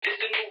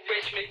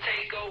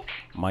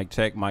Mic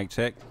check, mic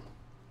check.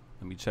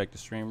 Let me check the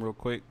stream real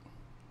quick.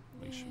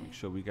 Make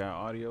sure we got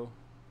audio.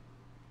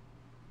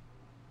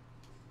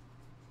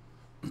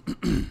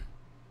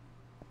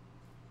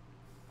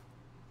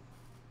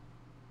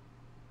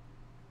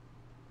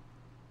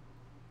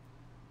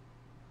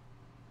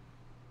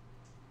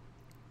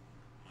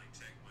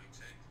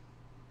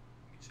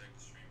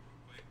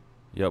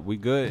 Yep, we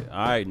good.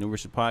 All right, New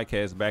Richard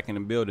Podcast back in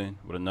the building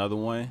with another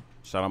one.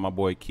 Shout out my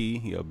boy Key.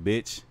 He a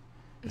bitch.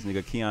 This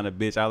nigga Key on a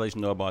bitch. I'll let you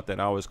know about that.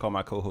 I always call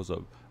my co-host a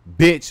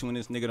bitch when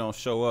this nigga don't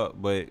show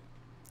up. But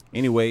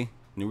anyway,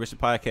 New Richard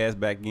Podcast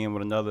back again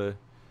with another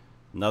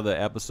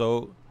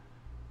episode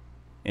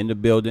in the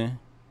building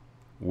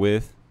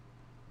with.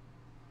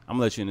 I'm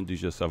gonna let you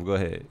introduce yourself. Go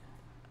ahead.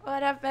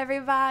 What up,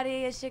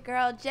 everybody? It's your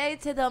girl Jay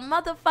to the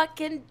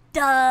motherfucking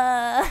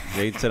duh.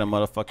 Jay to the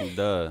motherfucking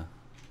duh.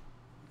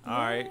 All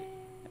right.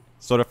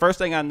 So the first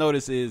thing I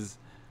notice is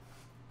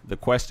the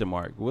question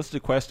mark. What's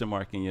the question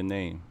mark in your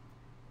name?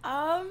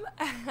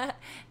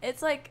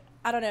 It's like,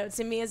 I don't know.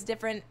 To me, it's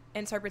different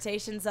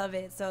interpretations of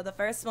it. So the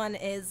first one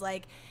is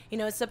like, you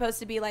know, it's supposed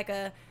to be like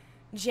a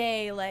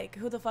J, like,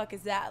 who the fuck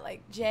is that?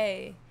 Like,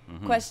 J,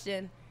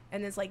 question.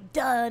 And it's like,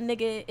 duh,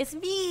 nigga, it's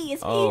me,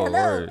 hello.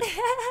 Word.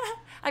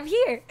 I'm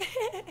here.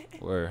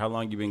 Word. How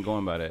long you been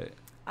going by that?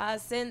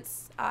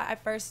 Since I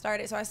first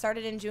started. So I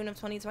started in June of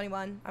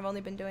 2021. I've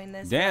only been doing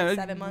this Damn, for like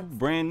 7 months.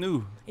 Brand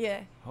new.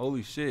 Yeah.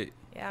 Holy shit.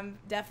 Yeah, I'm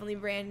definitely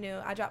brand new.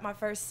 I dropped my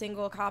first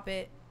single, Cop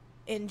It,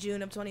 in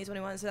June of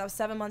 2021. So that was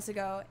 7 months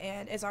ago,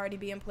 and it's already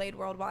being played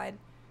worldwide.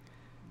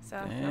 So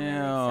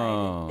damn.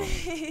 I'm really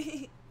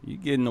excited. You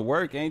getting to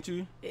work, ain't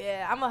you?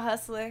 Yeah, I'm a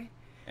hustler.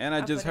 And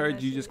I just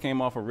heard you just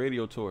came off a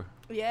radio tour.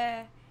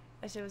 Yeah,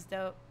 that shit was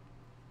dope.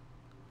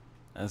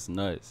 That's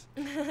nuts.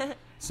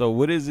 So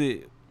what is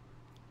it?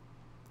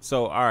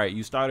 So, all right,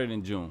 you started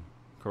in June,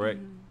 correct?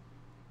 Mm-hmm.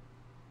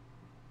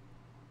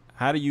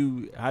 How do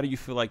you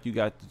feel like you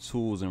got the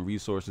tools and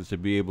resources to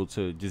be able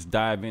to just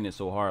dive in it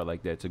so hard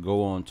like that, to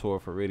go on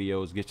tour for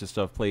radios, get your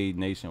stuff played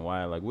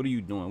nationwide? Like, what are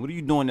you doing? What are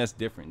you doing that's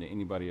different than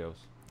anybody else?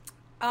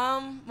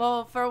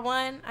 Well, for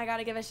one, I got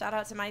to give a shout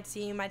out to my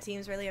team. My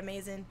team's really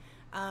amazing.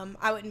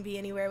 I wouldn't be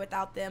anywhere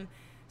without them.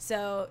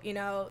 So, you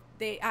know,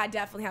 I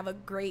definitely have a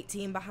great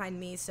team behind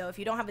me. So if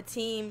you don't have a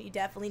team, you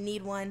definitely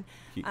need one.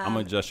 I'm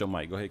going to adjust your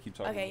mic. Go ahead, keep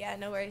talking. Okay, yeah,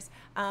 no worries.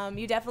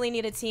 You definitely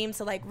need a team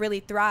to, like, really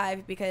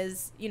thrive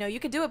because, you know, you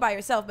could do it by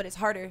yourself, but it's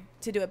harder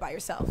to do it by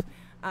yourself.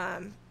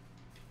 Right.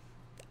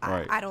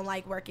 I don't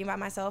like working by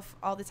myself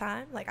all the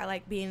time. Like, I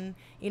like being,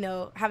 you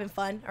know, having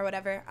fun or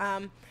whatever.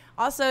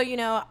 Also, you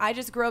know, I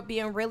just grew up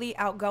being really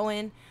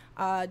outgoing.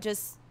 I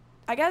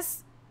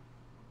guess...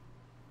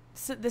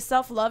 So the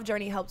self-love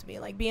journey helped me,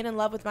 like being in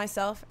love with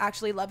myself,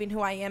 actually loving who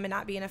I am and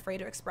not being afraid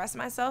to express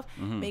myself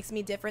makes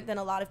me different than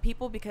a lot of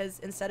people because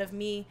instead of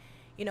me,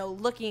 you know,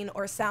 looking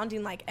or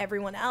sounding like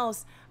everyone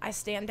else, I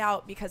stand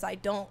out because I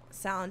don't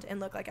sound and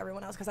look like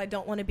everyone else because I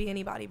don't want to be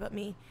anybody but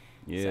me.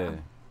 Yeah.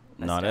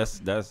 So,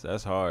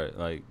 that's hard.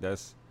 Like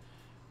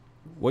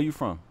where you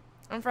from?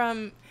 I'm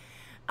from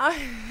I'm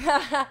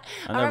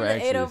from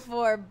the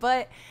 804,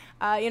 but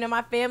you know,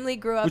 my family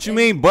grew up. What you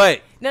mean,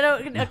 but?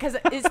 No, because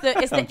it's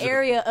the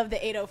area of the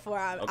 804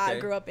 I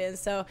grew up in.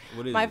 So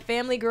my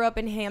family grew up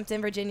in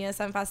Hampton, Virginia,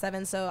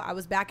 757. So I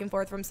was back and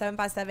forth from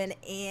 757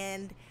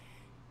 and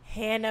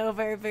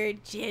Hanover,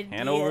 Virginia.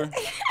 Hanover?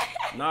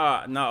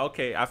 Nah.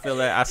 Okay, I feel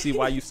that. I see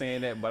why you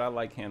saying that, but I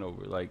like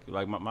Hanover.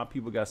 Like my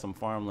people got some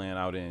farmland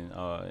out in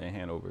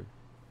Hanover.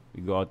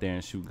 We go out there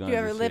and shoot guns. You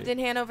ever lived in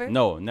Hanover?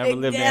 No, never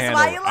lived in Hanover.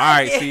 That's why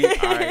you like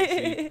it. All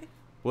right, see.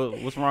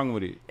 What's wrong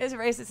with it? It's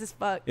racist as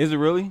fuck. Is it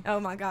really? Oh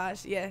my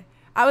gosh, yeah.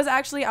 I was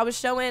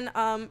showing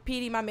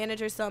PD, my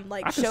manager, some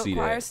like show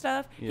choir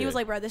stuff. Yeah. He was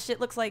like, bro, this shit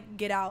looks like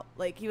Get Out.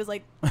 Like he was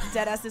like,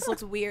 dead ass, this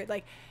looks weird.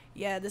 Like,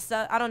 yeah, this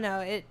stuff, I don't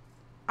know.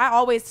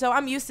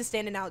 I'm used to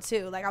standing out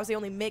too. Like I was the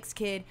only mixed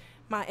kid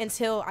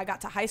until I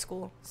got to high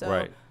school.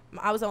 So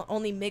I was the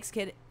only mixed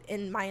kid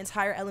in my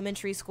entire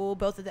elementary school.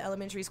 Both of the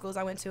elementary schools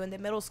I went to, and the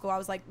middle school, I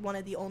was like one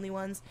of the only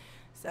ones.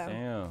 So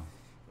damn.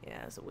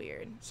 Yeah, it's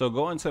weird. So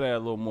go into that a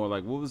little more.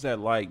 Like, what was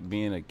that like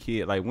being a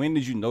kid? Like, when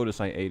did you notice,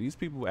 like, hey, these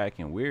people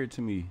acting weird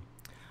to me?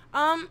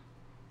 I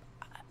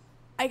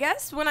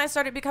guess when I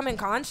started becoming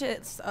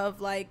conscious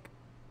of, like,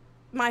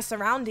 my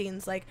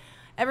surroundings. Like,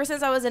 ever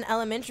since I was in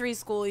elementary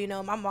school, you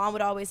know, my mom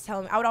would always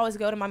tell me. I would always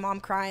go to my mom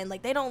crying,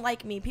 like, they don't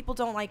like me. People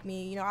don't like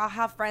me. You know, I'll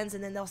have friends,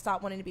 and then they'll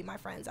stop wanting to be my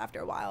friends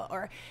after a while.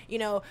 Or, you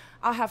know,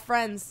 I'll have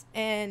friends,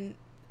 and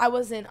I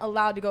wasn't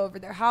allowed to go over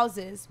their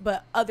houses,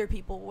 but other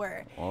people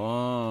were.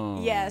 Oh.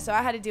 Yeah, so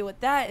I had to deal with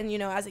that. And, you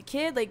know, as a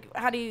kid, like,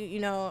 how do you, you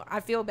know, I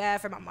feel bad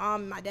for my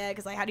mom and my dad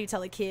because, like, how do you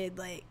tell a kid,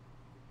 like,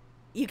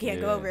 you can't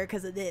go over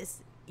because of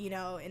this, you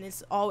know? And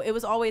it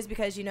was always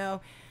because, you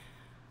know,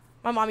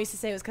 my mom used to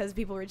say it was because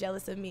people were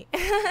jealous of me,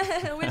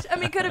 which, I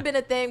mean, could have been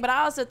a thing. But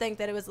I also think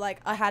that it was, like,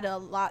 I had a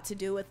lot to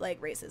do with,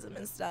 like, racism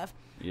and stuff.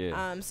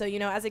 Yeah. So, you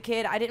know, as a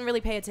kid, I didn't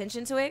really pay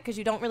attention to it because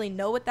you don't really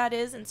know what that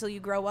is until you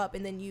grow up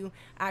and then you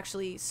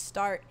actually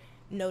start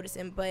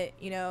noticing. But,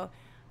 you know,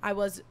 I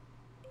was,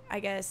 I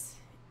guess,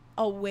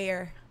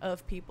 aware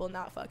of people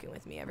not fucking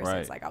with me ever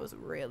since like I was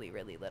really,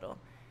 really little.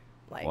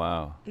 Like,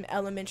 wow.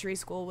 Elementary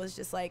school was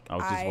just like,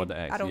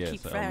 I don't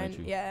keep friends.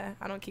 Yeah,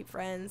 I don't keep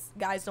friends.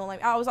 Guys don't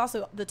like me. I was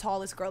also the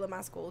tallest girl in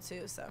my school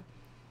too, so.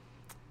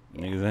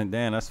 Yeah. Niggas ain't,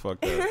 damn, that's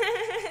fucked up.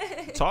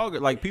 Tall,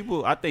 like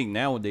people, I think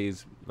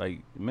nowadays,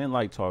 like men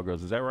like tall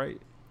girls. Is that right?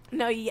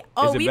 No, yeah.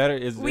 Oh,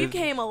 we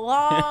came a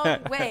long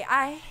way.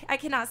 I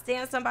cannot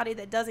stand somebody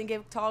that doesn't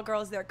give tall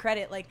girls their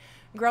credit. Like,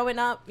 growing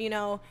up, you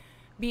know,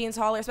 being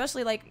taller,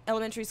 especially like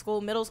elementary school,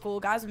 middle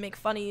school, guys would make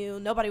fun of you.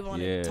 Nobody would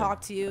want to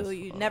talk to you.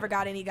 You never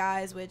got any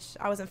guys, which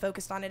I wasn't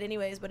focused on it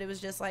anyways, but it was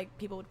just like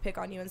people would pick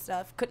on you and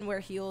stuff. Couldn't wear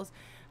heels.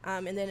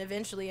 And then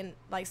eventually, in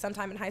like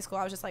sometime in high school,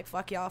 I was just like,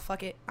 fuck y'all,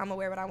 fuck it. I'm gonna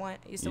wear what I want.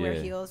 I used to wear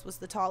heels, was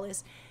the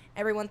tallest.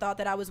 Everyone thought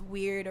that I was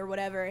weird or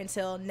whatever,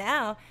 until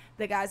now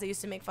the guys that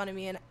used to make fun of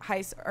me in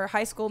high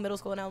school, middle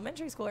school, and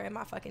elementary school are in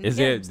my fucking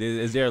DMs.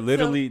 Is there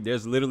literally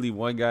there's literally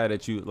one guy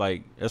that you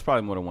like? There's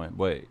probably more than one,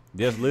 but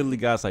there's literally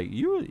guys like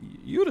you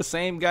the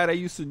same guy that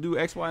used to do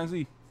X, Y, and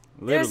Z.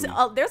 Literally.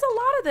 There's a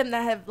lot of them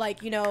that have,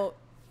 like, you know,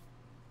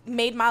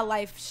 made my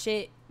life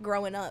shit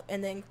growing up,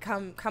 and then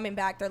coming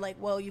back, they're like,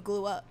 well, you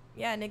grew up.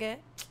 Yeah, nigga.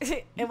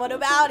 And what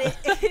about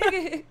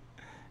it?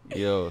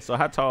 Yo, so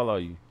how tall are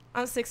you?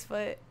 I'm 6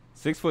 foot.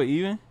 6 foot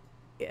even?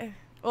 Yeah.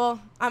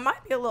 Well, I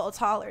might be a little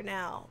taller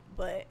now,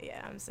 but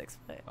yeah, I'm 6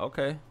 foot.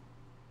 Okay.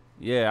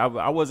 Yeah,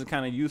 I wasn't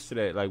kind of used to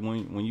that. Like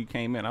when you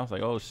came in, I was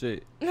like, oh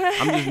shit.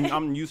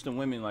 I'm used to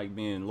women like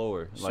being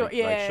lower, like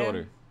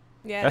shorter.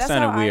 Yeah, that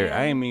sounded weird.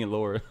 I ain't mean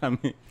lower. I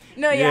mean.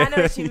 No, yeah, I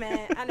know what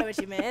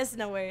you meant. It's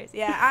no worries.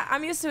 Yeah,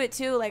 I'm used to it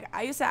too. Like,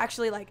 I used to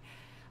actually like,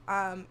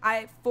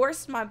 I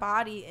forced my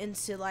body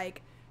into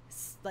like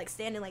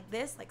standing like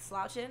this, like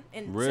slouching,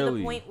 and to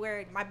the point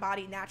where my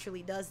body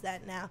naturally does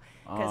that now,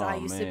 because I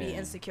used to be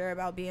insecure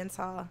about being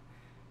tall.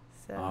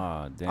 So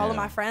all of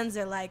my friends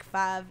are like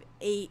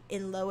 5'8"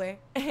 and lower.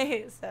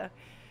 So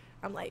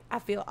I'm like, I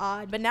feel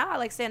odd, but now I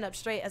like stand up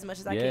straight as much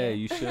as I can. Yeah,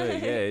 you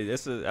should.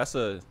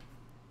 Yeah,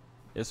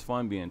 it's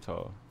fun being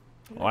tall.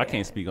 Well, I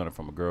can't speak on it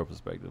from a girl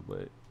perspective,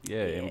 but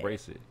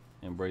embrace it.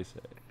 Embrace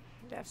it.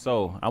 Definitely.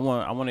 So I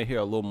want to hear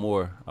a little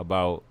more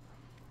about.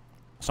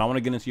 So I want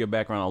to get into your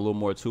background a little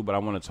more too, but I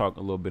want to talk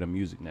a little bit of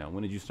music now.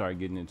 When did you start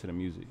getting into the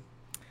music?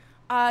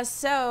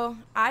 So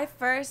I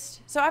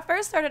first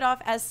started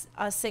off as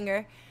a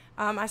singer.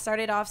 I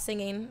started off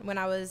singing when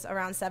I was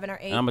around 7 or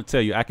 8. And I'm gonna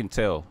tell you, I can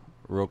tell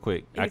real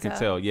quick. I can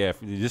tell, yeah,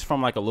 just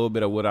from like a little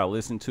bit of what I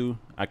listened to,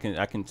 I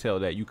can tell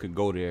that you could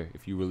go there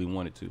if you really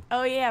wanted to.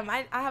 Oh yeah,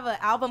 I have an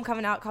album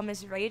coming out called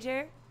Miss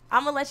Rager.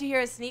 I'm gonna let you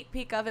hear a sneak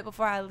peek of it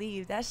before I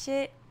leave. That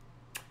shit,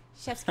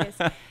 chef's kiss.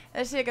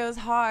 That shit goes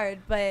hard.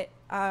 But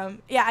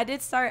yeah, I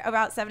did start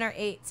about 7 or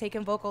 8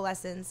 taking vocal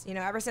lessons. You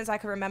know, ever since I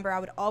could remember, I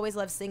would always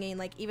love singing.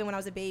 Like, even when I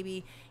was a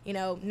baby, you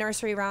know,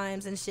 nursery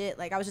rhymes and shit.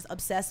 Like, I was just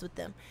obsessed with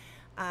them.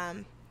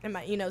 And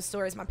my, you know,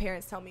 stories my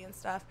parents tell me and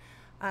stuff.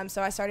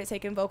 So I started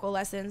taking vocal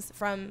lessons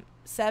from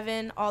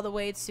 7 all the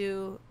way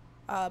to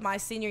my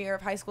senior year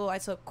of high school. I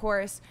took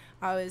chorus.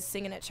 I was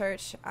singing at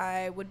church.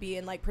 I would be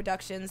in like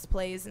productions,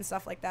 plays, and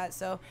stuff like that.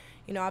 So,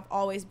 you know, I've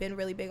always been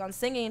really big on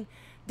singing.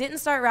 Didn't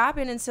start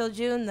rapping until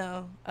June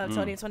though of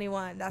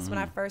 2021. That's when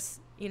I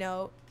first, you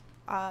know,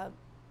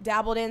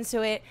 dabbled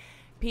into it.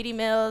 PD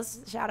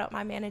Mills, shout out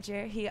my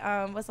manager. He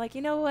was like,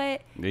 you know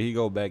what? There you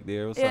go back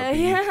there. What's up, PD?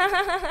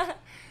 Yeah.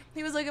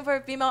 He was looking for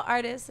a female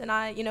artist, and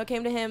I, you know,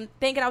 came to him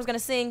thinking I was gonna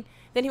sing.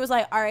 Then he was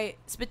like, all right,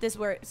 spit this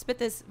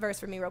verse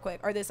for me real quick,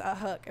 or this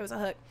hook. It was a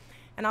hook,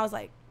 and I was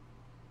like,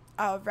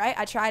 all right.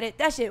 I tried it.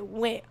 That shit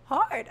went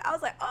hard. I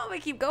was like, oh, I'm gonna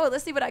keep going.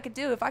 Let's see what I could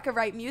do. If I could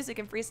write music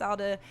and freestyle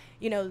to,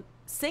 you know,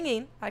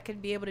 singing, I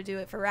could be able to do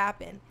it for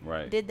rapping.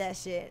 Right. Did that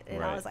shit,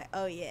 and I was like,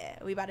 oh yeah,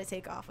 we about to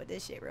take off with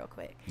this shit real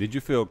quick. Did you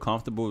feel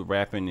comfortable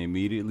rapping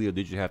immediately, or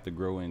did you have to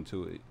grow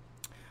into it?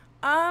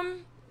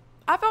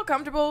 I felt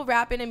comfortable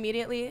rapping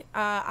immediately.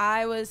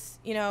 I was,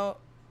 you know,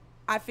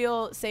 I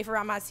feel safe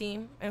around my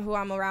team and who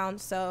I'm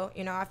around. So,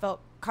 you know, I felt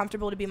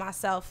comfortable to be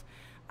myself.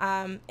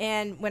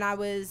 And when I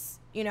was,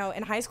 you know,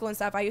 in high school and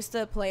stuff, I used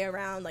to play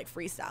around like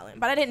freestyling,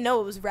 but I didn't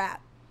know it was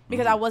rap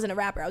because I wasn't a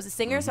rapper. I was a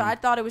singer. So I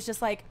thought it was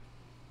just like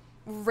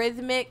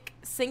rhythmic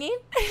singing.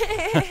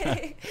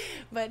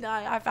 But no,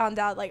 I found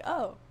out like,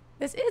 oh,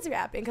 this is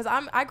rapping, because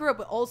I grew up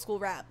with old school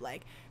rap,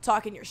 like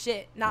talking your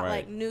shit, not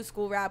like new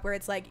school rap where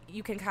it's like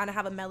you can kind of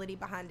have a melody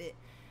behind it.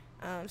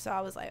 So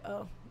I was like,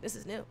 oh, this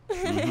is new.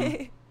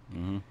 So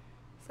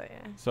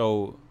yeah.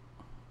 So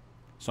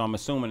I'm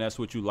assuming that's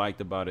what you liked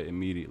about it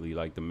immediately,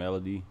 like the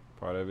melody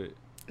part of it.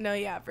 No,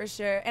 yeah, for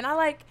sure. And I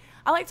like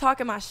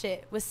talking my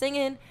shit. With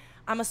singing,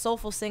 I'm a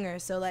soulful singer,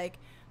 so like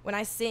when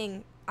I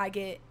sing,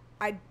 I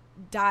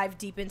dive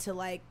deep into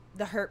like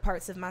the hurt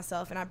parts of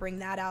myself, and I bring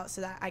that out so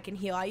that I can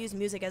heal. I use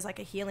music as like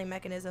a healing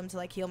mechanism to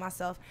like heal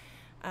myself,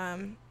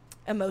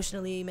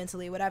 emotionally,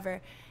 mentally, whatever,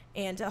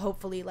 and to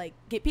hopefully like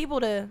get people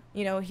to,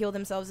 you know, heal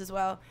themselves as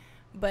well.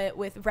 But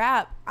with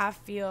rap, I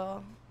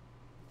feel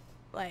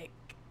like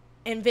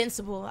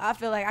invincible. I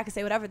feel like I can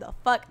say whatever the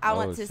fuck I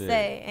want to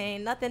say.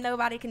 Ain't nothing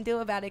nobody can do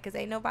about it, because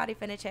ain't nobody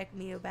finna check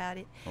me about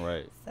it.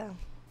 Right.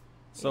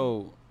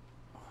 So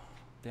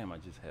Damn, I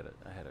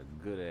had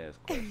a good ass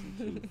question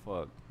too.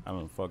 Fuck, I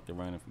done fucked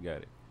around and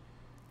forgot it.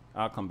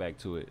 I'll come back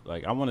to it.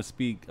 Like, I want to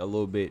speak a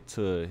little bit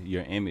to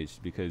your image,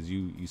 because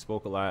you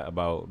spoke a lot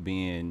about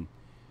being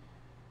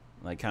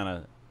like kind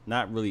of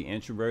not really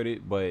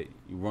introverted, but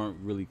you weren't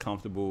really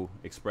comfortable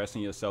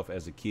expressing yourself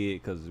as a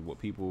kid because what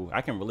people,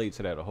 I can relate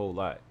to that a whole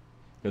lot.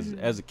 Because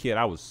as a kid,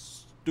 I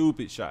was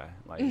stupid shy,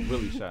 like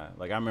really shy.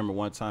 Like, I remember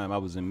one time I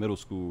was in middle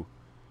school,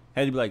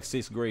 had to be like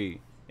 6th grade,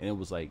 and it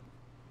was like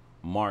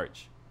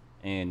March,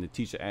 and the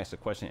teacher asked a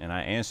question and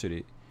I answered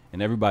it,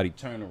 and everybody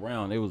turned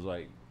around. They was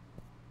like,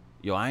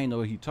 yo, I didn't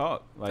know he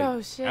talked. Like,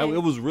 oh shit!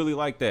 It was really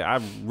like that. I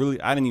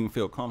didn't even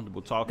feel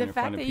comfortable talking in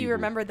front of people. The fact that you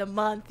remember the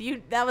month,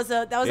 that was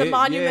a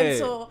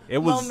monumental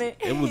moment.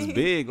 It was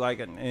big, like,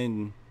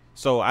 and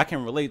so I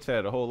can relate to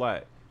that a whole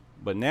lot.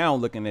 But now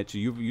looking at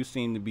you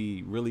seem to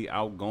be really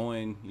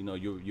outgoing. You know,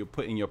 you're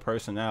putting your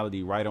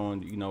personality right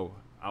on, you know,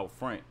 out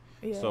front.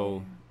 Yeah.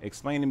 So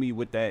explain to me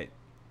what that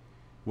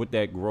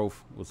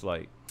growth was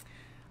like.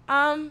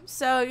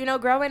 So, you know,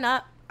 growing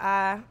up,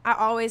 I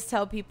always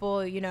tell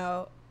people, you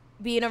know,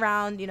 being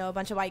around, you know, a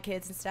bunch of white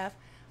kids and stuff.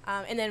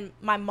 And then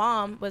my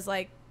mom was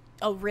like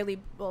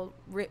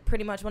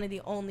pretty much one of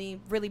the only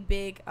really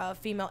big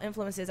female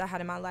influences I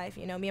had in my life.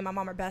 You know, me and my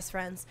mom are best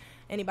friends.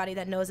 Anybody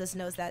that knows us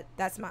knows that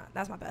that's my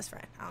best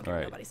friend. I don't care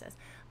what nobody says.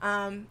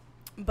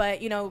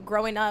 But, you know,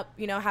 growing up,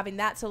 you know, having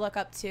that to look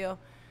up to,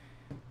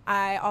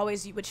 I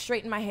always would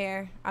straighten my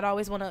hair. I'd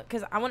always want to,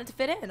 because I wanted to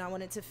fit in. I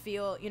wanted to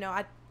feel, you know,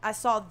 I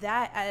saw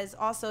that as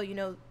also, you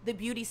know, the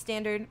beauty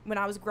standard when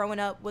I was growing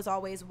up was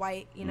always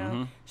white, you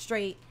know,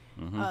 straight,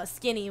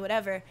 skinny,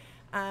 whatever.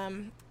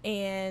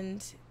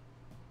 And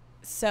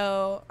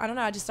so, I don't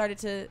know, I just started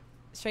to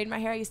straighten my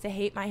hair. I used to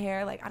hate my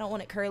hair. Like, I don't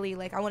want it curly.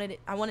 Like, I want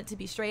it to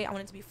be straight. I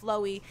want it to be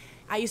flowy.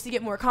 I used to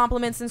get more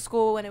compliments in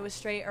school when it was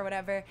straight or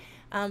whatever.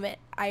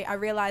 I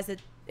realized that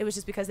it was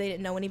just because they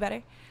didn't know any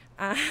better.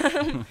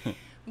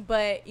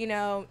 But, you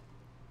know,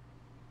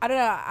 I don't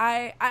know.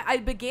 I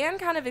began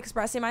kind of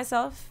expressing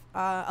myself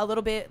a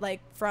little bit,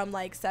 like, from,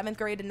 like, 7th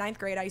grade to 9th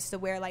grade. I used to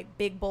wear, like,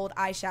 big, bold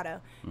eyeshadow.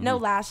 No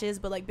lashes,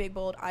 but, like, big,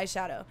 bold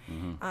eyeshadow.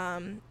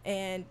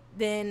 And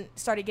then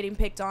started getting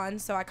picked on,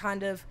 so I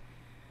kind of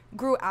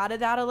grew out of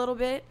that a little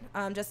bit,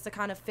 just to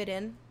kind of fit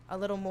in a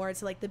little more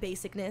to, like, the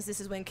basicness. This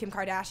is when Kim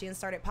Kardashian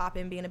started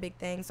popping, being a big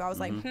thing. So I was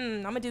like,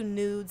 I'm going to do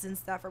nudes and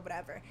stuff or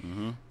whatever.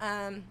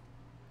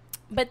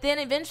 But then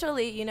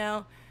eventually, you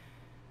know,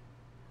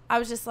 I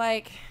was just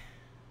like,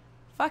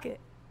 fuck it.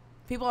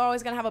 People are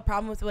always going to have a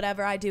problem with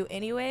whatever I do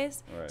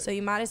anyways. Right. So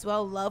you might as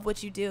well love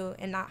what you do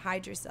and not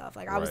hide yourself.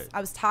 Like, I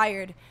was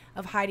tired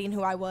of hiding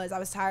who I was. I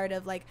was tired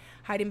of, like,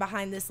 hiding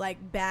behind this,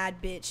 like,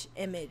 bad bitch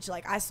image.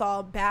 Like, I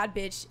saw bad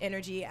bitch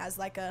energy as,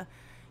 like,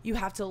 you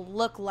have to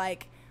look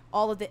like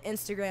all of the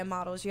Instagram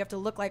models. You have to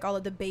look like all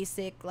of the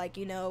basic, like,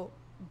 you know,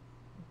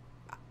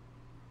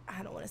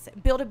 I don't want to say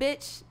build a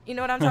bitch. You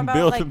know what I'm talking about?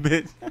 Build like, a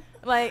bitch.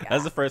 Like,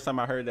 that's the first time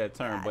I heard that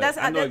term, but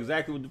I know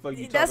exactly what the fuck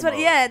you talking about.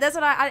 Yeah, that's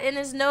what and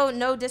there's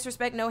no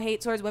disrespect, no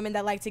hate towards women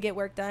that like to get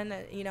work done.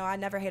 You know, I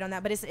never hate on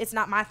that, but it's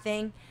not my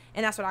thing,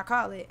 and that's what I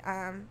call it.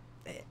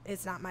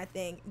 It's not my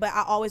thing, but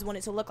I always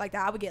wanted to look like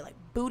that. I would get, like,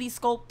 booty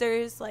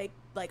sculptors, like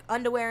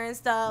underwear and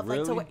stuff.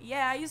 Really? Like,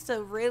 I used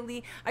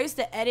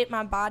to edit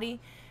my body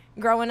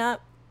growing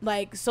up.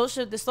 Like,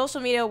 the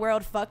social media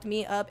world fucked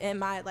me up in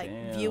my,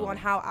 like, view on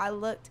how I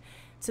looked,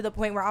 to the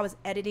point where I was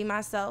editing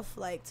myself,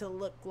 like, to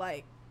look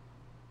like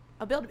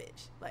a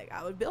Build-A-Bitch. Like,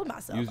 I would build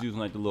myself. You was using,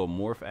 like, the little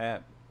Morph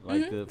app?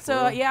 Like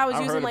so, yeah, I was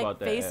using, like,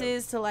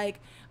 faces to, like,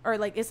 or,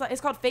 like,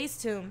 it's called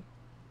Facetune.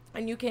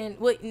 And you can,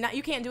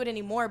 you can't do it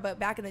anymore, but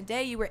back in the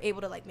day, you were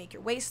able to, like, make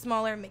your waist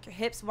smaller, make your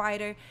hips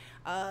wider,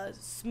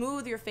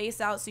 smooth your face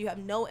out so you have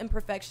no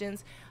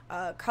imperfections,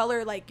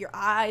 color, like, your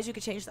eyes. You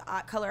could change the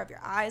color of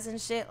your eyes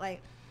and shit.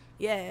 Like,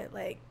 yeah,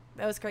 like,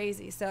 that was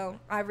crazy. So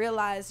I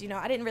realized, you know,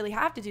 I didn't really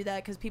have to do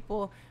that because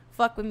people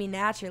fuck with me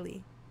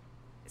naturally.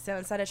 So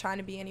instead of trying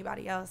to be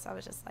anybody else, I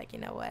was just like, you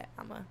know what?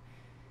 I'm going to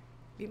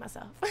be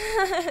myself.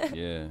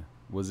 Yeah.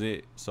 Was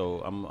it,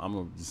 so I'm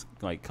going to just,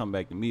 like, come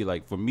back to me.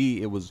 Like, for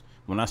me, it was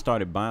when I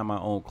started buying my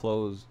own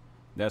clothes,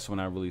 that's when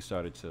I really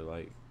started to,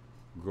 like,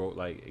 grow,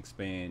 like,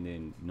 expand,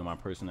 and, you know, my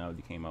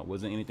personality came out.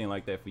 Wasn't anything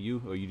like that for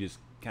you, or you just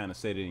kind of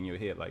said it in your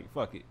head, like,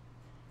 fuck it?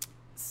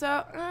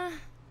 So,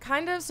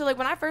 kind of. So, like,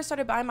 when I first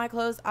started buying my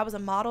clothes, I was a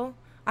model.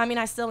 I mean,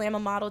 I still am a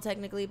model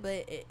technically,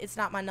 but it's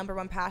not my number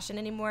one passion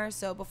anymore.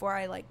 So before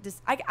I, like,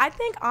 I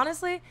think,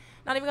 honestly,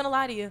 not even gonna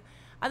lie to you,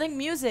 I think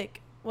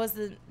music was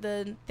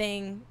the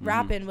thing.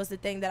 Rapping was the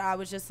thing that I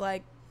was just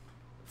like,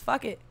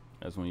 fuck it.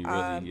 That's when you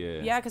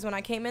really, yeah, because when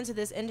I came into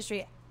this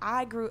industry,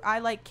 I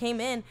like came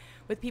in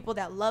with people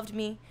that loved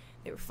me.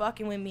 They were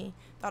fucking with me,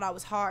 thought I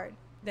was hard.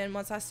 Then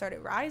once I started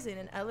rising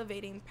and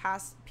elevating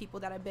past people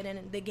that I've been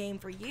in the game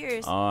for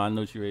years. Oh, I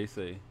know what you ready to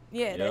say.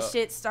 Yeah, that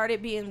shit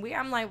started being weird.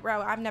 I'm like,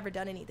 bro, I've never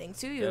done anything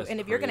to you. That's and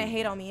if you're going to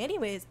hate on me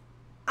anyways,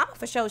 I'm going to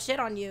for sure shit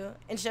on you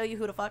and show you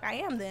who the fuck I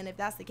am then, if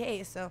that's the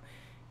case. So,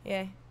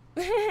 yeah.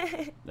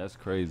 That's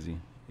crazy.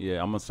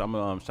 Yeah, I'm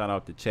gonna shout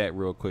out the chat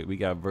real quick. We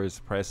got Verse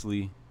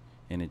Presley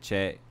in the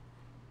chat.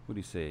 What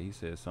he said? He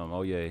said something.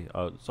 Oh yeah.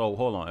 So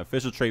hold on.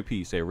 Official Trey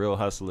P said real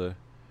hustler.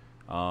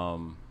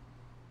 Ain't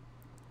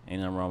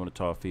nothing wrong with a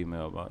tall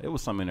female. But it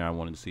was something in there I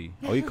wanted to see.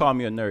 Oh, he called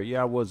me a nerd.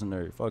 Yeah, I was a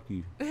nerd. Fuck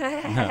you.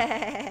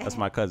 That's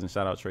my cousin.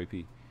 Shout out Trey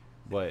P.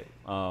 But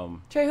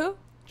Trey who?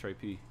 Trey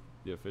P.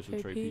 The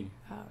official Trey P.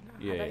 Oh no.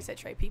 Yeah. I thought you said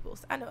Trey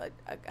Peoples. I know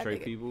a Trey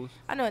nigga. Peoples.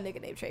 I know a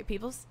nigga named Trey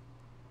Peoples.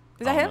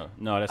 Is that him? Know.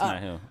 No, that's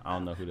not him. I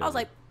don't know who that is. I was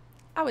like,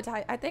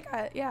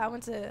 I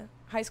went to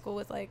high school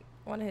with like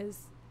one of his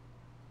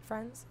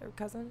friends or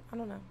cousin. I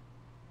don't know.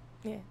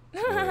 Yeah.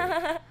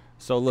 Right.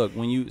 So look,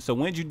 when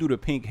did you do the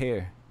pink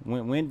hair?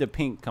 When did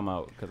pink come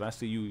out? Because I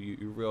see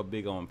you're real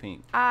big on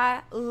pink.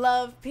 I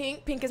love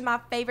pink. Pink is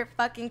my favorite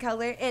fucking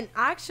color. And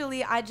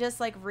actually, I just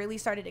like really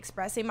started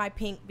expressing my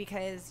pink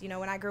because, you know,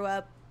 when I grew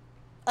up,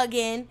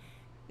 again,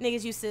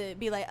 niggas used to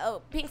be like,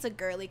 oh, pink's a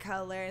girly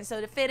color. And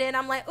so to fit in,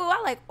 I'm like, oh,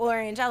 I like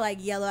orange. I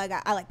like yellow.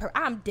 I like purple.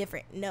 I'm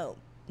different. No.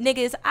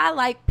 Niggas, I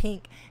like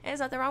pink. And there's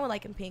nothing wrong with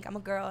liking pink. I'm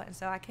a girl. And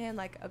so I can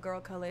like a girl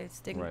color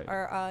stigma right.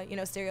 or, you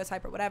know,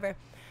 stereotype or whatever.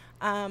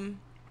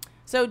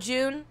 So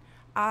June,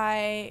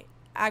 so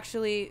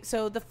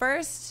the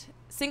first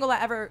single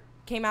I ever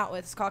came out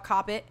with is called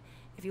Cop It.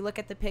 If you look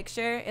at the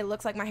picture, it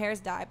looks like my hair is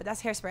dyed, but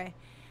that's hairspray.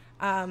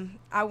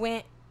 I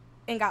went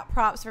and got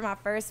props for my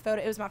first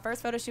photo. It was my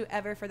first photo shoot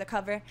ever for the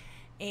cover,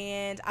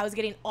 and I was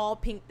getting all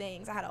pink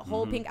things. I had a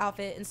whole pink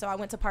outfit, and so I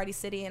went to Party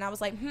City, and I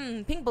was like,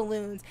 pink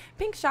balloons,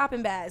 pink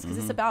shopping bags, because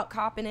it's about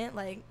copping it,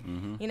 like,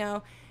 you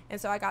know. And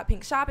so I got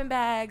pink shopping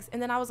bags,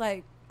 and then I was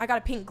like, I got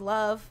a pink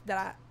glove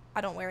that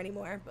I don't wear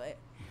anymore, but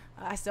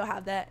I still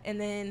have that. And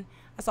then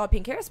I saw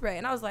pink hairspray,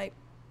 and I was like,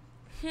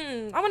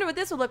 I wonder what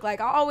this would look like.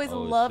 I always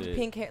loved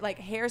pink hair, like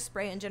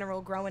hairspray in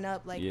general growing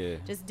up, like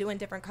just doing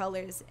different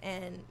colors.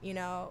 And, you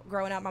know,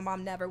 growing up, my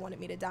mom never wanted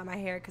me to dye my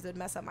hair because it would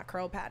mess up my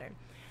curl pattern.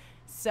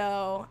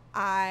 So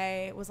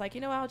I was like,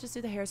 you know what, I'll just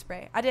do the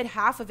hairspray. I did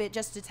half of it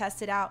just to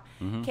test it out.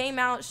 Came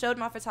out, showed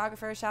my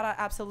photographer, shout out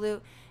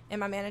Absolute, and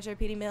my manager,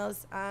 PD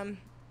Mills,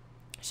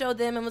 showed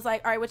them and was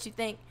like, all right, what you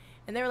think?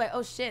 And they were like,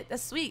 oh, shit,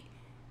 that's sweet.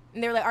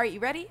 And they were like, all right, you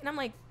ready? And I'm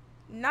like,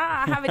 nah,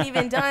 I haven't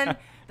even done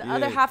the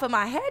other half of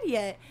my head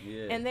yet.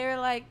 And they were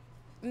like,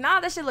 nah,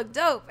 that shit look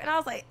dope. And I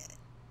was like,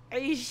 are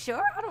you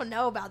sure? I don't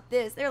know about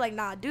this. They were like,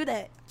 nah, do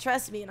that.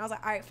 Trust me. And I was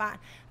like, all right, fine.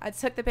 I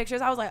took the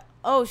pictures. I was like,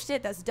 oh,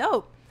 shit, that's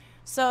dope.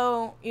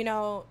 So, you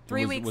know,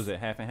 3 weeks. Was it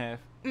half and half?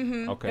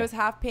 Okay. It was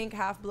half pink,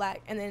 half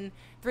black. And then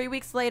 3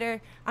 weeks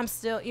later, I'm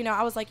still, you know,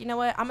 I was like, you know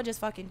what? I'm going to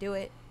just fucking do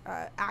it,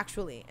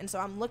 actually. And so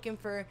I'm looking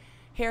for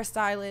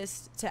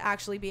hairstylist to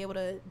actually be able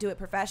to do it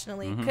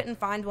professionally. Couldn't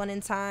find one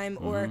in time,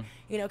 or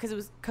you know, because it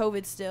was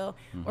COVID still,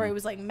 or it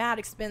was like mad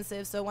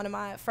expensive. So one of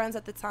my friends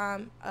at the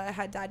time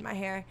had dyed my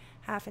hair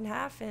half and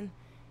half, and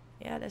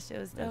yeah, that shit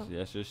was dope.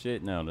 That's your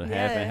shit now, the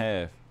half and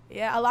half.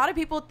 Yeah, a lot of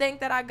people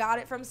think that I got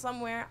it from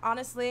somewhere.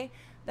 Honestly,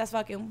 that's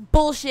fucking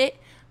bullshit.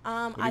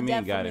 What do you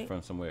mean got it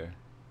from somewhere?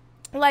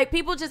 Like,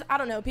 people just, I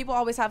don't know, people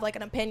always have like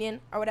an opinion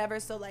or whatever.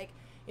 So like,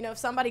 you know, if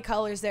somebody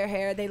colors their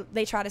hair,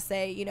 they try to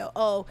say, you know,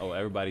 oh,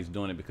 everybody's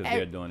doing it because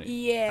they're doing it.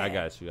 Yeah. I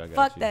got you.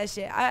 Fuck that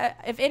shit.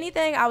 If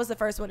anything, I was the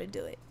first one to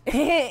do it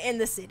in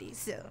the city.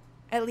 So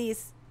at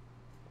least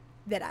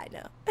that I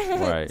know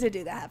right. to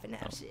do the half and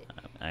half shit.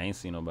 I ain't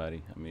seen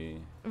nobody. I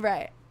mean,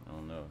 right. I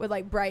don't know. With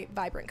like bright,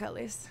 vibrant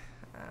colors.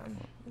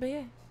 But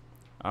yeah.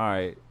 All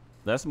right.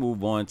 Let's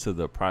move on to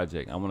the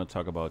project. I want to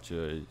talk about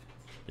your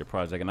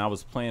project. And I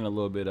was playing a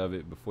little bit of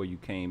it before you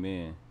came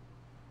in.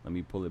 Let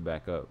me pull it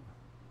back up.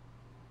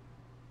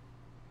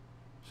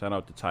 Shout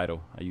out to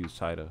Tidal. I use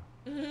Tidal.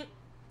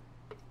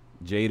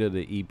 Jada,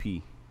 the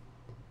EP.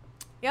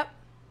 Yep.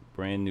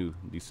 Brand new.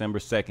 December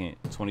 2nd,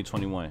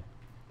 2021.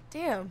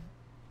 Damn.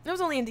 It was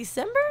only in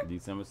December?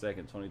 December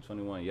 2nd,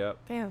 2021. Yep.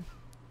 Damn.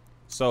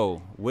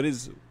 So,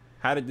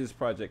 how did this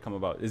project come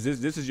about? This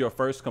is your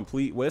first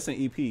complete, well, it's an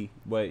EP,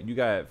 but you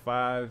got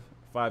five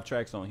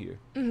tracks on here.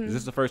 Is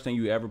this the first thing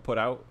you ever put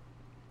out?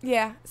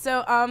 Yeah.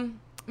 So,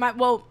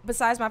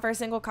 besides my first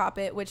single, Cop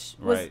It, which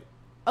was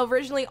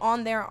originally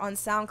on there on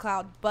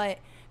SoundCloud, but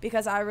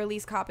because I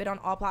released Cop It on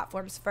all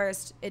platforms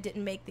first, it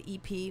didn't make the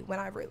EP when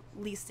I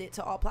released it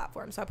to all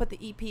platforms. So I put the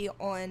EP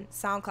on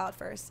SoundCloud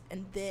first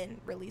and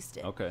then released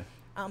it. Okay.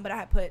 But I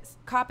had put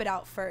Cop It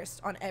out first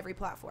on every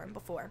platform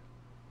before.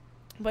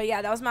 But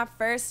yeah, that was my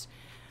first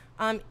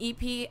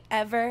EP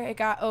ever. It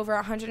got over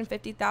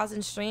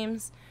 150,000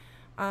 streams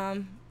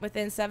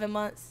within 7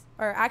 months.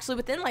 Or actually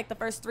within like the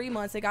first 3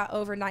 months, it got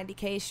over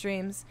 90K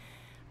streams,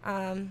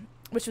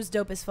 which was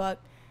dope as fuck.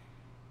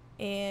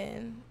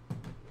 And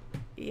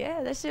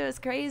yeah, that shit was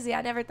crazy.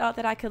 I never thought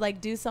that I could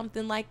like do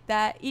something like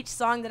that. Each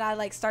song that I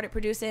like started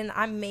producing,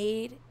 I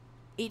made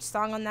each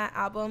song on that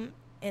album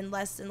in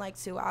less than like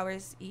 2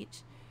 hours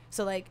each.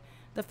 So like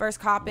the first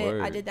Cop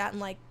It, I did that in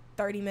like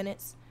 30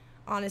 minutes.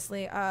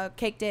 Honestly,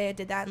 Cake Day, I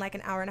did that in like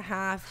an hour and a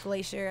half.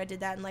 Glacier, I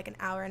did that in like an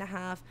hour and a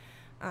half.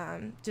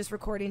 Just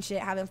recording shit,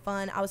 having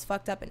fun. I was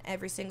fucked up in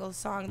every single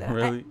song that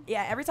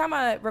every time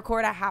I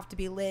record, I have to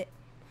be lit.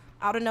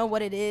 I don't know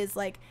what it is,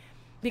 like,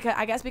 because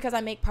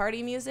I make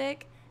party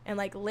music and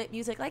like lit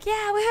music, like,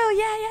 yeah, woohoo,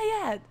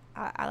 yeah.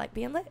 I like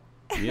being lit.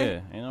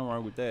 Yeah, ain't nothing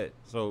wrong with that.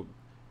 So,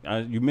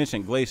 you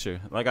mentioned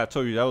Glacier. Like I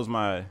told you, that was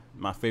my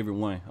favorite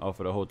one off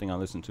of the whole thing I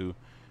listened to.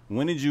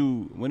 When did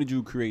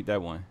you create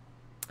that one?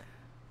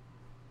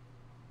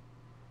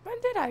 When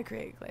did I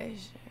create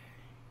Glacier?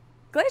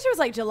 Glacier was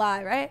like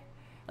July, right?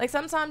 Like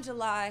sometime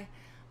July.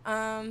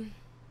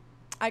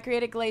 I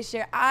created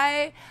Glacier.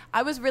 I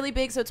was really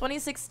big. So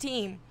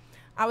 2016,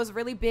 I was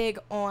really big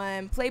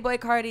on Playboi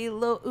Carti,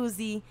 Lil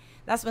Uzi.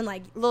 That's when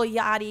like Lil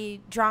Yachty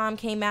Drum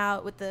came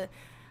out with the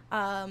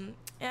I'm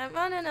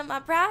running on my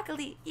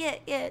broccoli. Yeah.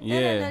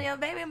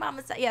 Baby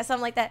mama. Yeah,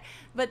 something like that.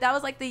 But that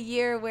was like the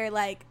year where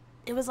like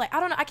it was like, I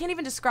don't know. I can't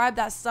even describe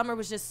that summer.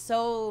 Was just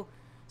so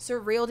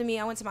surreal to me.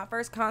 I went to my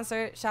first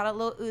concert. Shout out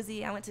Lil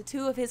Uzi. I went to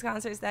 2 of his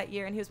concerts that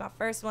year, and he was my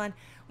first one.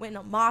 Went in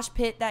a mosh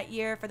pit that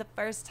year for the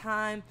first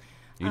time.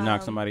 You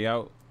knocked somebody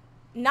out?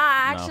 Nah,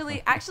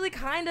 actually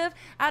kind of.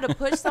 I had to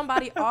push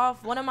somebody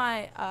off. One of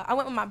my, I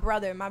went with my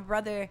brother. My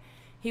brother,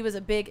 he was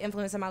a big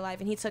influence in my life,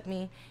 and he took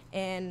me.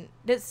 And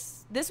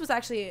this was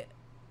actually,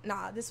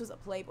 this was a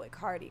Playboi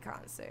Carti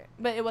concert.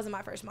 But it wasn't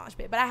my first mosh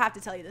pit. But I have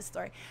to tell you this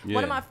story. Yeah.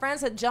 One of my friends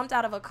had jumped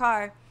out of a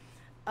car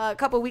a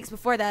couple weeks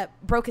before that,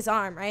 broke his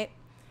arm, right?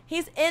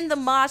 He's in the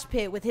mosh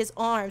pit with his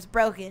arms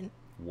broken.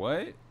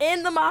 What?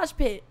 In the mosh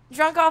pit,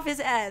 drunk off his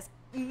ass.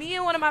 Me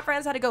and one of my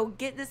friends had to go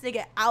get this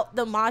nigga out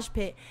the mosh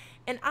pit.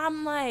 And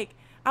I'm like,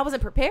 I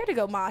wasn't prepared to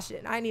go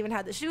moshing. I didn't even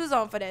have the shoes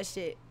on for that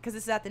shit because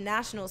it's at the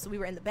National, so we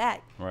were in the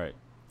back. Right.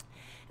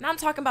 And I'm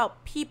talking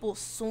about people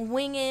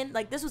swinging.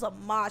 Like, this was a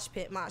mosh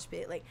pit.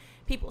 Like,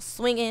 people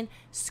swinging,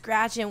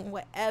 scratching,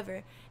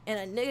 whatever. And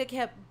a nigga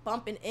kept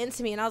bumping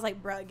into me. And I was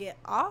like, bro, get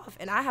off.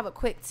 And I have a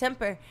quick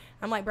temper.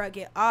 I'm like, bro,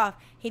 get off.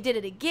 He did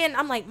it again.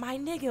 I'm like, my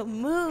nigga,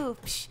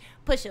 move. Psh,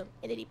 push him.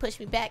 And then he pushed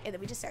me back. And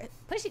then we just started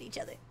pushing each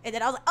other. And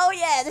then I was like, oh,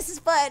 yeah, this is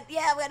fun.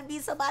 Yeah, I'm going to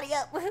beat somebody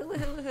up.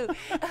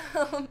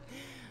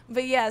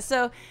 But, yeah,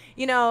 so,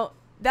 you know,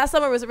 that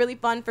summer was really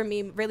fun for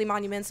me, really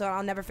monumental.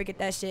 I'll never forget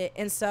that shit.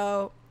 And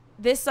so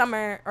this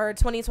summer, or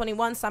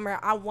 2021 summer,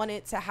 I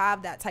wanted to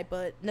have that type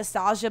of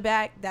nostalgia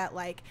back, that,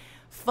 like,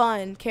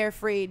 fun,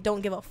 carefree,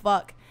 don't give a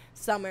fuck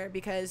summer,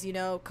 because, you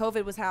know,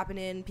 COVID was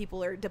happening.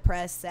 People are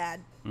depressed,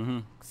 sad,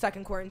 stuck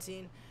in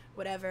quarantine,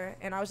 whatever.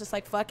 And I was just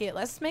like, fuck it.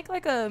 Let's make,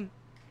 like, a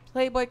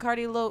Playboi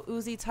Carti, Lil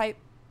Uzi type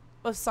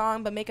of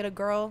song, but make it a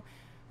girl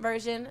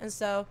version. And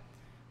so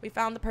we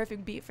found the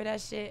perfect beat for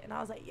that shit, and I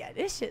was like, yeah,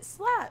 this shit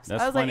slaps.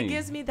 That's I was funny. like, it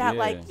gives me that,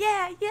 like,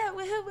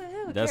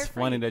 woohoo. That's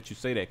carefree. funny that you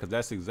say that, because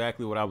that's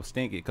exactly what I was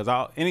thinking.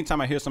 Because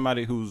anytime I hear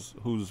somebody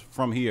who's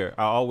from here,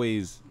 I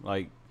always,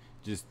 like,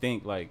 just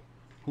think, like,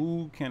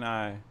 how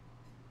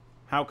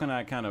can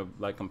I kind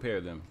of, like,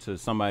 compare them to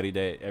somebody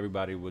that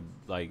everybody would,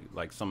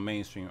 like some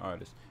mainstream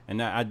artist.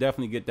 And I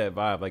definitely get that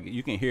vibe. Like,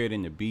 you can hear it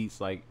in the beats,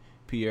 like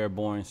Pierre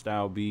Bourne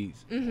style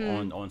beats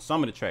on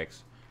some of the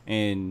tracks.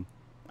 And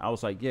I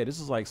was like, yeah, this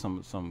is like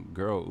some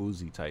girl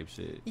Uzi type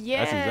shit. Yeah.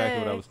 That's exactly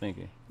what I was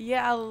thinking.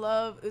 Yeah, I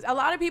love Uzi. A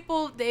lot of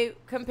people, they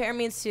compare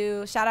me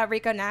to, shout out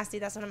Rico Nasty.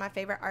 That's one of my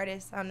favorite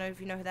artists. I don't know if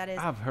you know who that is.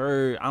 I've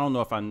heard. I don't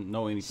know if I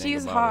know anything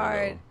She's about hard.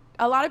 her, though.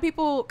 A lot of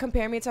people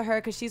compare me to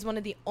her because she's one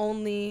of the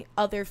only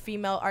other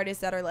female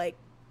artists that are, like,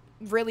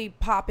 really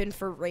popping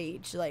for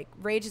Rage. Like,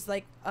 Rage is,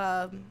 like,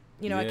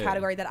 you know, a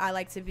category that I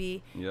like to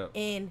be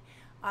in.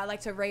 I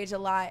like to rage a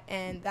lot,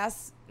 and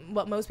that's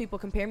what most people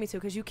compare me to,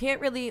 because you can't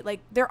really,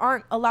 like, there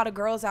aren't a lot of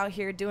girls out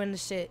here doing the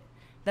shit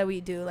that we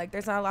do. Like,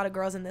 there's not a lot of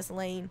girls in this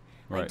lane,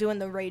 like, doing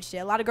the rage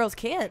shit. A lot of girls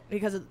can't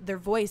because of their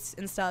voice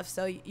and stuff,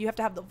 so you have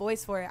to have the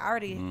voice for it. I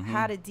already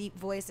had a deep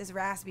voice, it's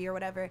raspy or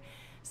whatever,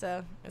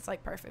 so it's,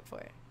 like, perfect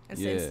for it. And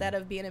so instead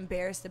of being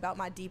embarrassed about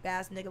my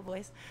deep-ass nigga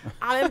voice,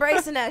 I'm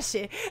embracing that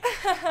shit.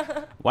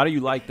 Why do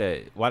you like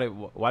that? Why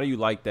do you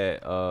like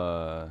that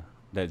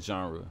that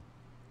genre?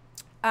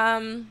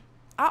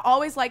 I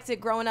always liked it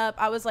growing up.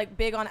 I was, like,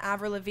 big on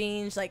Avril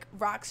Lavigne's, like,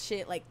 rock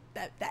shit, like,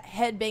 that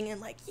head banging,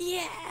 like,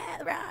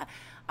 yeah, rah.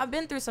 I've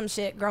been through some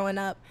shit growing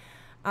up.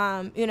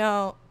 You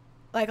know,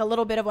 like, a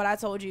little bit of what I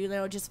told you, you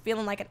know, just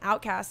feeling like an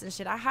outcast and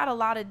shit. I had a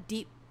lot of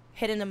deep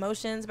hidden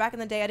emotions. Back in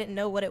the day, I didn't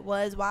know what it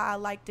was, why I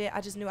liked it.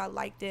 I just knew I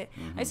liked it.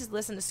 I used to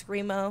listen to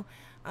Screamo.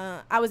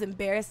 I was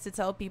embarrassed to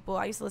tell people.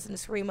 I used to listen to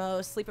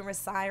Screamo, Sleeping with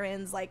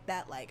Sirens, like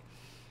that, like,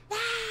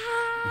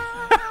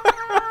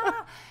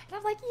 and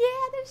I'm like,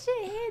 yeah, this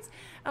shit hits.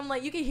 I'm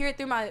like, you can hear it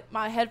through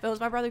my headphones.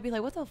 My brother would be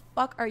like, what the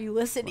fuck are you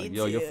listening like,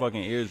 yo, to? your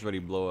fucking ears ready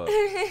to blow up.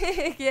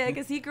 Yeah,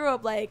 because he grew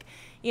up, like,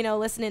 you know,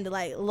 listening to,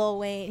 like, Lil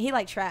Wayne. He,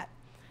 like, trap.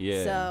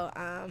 Yeah.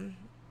 So,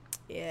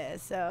 yeah,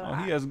 so. Oh,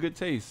 he has good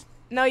taste.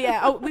 No,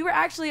 yeah. Oh, we were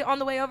actually on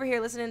the way over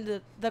here listening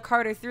to the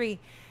Carter 3.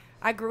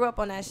 I grew up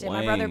on that shit.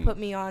 Wayne. My brother put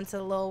me on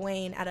to Lil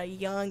Wayne at a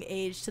young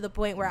age, to the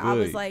point where I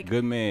was like,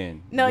 good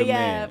man. No, good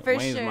yeah, man. for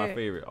Wayne's sure. my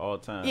favorite all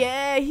time.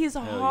 Yeah, he's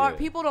hard. Yeah.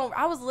 People don't.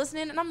 I was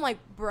listening and I'm like,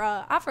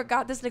 bruh, I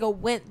forgot this nigga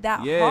went that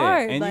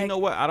hard. And like, you know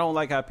what? I don't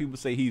like how people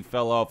say he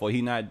fell off or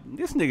he not.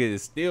 This nigga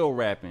is still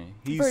rapping.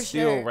 He's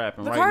still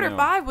rapping right now. The Carter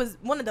 5 was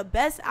one of the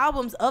best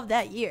albums of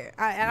that year.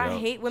 I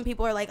hate when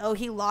people are like, oh,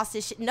 he lost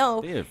his shit.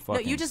 No,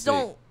 you just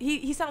don't.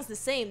 He sounds the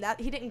same. That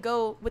he didn't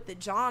go with the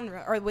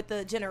genre or with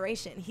the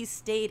generation. He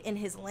stayed in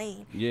his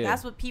lane. Yeah.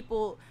 That's what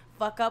people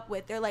fuck up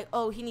with. They're like,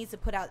 oh, he needs to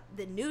put out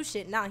the new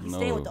shit. Nah, he's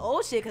staying with the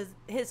old shit because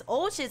his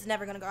old shit's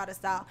never gonna go out of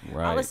style.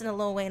 Right. I listen to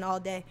Lil Wayne all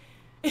day.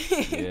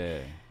 Yeah.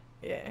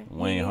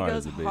 Wayne Hard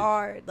goes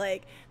hard.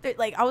 Like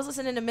I was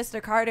listening to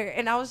Mr. Carter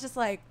and I was just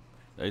like,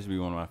 that used to be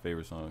one of my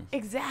favorite songs.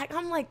 Exact.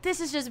 I'm like, this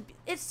is just,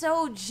 it's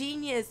so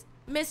genius.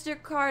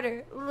 Mr.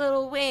 Carter,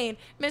 Lil Wayne,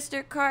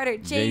 Mr. Carter,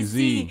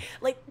 Jay-Z.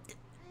 Like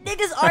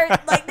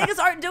niggas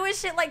aren't doing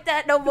shit like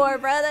that no more,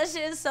 bro. That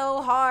shit is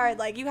so hard.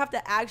 Like, you have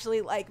to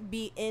actually like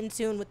be in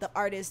tune with the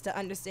artist to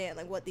understand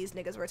like what these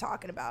niggas were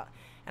talking about.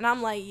 And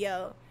I'm like,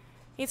 yo,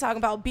 he talking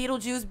about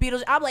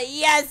Beetlejuice. I'm like,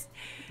 yes.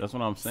 That's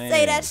what I'm saying.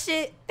 Say that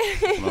shit.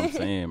 That's what I'm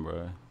saying,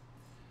 bro.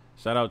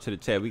 Shout out to the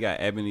chat. We got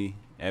Ebony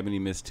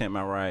Miss Temp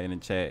My Ride in the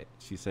chat.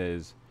 She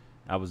says,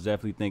 I was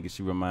definitely thinking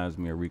she reminds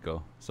me of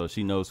Rico. So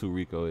she knows who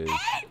Rico is.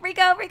 Hey,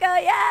 Rico,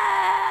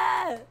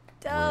 yeah.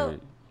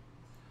 Dope.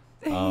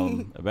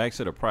 Back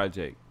to the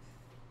project.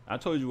 I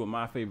told you what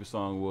my favorite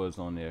song was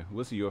on there.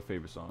 What's your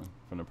favorite song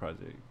from the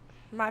project?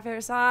 My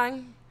favorite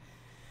song?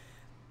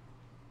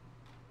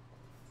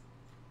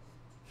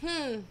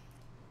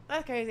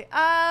 That's crazy.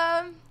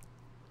 I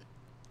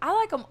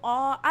like them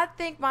all. I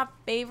think my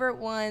favorite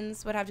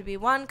ones would have to be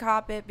one,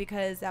 Cop It,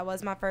 because that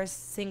was my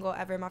first single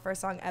ever, my first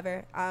song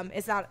ever.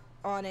 It's not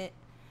on it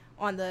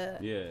on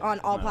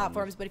all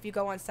platforms, but if you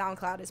go on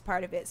SoundCloud, it's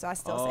part of it, so I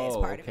still say it's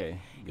part of it.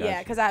 Gotcha. Yeah,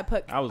 because I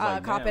put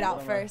like, Cop It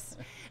out first.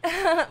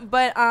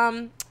 But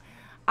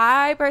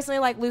I personally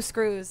like Loose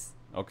Screws.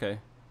 Okay.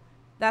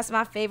 That's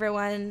my favorite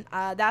one.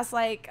 That's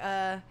like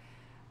a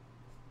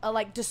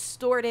like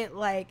distorted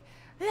like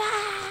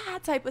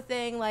type of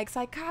thing, like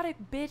psychotic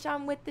bitch,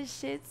 I'm with this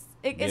shit.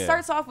 It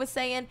starts off with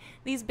saying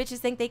these bitches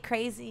think they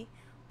crazy,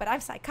 but I'm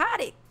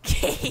psychotic.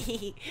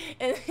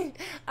 And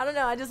I don't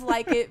know, I just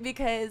like it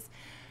because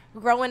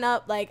growing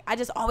up, like, I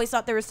just always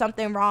thought there was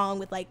something wrong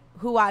with like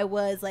who I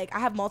was. Like, I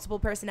have multiple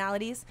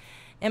personalities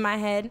in my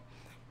head,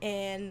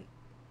 and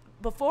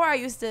before I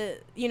used to,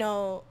 you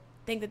know,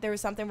 think that there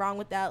was something wrong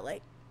with that.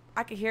 Like,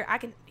 I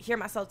can hear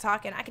myself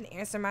talking. I can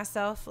answer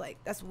myself. Like,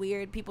 that's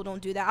weird. People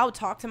don't do that. I would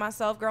talk to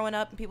myself growing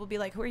up, and people be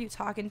like, who are you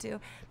talking to?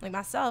 I'm like,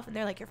 myself. And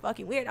they're like, you're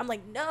fucking weird. I'm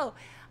like, no.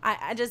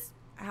 I just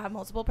have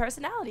multiple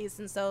personalities.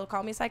 And so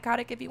call me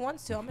psychotic if you want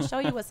to. I'm going to show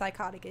you what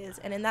psychotic is.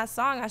 And in that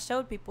song, I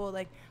showed people,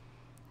 like,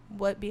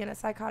 what being a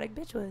psychotic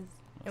bitch was.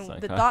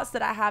 And the thoughts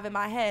that I have in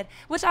my head,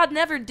 which I'd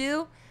never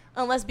do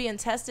unless being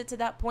tested to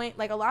that point.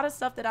 Like, a lot of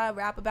stuff that I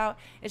rap about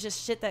is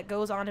just shit that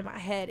goes on in my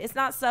head. It's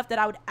not stuff that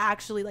I would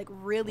actually like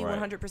really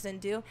 100%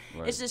 do.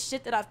 Right. It's just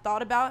shit that I've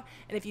thought about,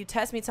 and if you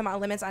test me to my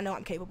limits, I know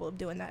I'm capable of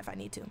doing that if I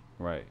need to.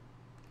 Right.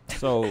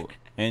 So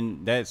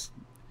and that's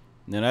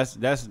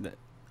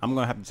I'm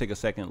gonna have to take a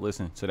second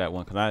listen to that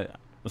one, because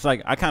it's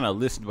like I kind of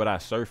listened, but I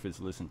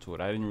listened to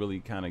it. I didn't really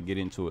kind of get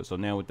into it. So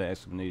now with the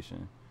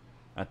explanation,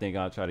 I think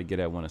I'll try to get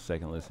that one a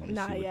second listen.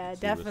 Nah, yeah,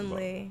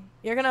 definitely.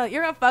 You're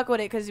gonna fuck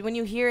with it, because when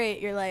you hear it,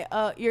 you're like,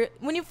 oh,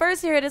 when you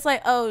first hear it, it's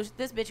like, oh,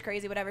 this bitch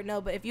crazy, whatever. No,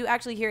 but if you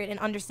actually hear it and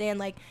understand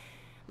like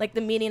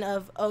the meaning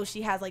of, oh,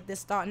 she has like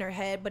this thought in her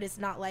head, but it's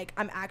not like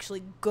I'm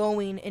actually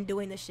going and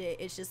doing the shit.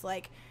 It's just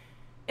like,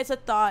 it's a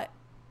thought.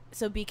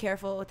 So be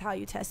careful with how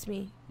you test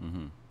me.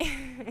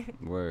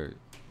 Mm-hmm. Word.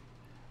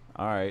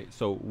 All right.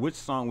 So which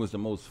song was the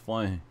most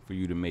fun for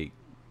you to make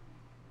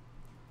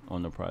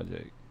on the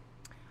project?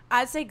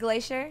 I'd say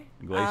Glacier.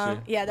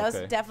 Yeah, that was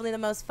definitely the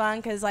most fun,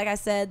 because like I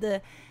said,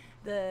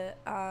 the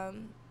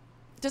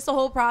just the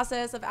whole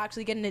process of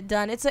actually getting it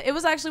done. It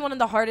was actually one of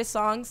the hardest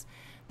songs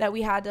that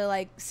we had to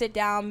like sit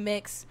down,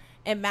 mix,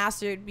 and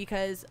mastered,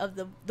 because of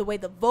the way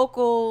the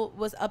vocal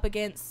was up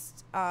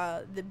against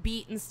the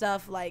beat and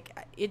stuff. Like,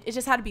 it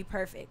just had to be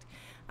perfect.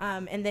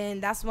 And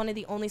then that's one of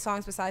the only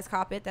songs besides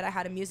Cop It that I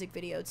had a music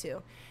video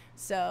to.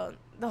 So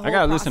the whole I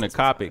gotta listen to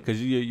Cop It, because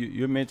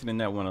you're mentioning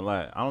that one a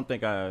lot. I don't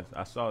think I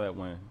saw that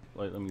one.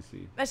 Like, let me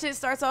see. That shit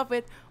starts off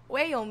with,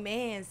 where your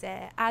man's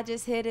at? I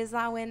just hit his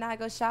line when I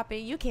go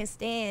shopping. You can't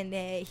stand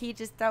that. He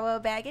just throw a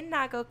bag and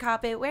I go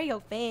cop it. Where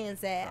your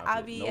fans at?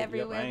 I'll be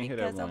everywhere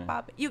because I'm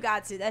popping. You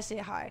got to. That shit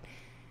hard.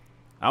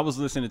 I was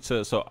listening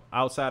to, so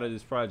outside of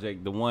this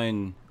project, the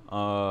one,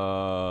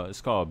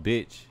 it's called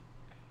Bitch.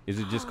 Is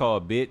it just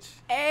called Bitch?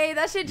 Hey,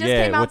 that shit just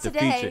came out today.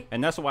 The feature.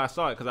 And that's why I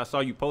saw it, because I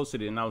saw you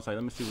posted it, and I was like,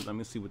 let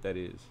me see what that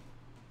is.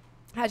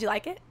 How'd you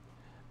like it?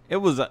 It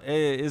was.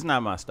 It's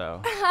not my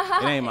style.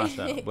 It ain't my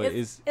style. But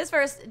it's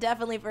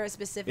definitely for a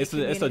specific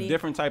community. It's a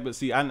different type of.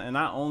 See,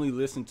 I only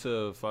listen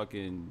to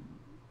fucking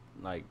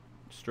like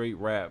straight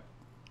rap,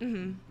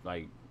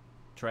 like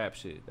trap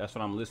shit. That's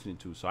what I'm listening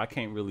to. So I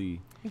can't really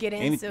get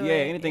into it. Yeah,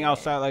 anything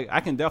outside. Like,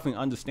 I can definitely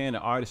understand the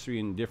artistry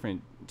and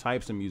different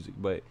types of music,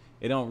 but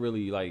it don't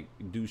really like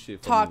do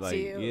shit for talk me.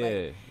 to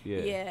like, you.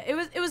 Yeah.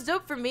 It was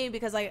dope for me,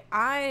 because like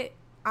I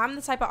I'm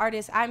the type of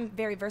artist, I'm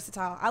very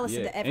versatile. I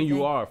listen to everything. And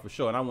you are, for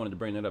sure. And I wanted to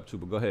bring that up too,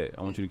 but go ahead.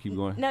 I want you to keep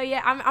going. No,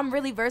 yeah, I'm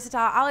really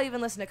versatile. I'll even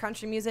listen to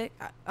country music.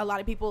 A lot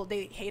of people,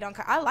 they hate on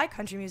I like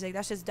country music.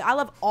 That's just, I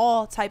love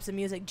all types of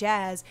music,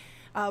 jazz,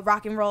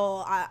 rock and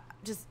roll,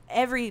 just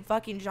every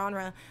fucking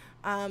genre.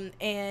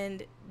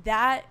 And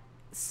that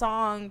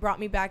song brought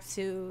me back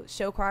to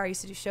show choir. I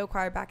used to do show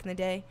choir back in the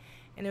day.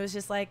 And it was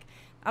just like,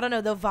 I don't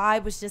know, the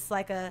vibe was just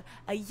like a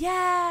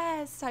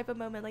yes type of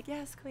moment, like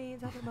yes queen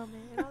type of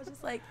moment, and I was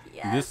just like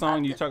yes. This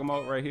song you talking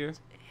about right here?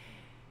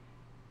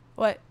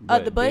 What?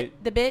 The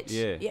bitch.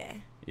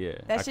 Yeah.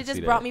 That shit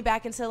just brought me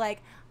back into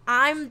like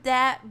I'm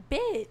that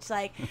bitch.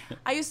 Like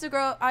I used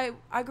to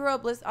I grew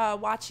up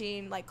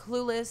watching like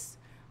Clueless,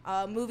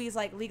 movies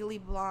like Legally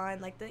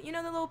Blonde, like the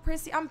little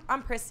prissy.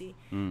 I'm prissy.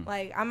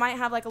 Like I might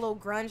have like a little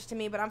grunge to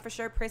me, but I'm for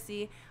sure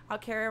prissy. I'll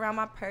carry around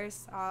my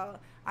purse.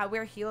 I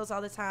wear heels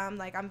all the time.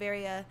 Like I'm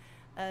very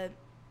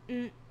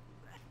I'm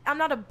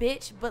not a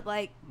bitch, but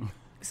like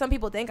some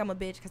people think I'm a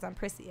bitch because I'm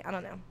prissy. I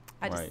don't know.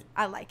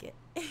 I like it.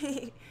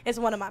 It's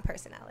one of my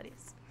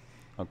personalities.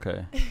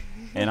 Okay.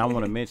 And I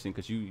want to mention,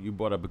 because you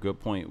brought up a good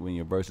point when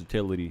your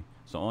versatility.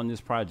 So on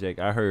this project,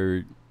 I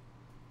heard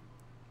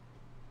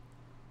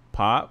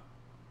pop.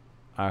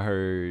 I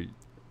heard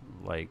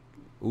like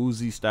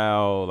Uzi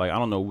style, like I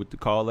don't know what to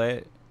call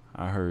that.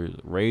 I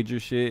heard Rager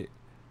shit.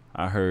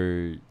 I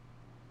heard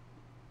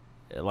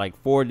like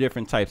 4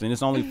 different types, and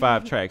it's only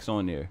 5 tracks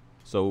on there.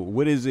 So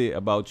what is it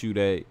about you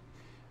that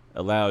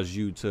allows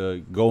you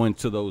to go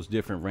into those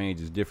different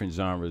ranges, different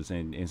genres,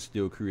 and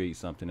still create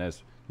something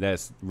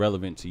that's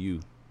relevant to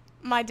you?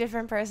 My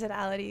different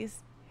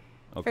personalities.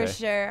 Okay. For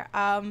sure.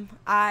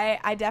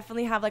 I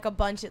definitely have like a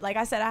bunch of, like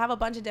I said, I have a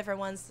bunch of different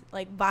ones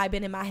like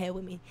vibing in my head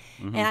with me.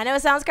 And I know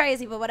it sounds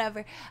crazy, but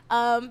whatever.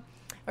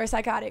 Or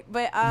psychotic,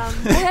 but I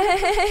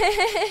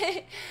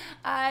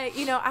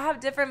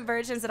have different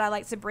versions that I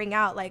like to bring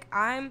out. Like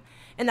and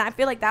I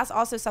feel like that's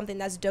also something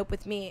that's dope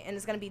with me, and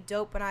it's gonna be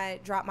dope when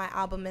I drop my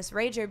album Miss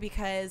Rager,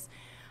 because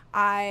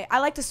I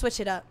like to switch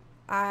it up.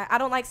 I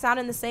don't like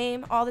sounding the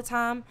same all the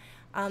time.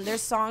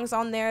 There's songs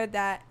on there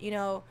that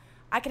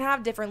I can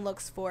have different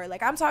looks for.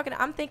 Like I'm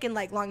thinking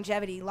like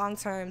longevity, long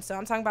term. So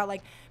I'm talking about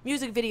like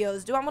music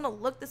videos. Do I want to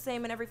look the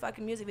same in every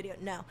fucking music video?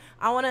 No.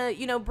 I want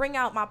to, bring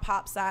out my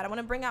pop side. I want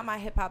to bring out my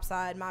hip hop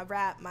side, my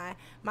rap, my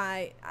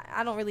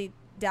I don't really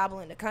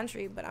dabble into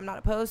country, but I'm not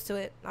opposed to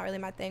it. Not really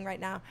my thing right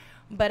now.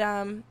 But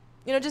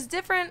just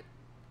different,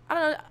 I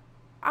don't know.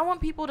 I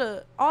want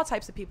all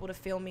types of people to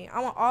feel me. I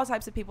want all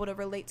types of people to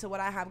relate to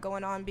what I have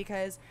going on,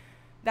 because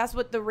that's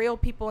what the real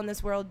people in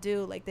this world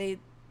do. Like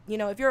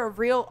if you're a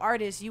real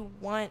artist, you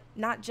want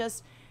not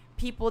just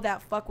people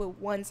that fuck with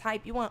one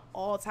type. You want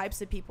all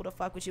types of people to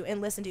fuck with you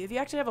and listen to you. If you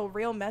actually have a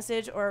real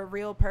message or a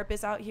real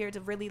purpose out here to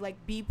really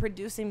like be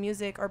producing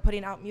music or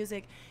putting out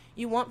music,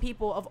 you want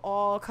people of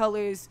all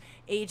colors,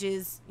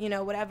 ages,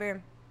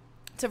 whatever,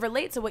 to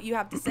relate to what you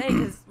have to say,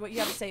 because what you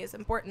have to say is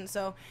important.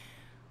 So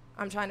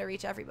I'm trying to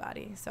reach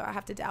everybody. So I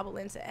have to dabble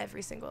into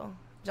every single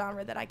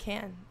genre that I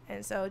can.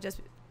 And so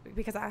just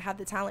because I have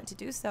the talent to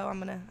do so, I'm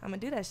gonna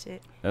do that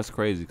shit. That's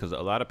crazy, because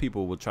a lot of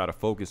people will try to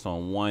focus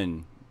on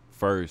one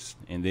first,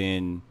 and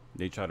then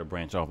they try to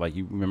branch off. Like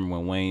you remember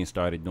when Wayne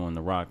started doing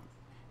the rock,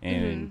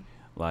 and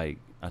like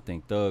I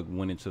think Thug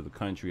went into the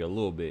country a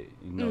little bit,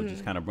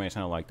 just kind of branched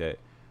out like that.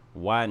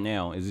 Why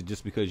now? Is it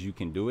just because you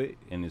can do it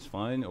and it's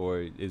fun,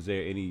 or is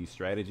there any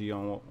strategy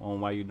on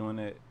why you're doing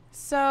that?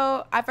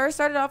 So I first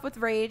started off with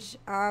Rage.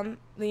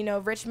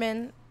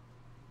 Richmond,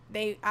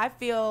 I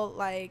feel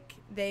like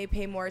they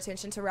pay more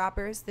attention to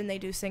rappers than they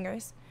do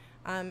singers.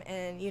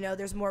 And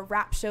there's more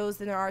rap shows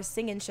than there are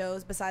singing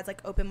shows, besides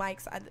like open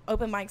mics.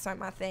 Open mics aren't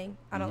my thing.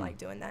 I don't like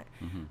doing that.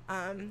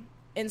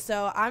 And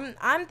so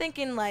I'm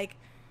thinking like,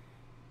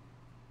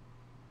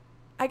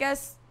 I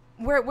guess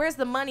where's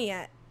the money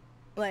at?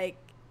 Like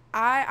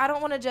I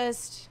don't want to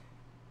just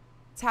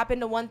tap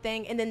into one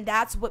thing and then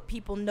that's what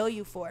people know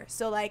you for.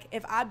 So like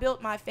if I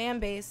built my fan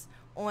base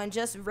on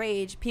just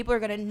Rage, people are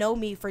going to know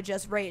me for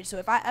just Rage. So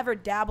if I ever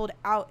dabbled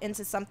out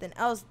into something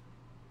else,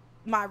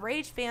 my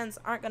Rage fans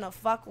aren't going to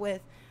fuck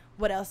with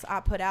what else I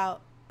put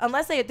out,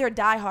 unless they're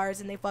diehards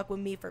and they fuck with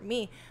me for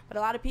me. But a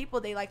lot of people,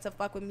 they like to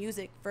fuck with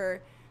music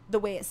for the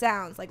way it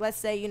sounds. Like let's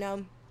say,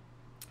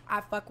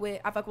 I fuck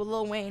with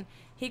Lil Wayne.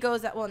 He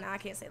goes that, well, I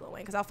can't say Lil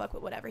Wayne because I'll fuck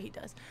with whatever he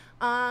does.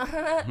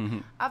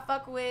 I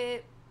fuck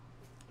with,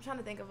 I'm trying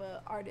to think of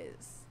an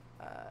artist.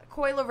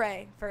 Coi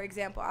Leray, for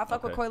example. I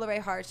fuck with Coi Leray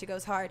hard. She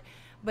goes hard.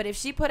 But if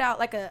she put out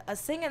like a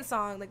singing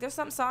song, like there's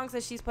some songs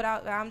that she's put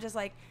out that I'm just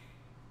like,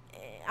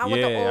 I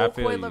want the old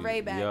Coi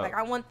Leray back. Yep. Like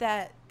I want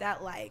that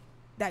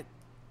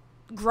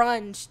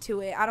grunge to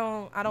it. I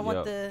don't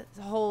want the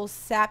whole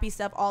sappy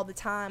stuff all the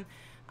time.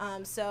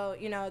 So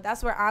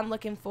that's where I'm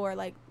looking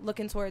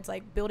towards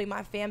like building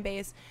my fan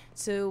base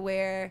to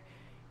where,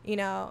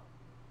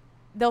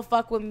 they'll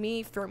fuck with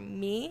me for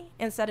me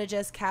instead of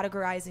just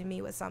categorizing me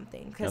with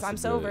something, because I'm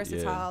so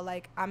versatile. Yeah.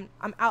 Like I'm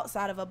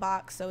outside of a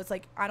box, so it's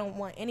like I don't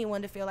want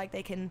anyone to feel like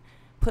they can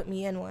put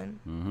me in one,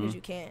 because you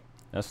can't.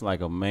 That's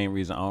like a main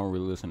reason I don't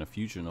really listen to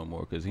Future no more,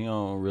 because he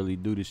don't really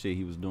do the shit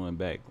he was doing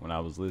back when I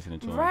was listening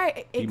to him.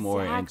 Right, he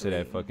more into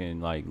that fucking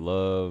like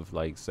love,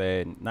 like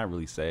sad, not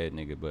really sad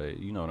nigga, but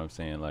you know what I'm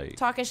saying, like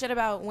talking shit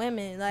about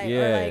women, like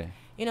or like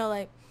you know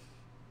like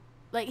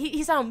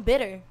he sound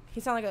bitter. He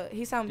sound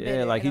bitter.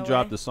 Yeah, like he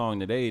dropped the song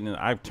today, and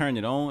I turned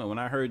it on, and when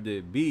I heard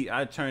the beat,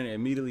 I turned it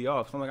immediately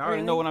off. So I'm like, I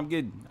already know what I'm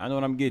getting. I know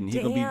what I'm getting.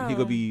 He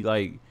gonna be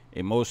like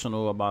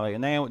emotional about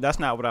it, and that's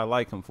not what I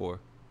like him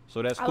for.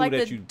 So that's cool. I like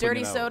that you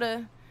dirty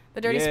soda, the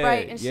dirty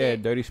Sprite and shit. Yeah,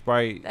 dirty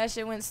Sprite. That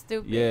shit went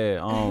stupid.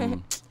 Yeah,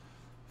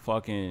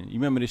 fucking. You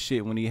remember the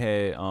shit when he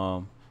had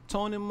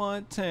Tony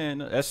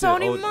Montana? That's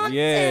Tony Montana.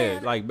 Yeah,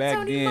 like back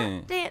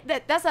Tony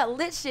then. That's that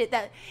lit shit.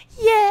 That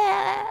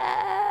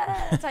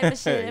type of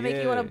shit. That make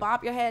you want to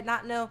bop your head,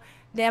 not know.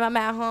 Damn, I'm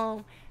at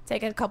home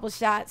taking a couple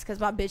shots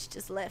because my bitch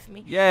just left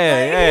me.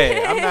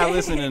 Yeah, I'm not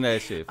listening to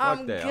that shit. Fuck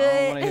I'm that. Good. I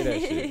don't want to hear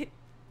that shit.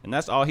 And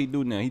that's all he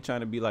do now. He trying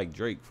to be like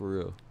Drake for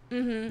real.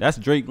 Mm-hmm. That's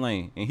Drake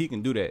lane, and he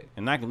can do that,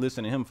 and I can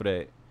listen to him for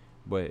that.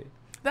 But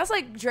that's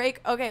like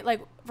Drake. Okay,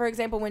 like for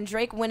example, when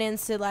Drake went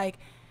into like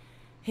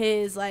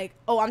his like,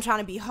 oh, I'm trying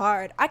to be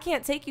hard. I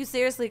can't take you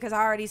seriously because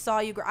I already saw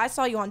you. I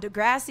saw you on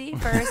Degrassi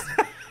first.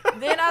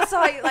 Then I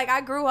saw you. Like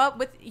I grew up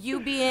with you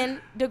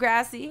being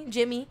Degrassi,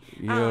 Jimmy.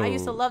 I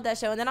used to love that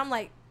show, and then I'm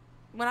like,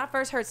 when I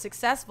first heard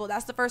Successful,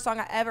 that's the first song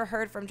I ever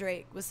heard from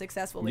Drake was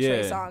Successful with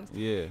Trey Songz.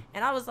 Yeah.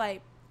 And I was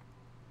like,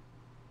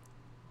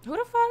 who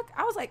the fuck?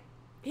 I was like,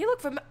 he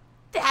looked familiar.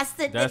 That's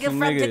the nigga from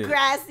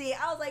Degrassi.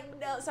 I was like,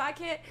 no. So I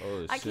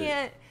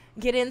can't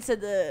get into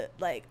the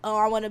like, oh,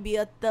 I want to be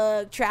a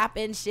thug,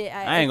 trapping shit.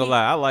 I ain't gonna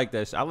lie. I like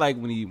that shit. I like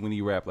when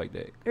he rap like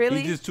that. Really?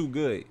 He's just too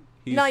good.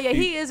 He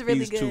is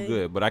really good. He's too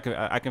good, but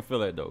I can feel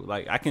that though.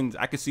 Like I can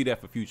see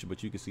that for Future,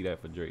 but you can see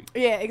that for Drake.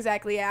 Yeah,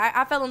 exactly. Yeah,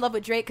 I fell in love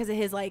with Drake because of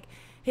his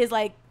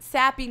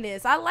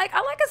sappiness. I like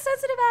a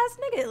sensitive ass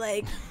nigga,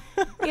 like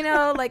you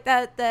know, like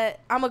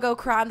that. I'm gonna go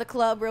cry in the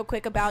club real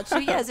quick about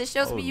you. Yes, it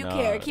shows me you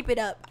care. Keep it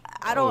up.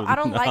 I don't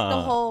like the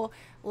whole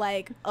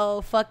like, oh,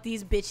 fuck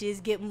these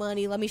bitches, get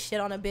money, let me shit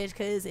on a bitch.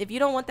 Because if you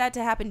don't want that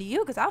to happen to you,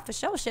 because I'll for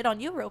sure shit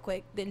on you real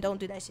quick, then don't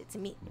do that shit to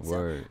me.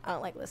 Word. So I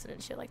don't like listening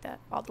to shit like that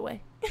all the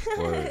way.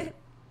 Word.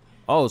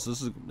 Oh,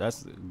 so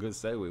that's a good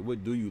segue.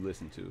 What do you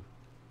listen to?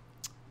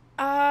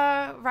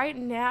 Right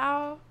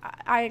now,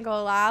 I ain't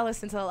gonna lie, I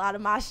listen to a lot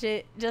of my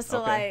shit just to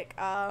like,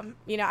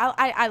 you know,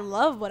 I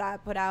love what I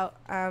put out.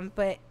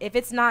 But if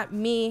it's not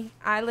me,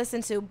 I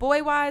listen to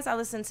Boy Wise, I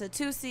listen to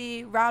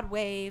 2C, Rod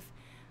Wave,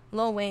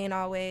 Lil Wayne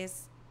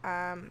always.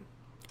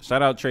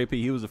 Shout out Trey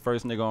P. He was the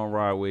first nigga on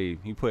Rod Wave.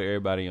 He put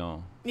everybody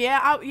on.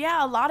 Yeah,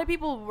 a lot of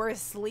people were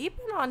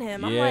sleeping on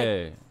him. I'm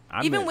like,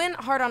 even when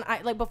Hard on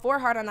Ice, like before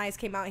Hard on Ice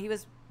came out, he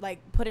was like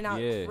putting out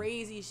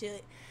crazy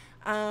shit.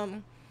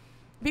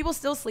 People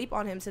still sleep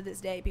on him to this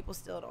day. People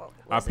still don't.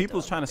 Are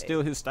people trying to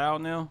steal his style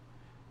now?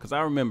 Because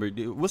I remember,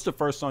 what's the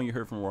first song you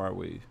heard from Rod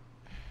Wave?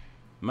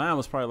 Mine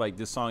was probably like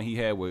this song he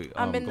had with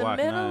I'm in Glock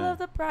the middle 9. of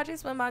the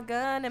projects with my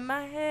gun in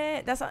my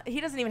head. He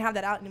doesn't even have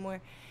that out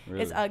anymore.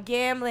 Really? It's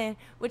gambling.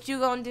 What you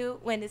gonna do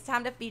when it's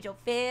time to feed your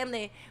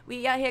family?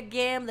 We out here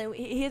gambling.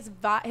 His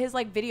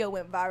like video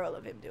went viral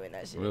of him doing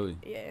that shit. Really?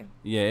 Yeah.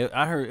 Yeah,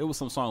 I heard it was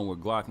some song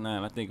with Glock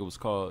 9. I think it was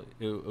called.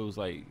 It was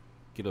like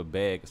Get a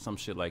Bag or some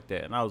shit like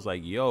that. And I was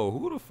like, yo,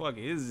 who the fuck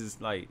is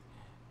this? Like,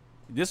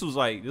 this is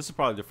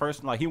probably the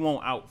first. Like, he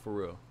won't out for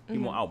real. He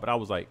won't out. But I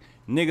was like,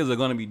 niggas are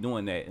gonna be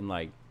doing that in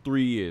like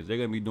 3 years. They're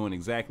gonna be doing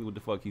exactly what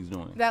the fuck he's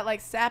doing. That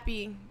like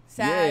sappy,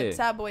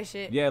 sad boy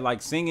shit. Yeah,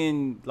 like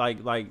singing,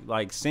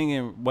 like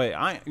singing.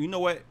 But you know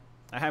what?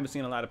 I haven't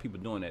seen a lot of people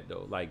doing that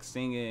though. Like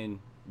singing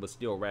but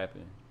still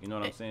rapping. You know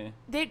what I'm saying?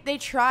 They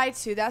try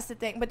to. That's the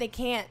thing, but they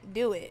can't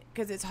do it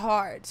because it's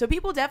hard. So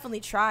people definitely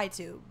try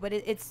to, but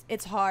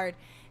it's hard.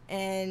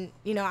 And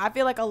you know, I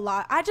feel like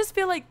I just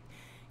feel like,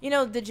 you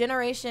know, the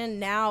generation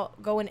now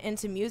going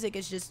into music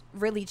is just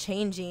really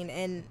changing,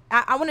 and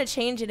I want to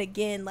change it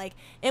again. Like,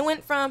 it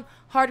went from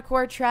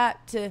hardcore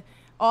trap to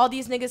all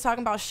these niggas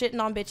talking about shitting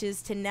on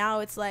bitches to now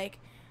it's like,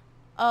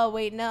 oh,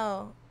 wait,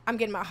 no, I'm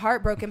getting my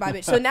heart broken by a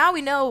bitch. So now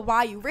we know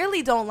why you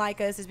really don't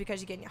like us is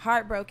because you're getting your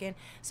heart broken.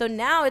 So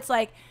now it's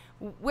like,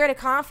 where the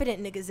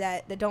confident niggas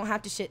at that don't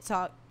have to shit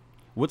talk?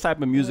 What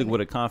type of music would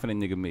a confident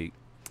nigga make?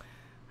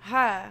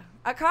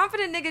 A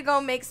confident nigga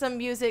gonna make some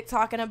music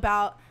talking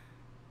about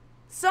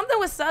something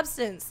with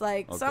substance,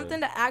 like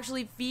something to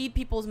actually feed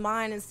people's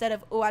mind instead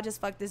of, oh, I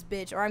just fucked this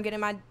bitch, or I'm getting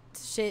my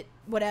shit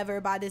whatever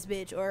by this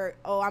bitch, or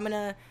oh, I'm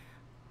gonna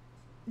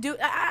do.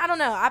 I don't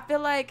know. I feel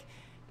like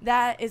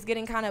that is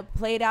getting kind of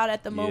played out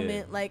at the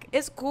moment. Like,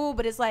 it's cool,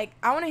 but it's like,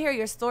 I want to hear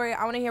your story.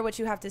 I want to hear what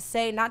you have to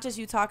say, not just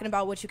you talking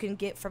about what you can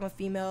get from a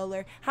female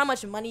or how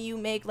much money you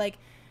make. Like,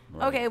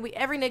 okay,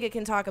 every nigga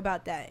can talk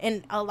about that,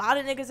 and a lot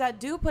of niggas that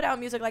do put out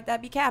music like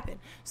that be capping.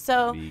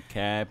 So be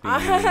capping.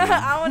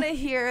 I want to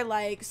hear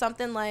like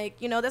something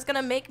like, you know, that's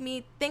gonna make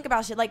me think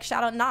about shit. Like,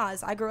 shout out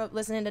Nas. I grew up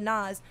listening to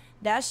Nas.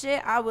 That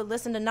shit, I would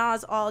listen to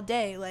Nas all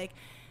day. Like,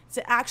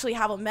 to actually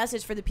have a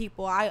message for the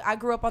people. I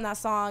grew up on that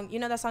song. You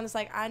know that song that's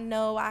like, I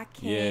know I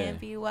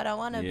can't be what I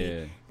want to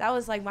be. That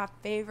was like my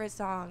favorite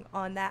song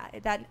on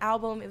that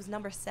album. It was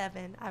number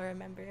 7. I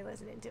remember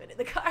listening to it in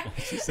the car.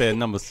 She said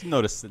number, you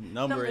know, the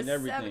number and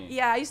everything. 7.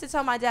 Yeah, I used to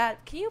tell my dad,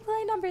 can you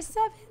play number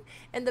 7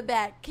 in the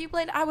back? Can you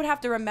play? I would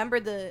have to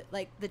remember the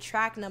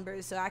track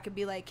numbers so I could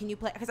be like, can you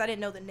play? Because I didn't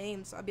know the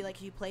names. So I'd be like,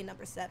 can you play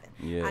number 7?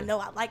 Yeah. I know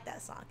I like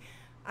that song.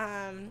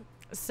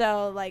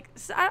 So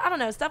I don't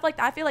know, stuff like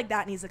that. I feel like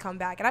that needs to come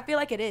back, and I feel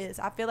like it is.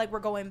 I feel like we're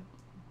going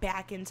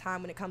back in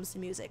time when it comes to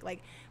music.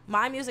 Like,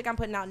 my music I'm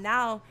putting out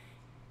now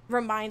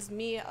reminds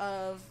me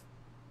of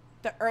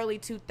the early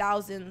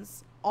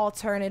 2000s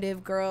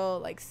alternative girl,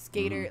 like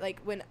skater, like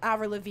when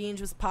Avril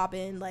Lavigne was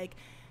popping, like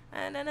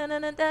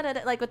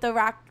with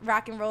the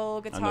rock and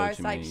roll guitar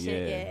type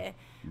shit. Yeah.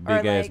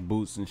 Big ass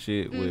boots and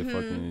shit with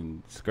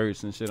fucking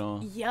skirts and shit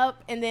on.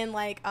 Yep. And then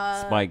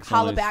Spikes,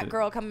 Holla Back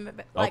Girl coming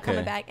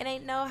back. It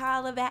ain't no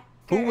Holla Back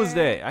Girl. Who was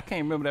that? I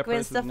can't remember that Gwen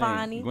person's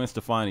Stefani. name. Gwen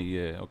Stefani.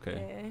 Yeah.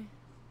 Okay. Yeah.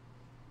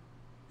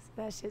 So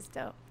that shit's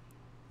dope.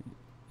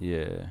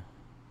 Yeah.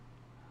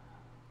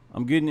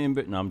 I'm getting in,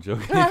 but no, I'm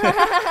joking. Shit,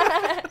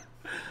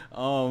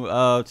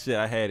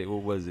 I had it.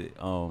 What was it?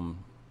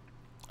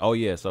 Oh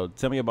yeah. So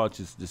tell me about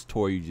this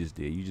tour you just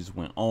did. You just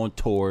went on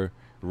tour,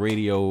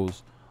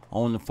 radios.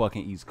 On the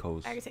fucking East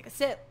Coast. I can take a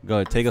sip. Go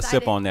ahead, take a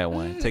sip on that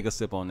one. Take a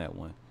sip on that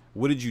one.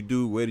 What did you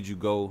do? Where did you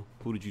go?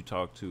 Who did you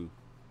talk to?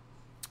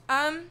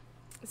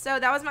 So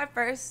that was my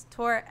first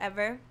tour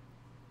ever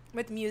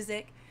with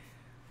music.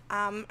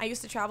 I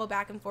used to travel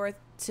back and forth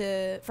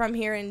from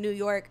here in New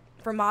York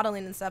for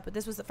modeling and stuff, but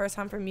this was the first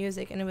time for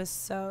music, and it was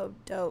so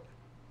dope.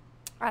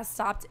 I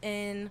stopped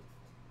in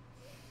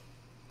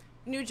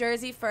New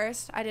Jersey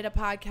first. I did a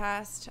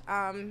podcast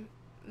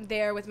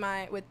there with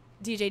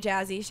DJ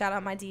Jazzy. Shout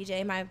out my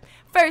DJ, my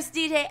first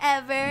DJ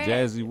ever.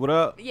 Jazzy, what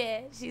up?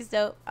 Yeah, she's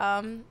dope.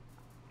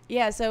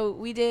 Yeah, so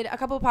we did a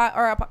couple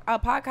a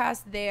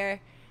podcast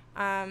there.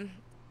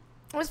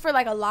 It was for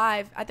like a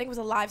live, I think it was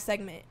a live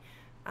segment.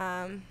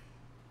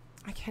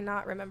 I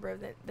cannot remember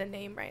the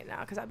name right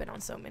now because I've been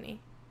on so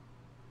many.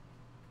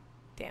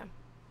 Damn,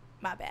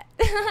 my bad.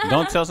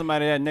 Don't tell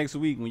somebody that next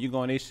week when you go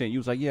on their shit. You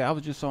was like, yeah, I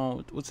was just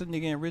on, what's the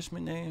nigga in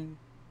Richmond name?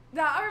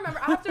 No, I remember.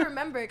 I have to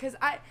remember because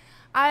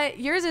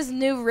yours is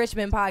New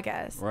Richmond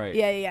Podcast. Right.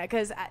 Yeah.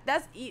 Because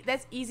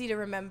that's easy to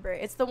remember.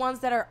 It's the ones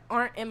that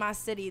aren't in my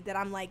city that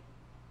I'm like,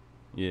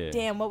 yeah.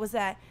 Damn, what was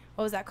that?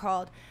 What was that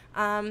called?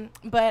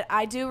 But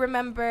I do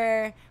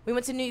remember we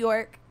went to New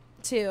York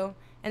too,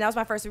 and that was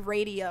my first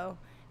radio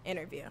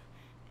interview,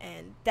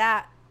 and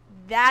that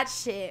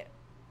shit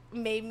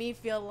made me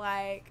feel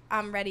like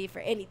I'm ready for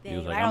anything. He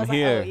was like, I'm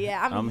here. Like, oh,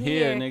 yeah, I'm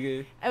here,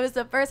 nigga. It was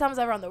the first time I was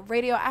ever on the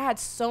radio. I had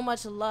so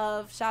much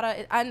love. Shout out.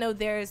 I know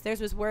theirs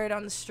was Word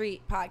on the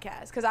Street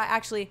podcast because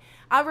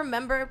I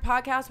remember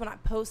podcasts when I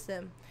post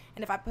them.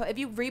 And if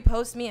you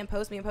repost me and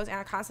post me and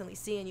I'm constantly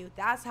seeing you,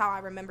 that's how I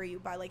remember you,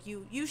 by like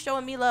you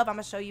showing me love. I'm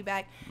gonna show you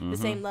back the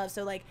same love.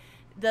 So like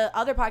the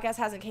other podcast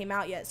hasn't came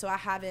out yet, so I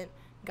haven't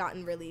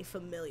gotten really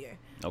familiar.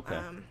 Okay.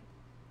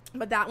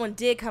 But that one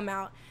did come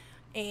out.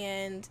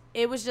 And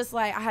it was just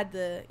like I had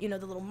the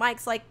little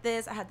mics like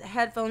this. I had the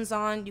headphones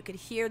on. You could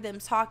hear them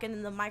talking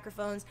in the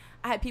microphones.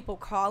 I had people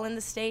calling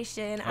the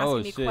station,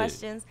 asking me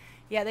questions.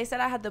 Yeah, they said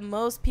I had the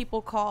most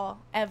people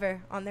call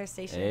ever on their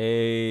station.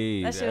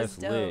 Hey, that shit that's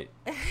was dope. lit.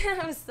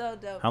 It was so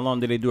dope. How long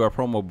did they do our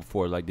promo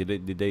before? Like,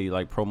 did they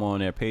like promo on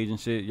their page and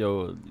shit?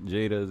 Yo,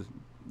 J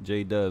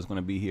Does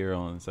gonna be here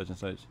on such and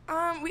such.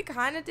 We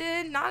kind of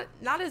did. Not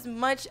as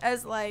much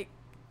as like.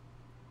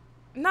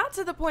 Not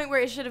to the point where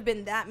it should have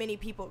been that many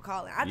people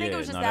calling. I think it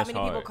was just that many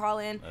people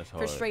calling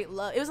for straight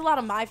love. It was a lot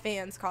of my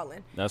fans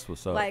calling. That's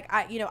what's up. Like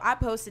I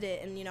posted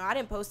it, and I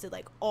didn't post it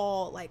like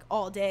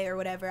all day or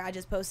whatever. I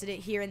just posted it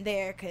here and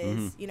there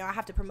because I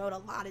have to promote a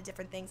lot of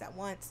different things at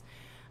once.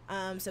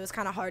 So it's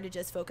kind of hard to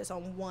just focus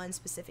on one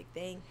specific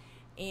thing.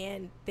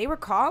 And they were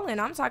calling.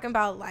 I'm talking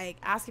about like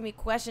asking me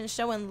questions,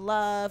 showing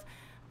love.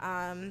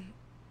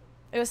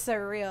 It was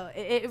surreal.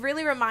 It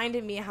really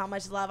reminded me how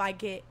much love I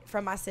get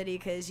from my city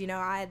because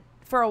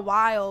for a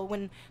while,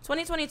 when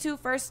 2022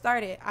 first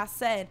started, I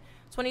said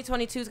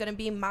 2022 is going to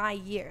be my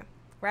year,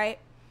 right?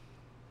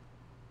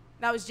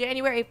 That was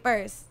January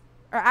 1st,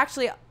 or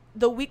actually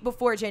the week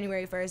before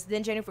January 1st.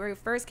 Then January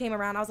 1st came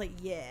around. I was like,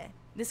 yeah,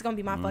 this is going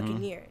to be my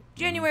fucking year.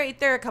 January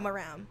 3rd come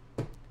around.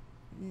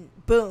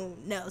 Boom.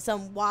 No,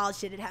 some wild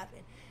shit had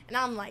happened. And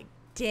I'm like,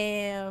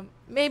 damn,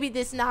 maybe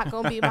this not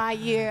going to be my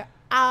year.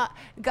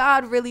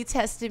 God really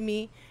tested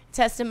me.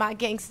 Testing my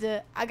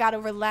gangster. I gotta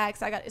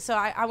relax. So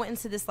I went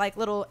into this like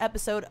little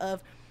episode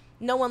of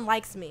no one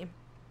likes me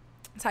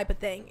type of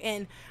thing,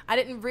 and I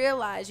didn't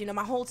realize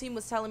my whole team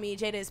was telling me,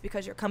 Jada, it's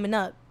because you're coming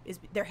up.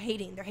 They're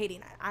hating.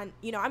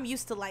 I'm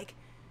used to like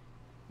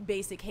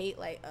basic hate,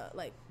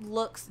 like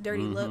looks,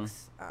 dirty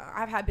looks.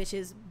 I've had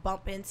bitches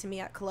bump into me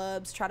at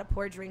clubs, try to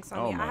pour drinks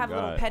on me. I have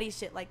little petty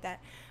shit like that,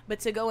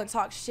 but to go and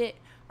talk shit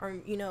or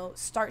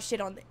start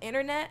shit on the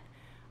internet,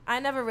 I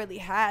never really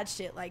had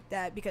shit like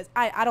that because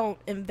I don't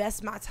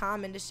invest my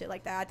time into shit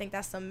like that. I think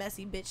that's some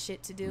messy bitch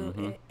shit to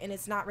do, and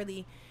it's not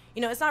really,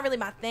 it's not really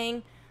my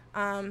thing.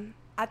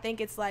 I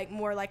think it's like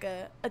more like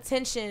a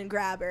attention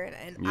grabber,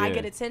 and I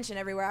get attention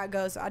everywhere I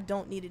go, so I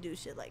don't need to do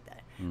shit like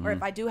that. Or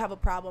if I do have a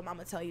problem, I'm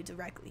gonna tell you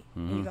directly,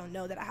 and you're gonna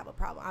know that I have a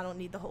problem. I don't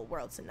need the whole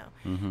world to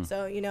know.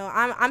 So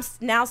I'm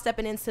now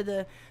stepping into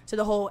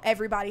the whole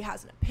everybody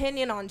has an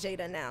opinion on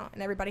Jada now,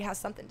 and everybody has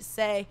something to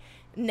say,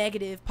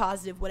 negative,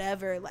 positive,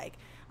 whatever. Like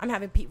I'm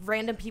having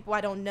random people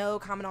I don't know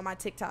comment on my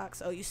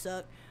TikToks. Oh, you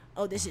suck.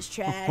 Oh, this is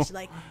trash.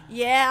 Like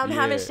I'm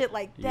having shit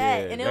like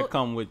that, and that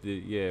come with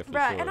it, for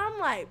sure. And I'm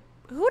like,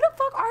 who the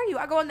fuck are you?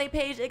 I go on their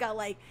page, they got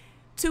like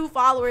 2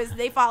 followers,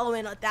 they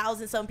following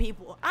 1,000 some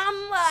people.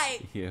 I'm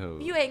like,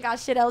 you ain't got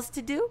shit else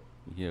to do.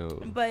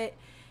 But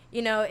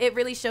it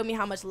really showed me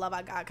how much love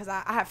I got, because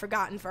I had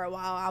forgotten for a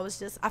while.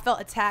 I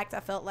felt attacked.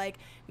 I felt like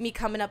me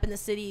coming up in the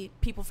city,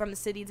 people from the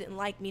city didn't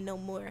like me no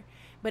more.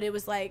 But it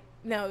was like,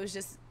 no, it was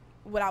just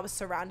what I was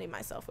surrounding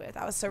myself with.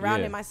 I was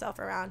surrounding myself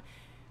around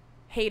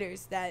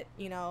haters that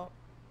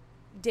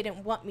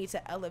didn't want me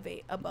to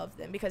elevate above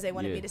them, because they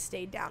wanted me to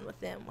stay down with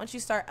them. Once you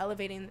start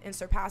elevating and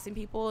surpassing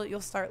people,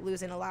 you'll start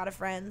losing a lot of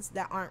friends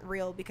that aren't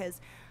real,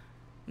 because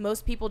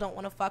most people don't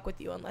want to fuck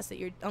with you unless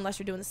you're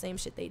doing the same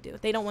shit they do.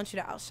 They don't want you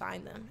to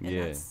outshine them,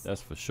 and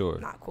that's for sure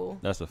not cool.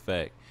 That's a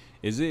fact.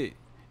 Is it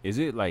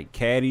like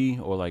catty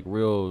or like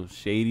real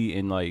shady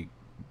and like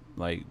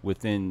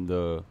within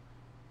the,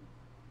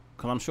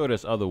 because I'm sure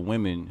there's other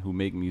women who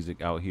make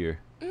music out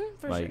here.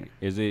 For like sure.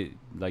 Is it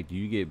like, do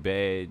you get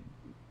bad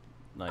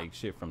like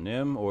shit from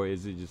them, or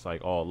is it just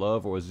like all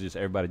love, or is it just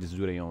everybody just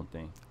do their own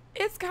thing?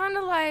 It's kind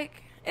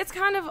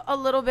of a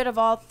little bit of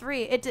all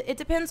three. It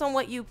depends on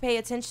what you pay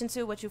attention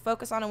to, what you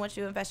focus on, and what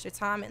you invest your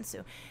time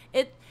into.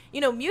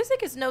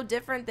 Music is no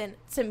different than,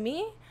 to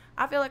me,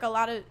 I feel like a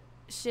lot of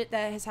shit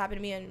that has happened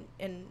to me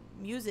in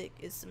music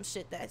is some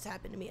shit that's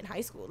happened to me in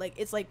high school. Like,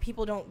 it's like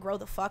people don't grow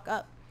the fuck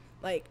up.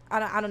 Like,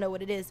 I don't know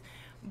what it is.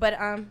 But,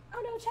 oh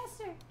no,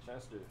 Chester. Oh,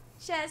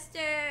 yeah,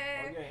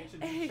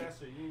 introduce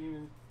Chester. You didn't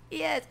even...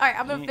 Yes. All right,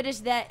 I'm going to finish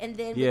that, and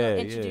then we're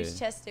going to introduce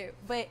Chester.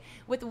 But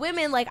with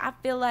women, like, I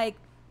feel like,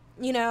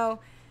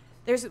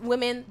 there's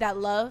women that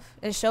love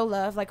and show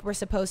love like we're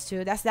supposed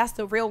to. That's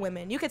the real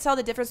women. You could tell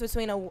the difference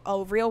between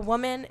a real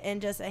woman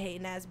and just a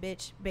hating ass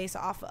bitch based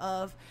off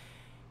of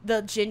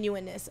the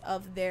genuineness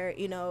of their,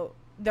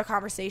 their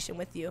conversation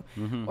with you.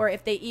 Or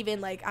if they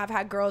even, like, I've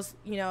had girls,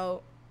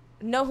 know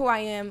who I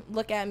am,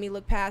 look at me,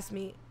 look past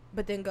me,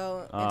 but then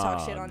go and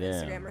talk shit on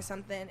Instagram or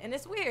something. And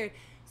it's weird.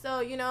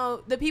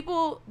 So, the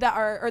people that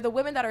are, or the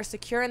women that are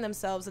secure in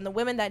themselves, and the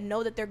women that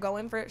know that they're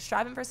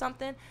striving for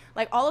something,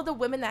 like all of the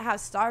women that have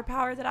star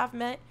power that I've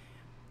met,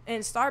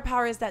 and star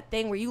power is that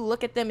thing where you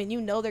look at them and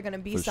they're going to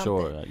be something.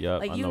 Sure.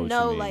 Yep, like,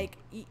 like,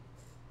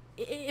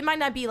 it might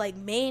not be like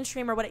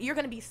mainstream or whatever. You're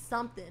going to be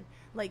something.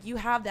 Like, you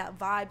have that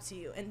vibe to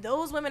you. And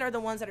those women are the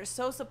ones that are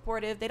so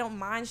supportive. They don't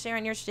mind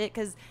sharing your shit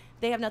because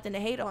they have nothing to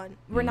hate on.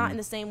 We're not in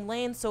the same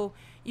lane. So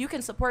you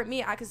can support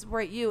me, I can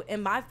support you,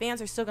 and my fans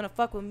are still going to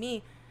fuck with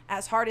me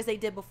as hard as they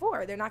did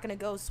before. They're not going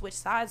to go switch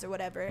sides or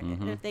whatever.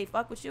 And if they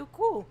fuck with you,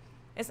 cool.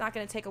 It's not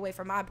going to take away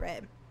from my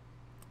bread.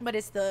 But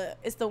it's the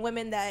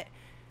women that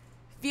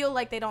feel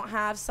like they don't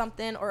have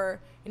something,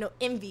 or,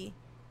 envy.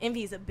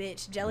 Envy is a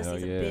bitch. Jealousy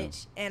is a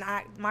bitch. And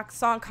my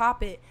song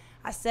Cop It,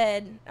 I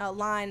said a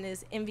line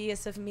is,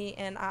 envious of me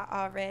and I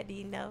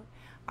already know.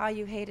 All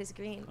you haters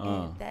green,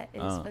 and that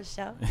is for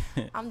sure.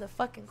 I'm the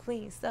fucking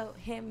queen, so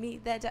hand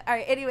me that. All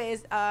right,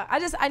 anyways,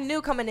 I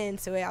knew coming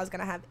into it I was going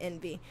to have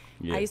envy.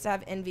 I used to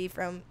have envy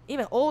from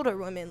even older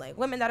women, like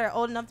women that are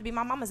old enough to be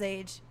my mama's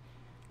age.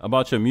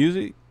 About your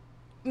music?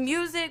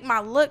 Music, my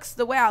looks,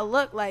 the way I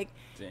look, like,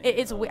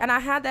 it's weird. And I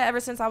had that ever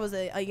since I was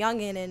a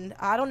youngin', and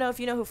I don't know if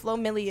you know who Flo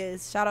Milli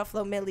is. Shout out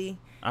Flo Milli.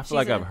 I feel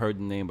like I've heard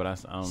the name, but I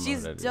don't know.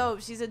 She's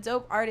dope. She's a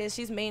dope artist.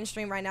 She's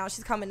mainstream right now.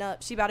 She's coming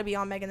up. She about to be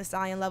on Megan Thee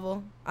Stallion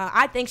level.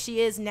 I think she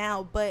is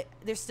now, but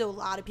there's still a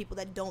lot of people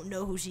that don't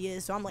know who she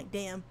is. So I'm like,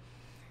 damn,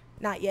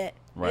 not yet.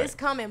 Right. It's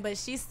coming. But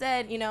she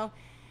said,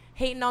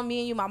 hating on me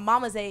and you my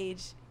mama's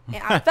age.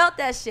 And I felt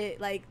that shit.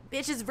 Like,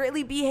 bitches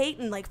really be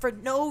hating, like, for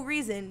no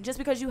reason, just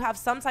because you have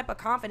some type of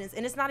confidence.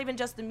 And it's not even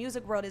just the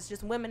music world. It's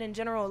just women in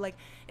general. Like,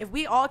 if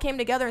we all came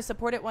together and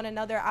supported one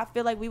another, I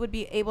feel like we would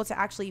be able to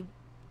actually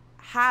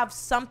have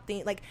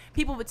something. Like,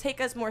 people would take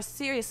us more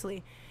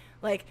seriously.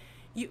 Like,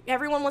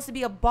 everyone wants to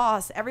be a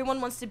boss. Everyone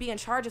wants to be in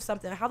charge of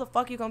something. How the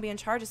fuck are you going to be in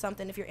charge of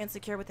something if you're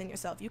insecure within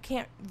yourself? You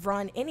can't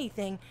run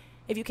anything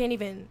if you can't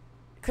even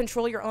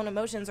control your own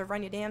emotions or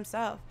run your damn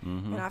self.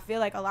 And I feel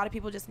like a lot of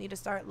people just need to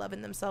start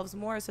loving themselves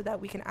more so that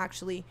we can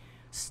actually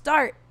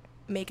start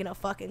making a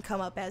fucking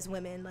come up as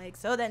women, like,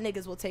 so that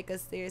niggas will take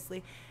us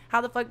seriously. How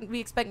the fuck we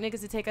expect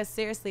niggas to take us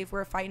seriously if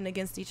we're fighting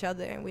against each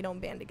other and we don't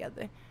band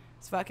together?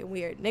 It's fucking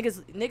weird.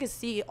 Niggas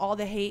see all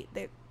the hate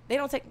that they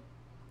don't take.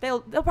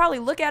 They'll probably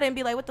look at it and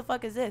be like, what the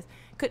fuck is this?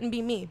 Couldn't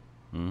be me.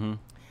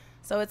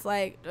 So it's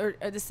like, or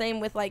the same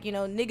with, like,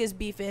 niggas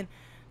beefing.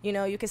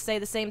 You could say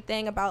the same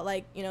thing about,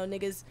 like,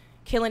 niggas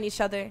killing each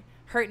other,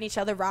 hurting each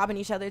other, robbing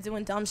each other,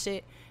 doing dumb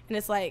shit. And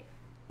it's like,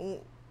 you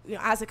know,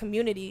 as a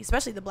community,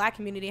 especially the black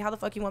community, how the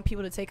fuck you want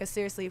people to take us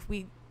seriously if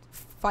we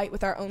fight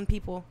with our own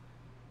people?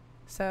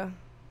 So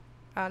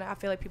I don't know, I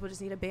feel like people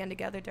just need to band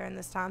together during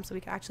this time so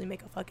we can actually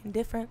make a fucking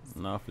difference.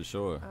 No, for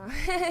sure.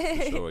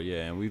 For sure,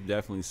 yeah. And we've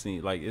definitely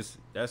seen, like,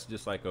 that's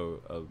just like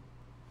a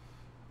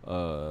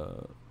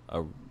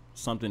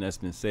something that's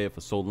been said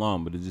for so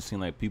long, but it just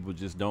seems like people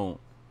just don't.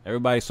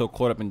 Everybody's so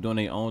caught up in doing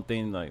their own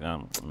thing. Like,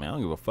 man, I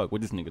don't give a fuck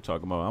what this nigga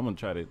talking about. I'm gonna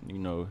try to, you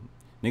know,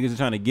 niggas are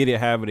trying to get it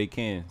however they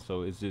can.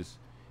 So it just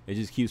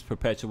keeps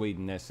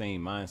perpetuating that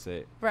same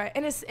mindset. Right,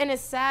 and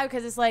it's sad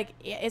because it's like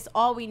it's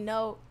all we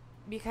know,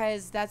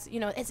 because that's, you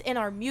know, it's in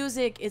our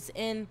music, it's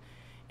in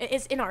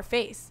our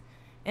face,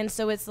 and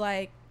so it's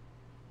like,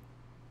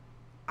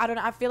 I don't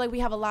know. I feel like we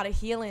have a lot of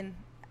healing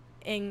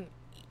in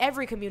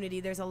every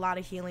community. There's a lot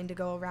of healing to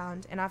go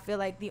around, and I feel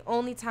like the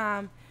only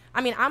time,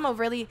 I mean, I'm a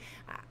really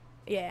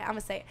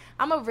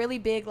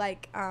big,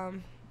 like, I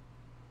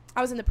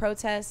was in the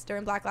protests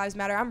during Black Lives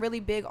Matter. I'm really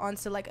big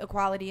onto, like,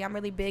 equality. I'm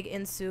really big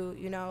into,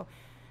 you know,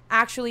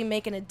 actually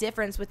making a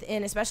difference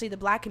within, especially the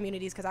black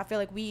communities, because I feel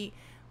like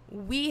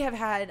we have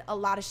had a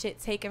lot of shit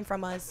taken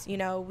from us. You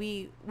know,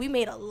 we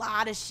made a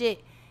lot of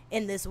shit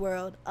in this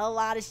world, a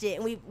lot of shit,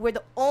 and we're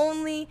the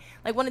only,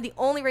 like, one of the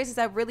only races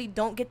that really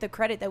don't get the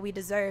credit that we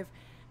deserve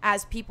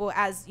as people,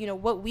 as, you know,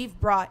 what we've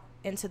brought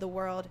into the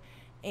world.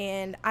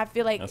 And I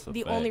feel like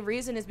the only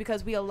reason is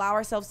because we allow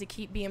ourselves to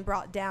keep being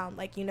brought down.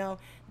 Like, you know,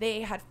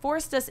 they had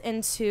forced us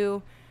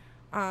into,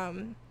 I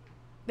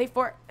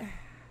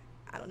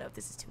don't know if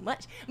this is too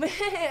much, but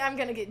I'm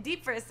going to get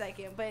deep for a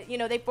second. But, you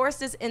know, they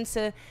forced us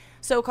into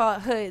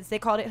so-called hoods. They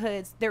called it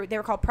hoods. They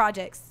were called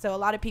projects. So a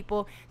lot of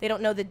people, they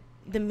don't know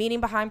the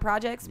meaning behind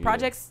projects. Yeah.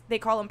 Projects, they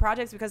call them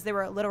projects because they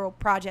were a literal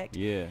project.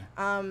 Yeah.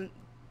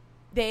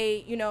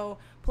 They, you know,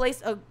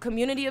 place a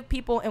community of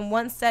people in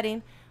one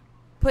setting,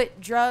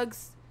 put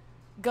drugs,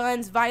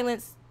 guns,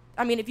 violence.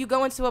 I mean, if you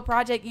go into a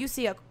project, you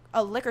see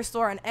a liquor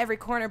store on every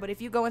corner, but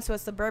if you go into a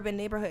suburban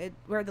neighborhood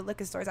where the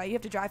liquor stores are, you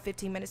have to drive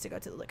 15 minutes to go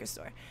to the liquor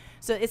store.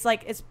 So it's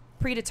like, it's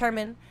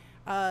predetermined,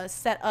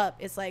 set up.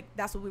 It's like,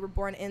 that's what we were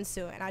born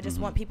into. And I just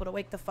want people to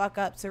wake the fuck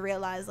up to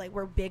realize, like,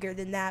 we're bigger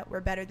than that. We're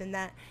better than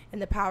that.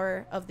 And the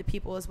power of the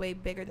people is way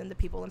bigger than the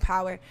people in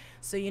power.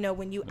 So, you know,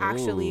 when you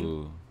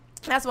actually,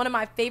 that's one of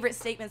my favorite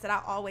statements that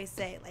I always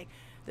say, like,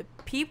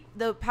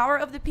 the power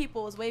of the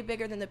people is way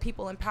bigger than the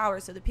people in power.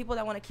 So the people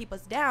that want to keep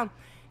us down,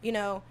 you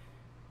know,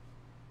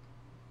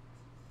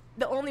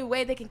 the only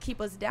way they can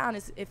keep us down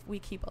is if we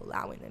keep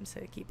allowing them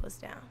to keep us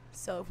down.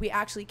 So if we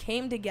actually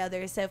came together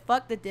and said,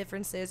 fuck the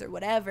differences or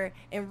whatever,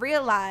 and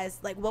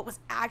realized, like, what was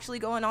actually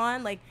going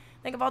on. Like,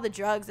 think of all the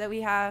drugs that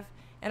we have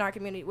in our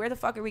community. Where the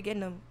fuck are we getting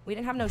them? We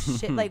didn't have no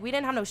shit. Like, we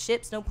didn't have no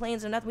ships, no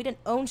planes, no nothing. We didn't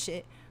own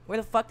shit. Where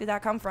the fuck did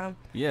that come from?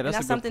 Yeah, that's a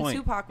good something point.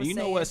 Tupac was you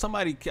know saying. what?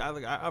 Somebody,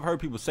 I've heard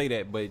people say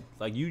that, but,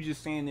 like, you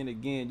just saying it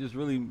again just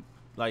really,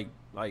 like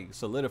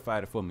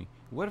solidified it for me.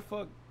 What the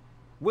fuck?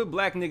 What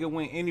black nigga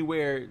went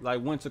anywhere, like,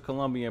 went to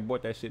Colombia and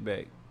brought that shit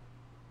back?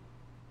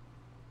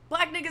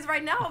 Black niggas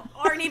right now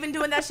aren't even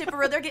doing that shit for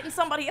real. They're getting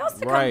somebody else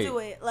to come do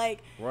it.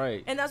 Like,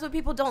 right. And that's what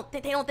people don't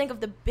they don't think of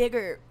the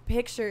bigger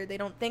picture. They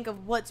don't think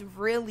of what's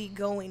really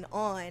going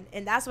on.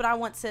 And that's what I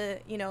want to,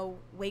 you know,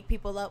 wake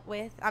people up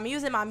with. I'm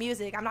using my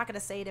music. I'm not going to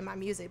say it in my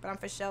music, but I'm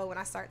for sure when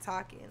I start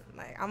talking.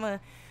 Like,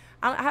 I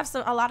have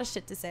a lot of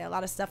shit to say, a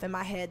lot of stuff in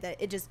my head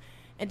that it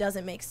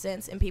doesn't make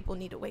sense, and people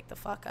need to wake the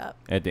fuck up.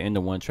 At the end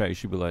of one track, you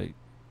should be like,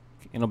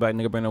 ain't no black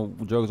nigga bring no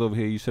drugs over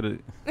here. You should have.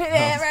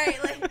 Yeah,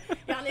 right. Like,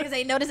 y'all niggas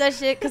ain't noticed that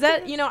shit. Because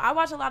that, you know, I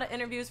watch a lot of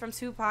interviews from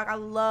Tupac. I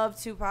love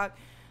Tupac.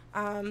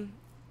 No,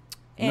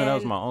 that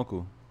was my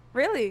uncle.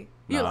 Really?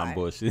 You I'm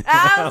bullshit.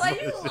 I was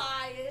like,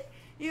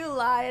 you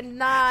lying.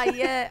 Nah,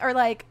 yeah. Or,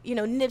 like, you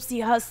know,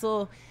 Nipsey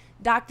Hussle,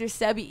 Dr.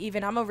 Sebi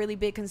even. I'm a really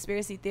big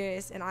conspiracy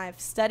theorist, and I've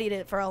studied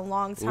it for a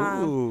long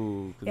time.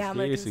 Ooh, conspiracy. Yeah, I'm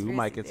a conspiracy we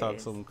might can talk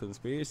theorist. some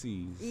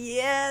conspiracies.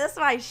 Yeah, that's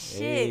my shit.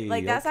 Hey,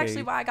 like, that's okay.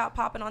 actually why I got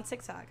popping on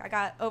TikTok. I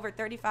got over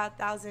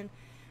 31,000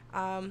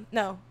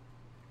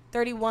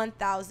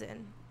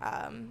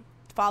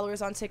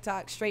 followers on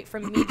TikTok straight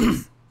from me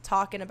just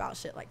talking about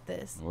shit like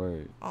this.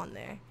 Word. On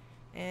there.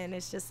 And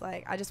it's just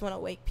like, I just want to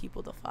wake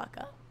people the fuck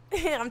up.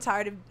 I'm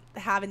tired of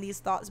having these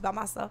thoughts about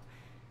myself.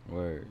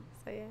 Word.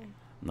 So, yeah.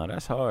 No,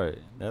 that's hard.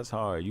 That's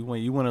hard. You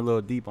went a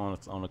little deep on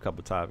a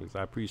couple topics.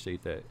 I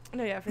appreciate that.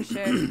 No, yeah, for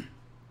sure.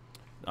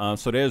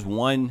 So there's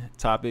one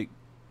topic,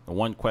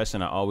 one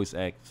question I always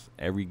ask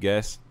every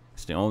guest.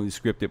 It's the only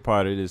scripted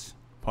part of this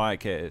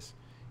podcast.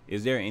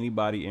 Is there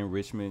anybody in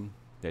Richmond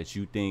that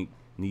you think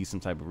needs some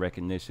type of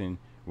recognition?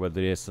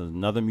 Whether it's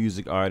another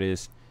music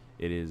artist,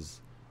 it is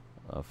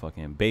a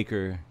fucking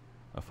baker,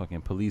 a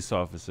fucking police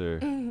officer,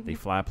 they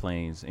fly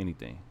planes,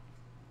 anything.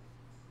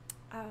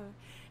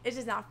 It's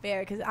just not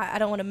fair because I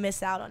don't want to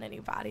miss out on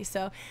anybody.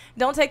 So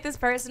don't take this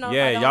personal.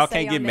 Yeah, y'all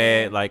can't get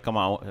mad. Like, come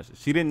on.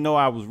 She didn't know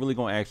I was really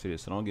going to ask you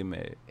this, so don't get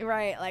mad.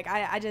 Right. Like,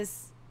 I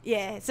just,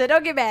 yeah. So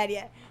don't get mad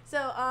yet.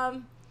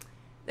 So,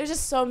 there's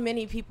just so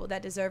many people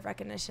that deserve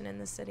recognition in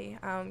this city.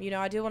 You know,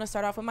 I do want to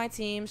start off with my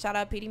team. Shout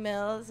out Petey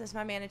Mills. That's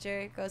my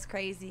manager. Goes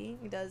crazy.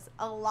 He does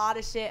a lot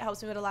of shit.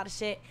 Helps me with a lot of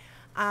shit.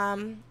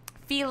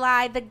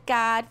 Feli, the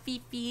God,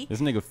 Fifi.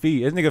 This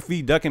nigga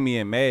Fee ducking me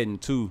in Madden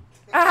too.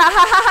 This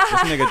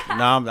nigga,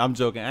 I'm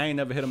joking. I ain't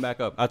never hit him back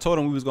up. I told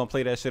him we was gonna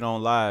play that shit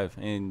on live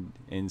and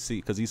see,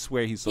 because he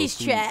swear he's so sweet.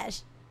 He's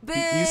trash.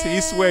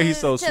 He swear he's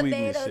so sweet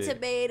and shit.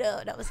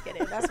 Tomato. No, I was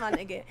kidding. That's my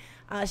nigga.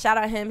 Shout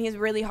out him. He's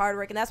really hard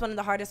working. That's one of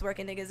the hardest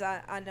working niggas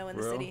I know in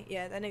the city.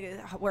 Yeah, that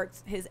nigga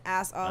works his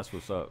ass off. That's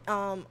what's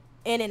up.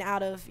 In and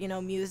out of, you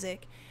know,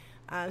 music.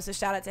 So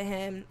shout out to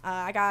him.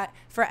 I got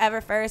Forever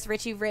First,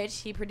 Richie Rich.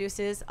 He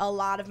produces a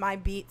lot of my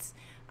beats.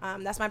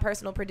 That's my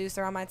personal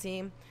producer on my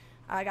team.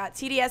 I got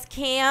TDS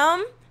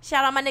Cam.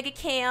 Shout out my nigga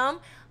Cam.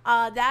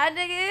 That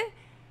nigga.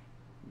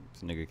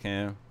 This nigga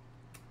Cam.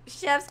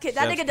 Chef's kid.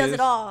 That nigga does it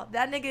all.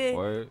 That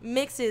nigga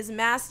mixes,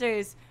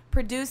 masters,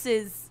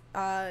 produces.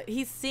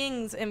 He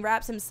sings and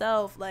raps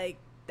himself. Like,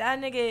 that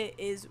nigga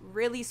is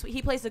really sweet.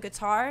 He plays the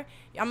guitar.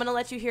 I'm gonna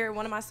let you hear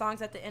one of my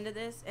songs at the end of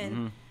this,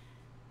 and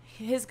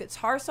his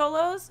guitar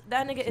solos.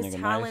 That nigga is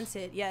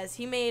talented. Nice. Yes,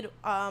 he made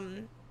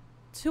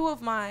two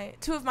of my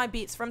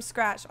beats from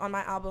scratch on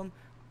my album,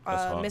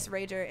 Miss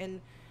Rager,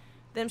 and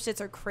them shits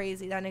are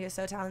crazy. That nigga is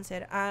so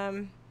talented.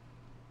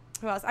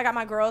 Who else? I got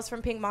my girls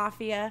from Pink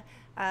Mafia.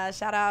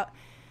 Shout out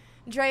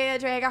Drea.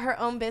 Drea got her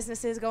own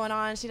businesses going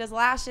on. She does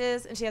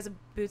lashes and she has a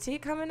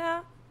boutique coming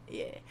out.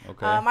 Yeah.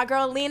 Okay. My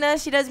girl Lena,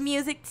 she does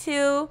music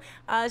too.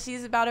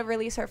 She's about to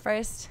release her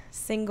first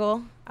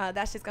single.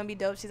 That shit's gonna be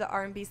dope. She's an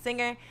R&B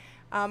singer.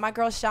 My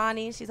girl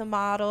Shani, she's a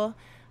model.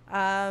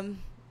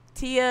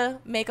 Tia,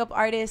 makeup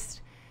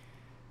artist.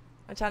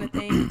 I'm trying to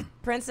think.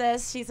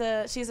 Princess, she's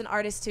an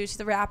artist too. She's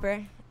a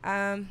rapper.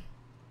 Damn.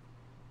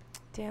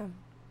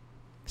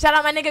 Shout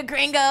out my nigga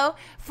Gringo,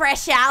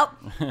 Fresh Out.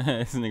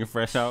 This nigga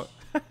Fresh Out.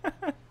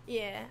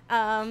 Yeah.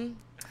 Damn.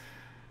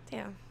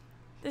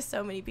 There's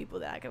so many people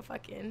that I can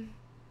fucking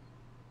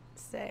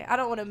say. I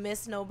don't want to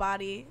miss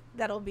nobody.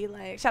 That'll be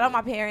like, shout out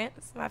my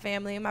parents, my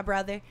family, my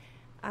brother.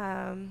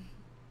 Damn,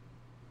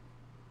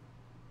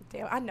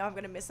 I know I'm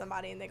going to miss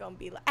somebody and they're going to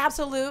be like,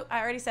 Absolute.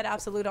 I already said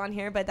Absolute on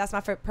here, but that's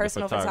my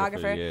personal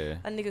photographer. Yeah.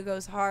 That nigga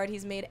goes hard.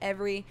 He's made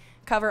every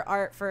cover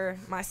art for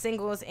my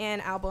singles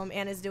and album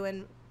and is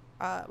doing,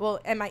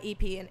 and my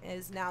EP and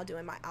is now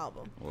doing my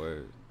album.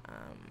 Word.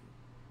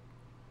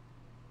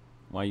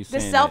 Why you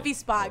saying the selfie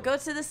spot? Oh. Go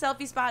to the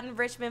selfie spot in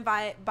Richmond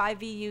by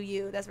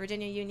VUU. That's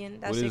Virginia Union.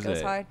 That shit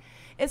goes hard.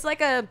 It's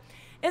like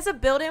it's a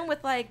building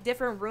with like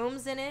different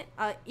rooms in it.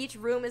 Each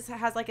room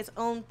has like its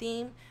own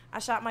theme. I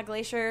shot my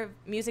Glacier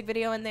music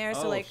video in there.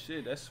 Oh, so like,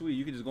 shit, that's sweet.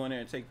 You can just go in there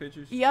and take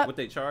pictures. Yep. What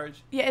they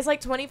charge? Yeah, it's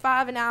like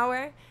 $25 an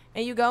hour,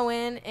 and you go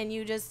in and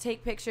you just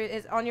take pictures.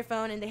 It's on your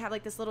phone, and they have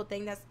like this little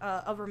thing that's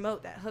a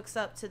remote that hooks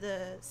up to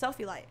the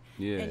selfie light.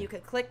 Yeah. And you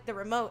could click the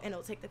remote, and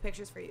it'll take the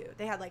pictures for you.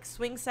 They had like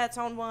swing sets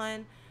on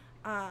one.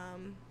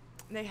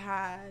 They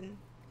had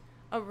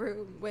a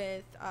room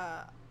with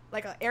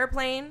like an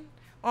airplane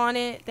on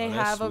it. They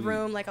have a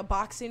room like a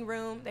boxing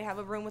room. They have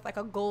a room with like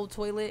a gold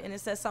toilet, and it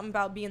says something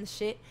about being the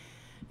shit.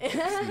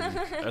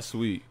 That's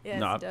sweet.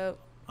 Yeah, it's dope.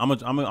 I'm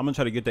gonna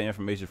try to get that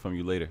information from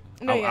you later.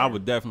 No, I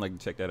would definitely like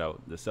to check that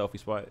out. The selfie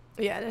spot.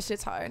 Yeah, that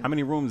shit's hard. How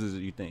many rooms is it,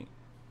 you think?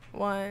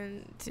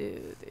 1,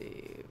 2,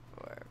 3,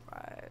 4,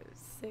 5,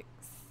 6,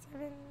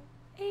 7,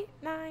 8,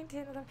 9,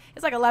 10, 11.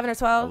 It's like 11 or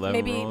 12,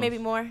 11 maybe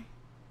more.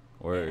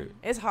 Word.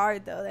 Yeah. It's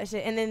hard though, that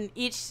shit. And then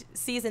each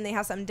season they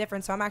have something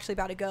different, so I'm actually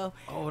about to go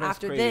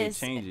after crazy. this.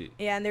 Change it.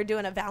 Yeah, and they're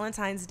doing a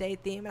Valentine's Day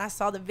theme, and I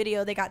saw the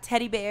video. They got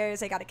teddy bears,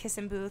 they got a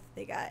kissing booth,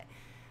 they got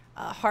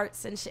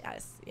hearts and shit.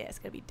 Yeah, it's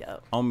gonna be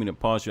dope. I don't mean to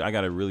pause you. I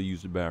gotta really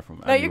use the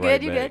bathroom. No, you're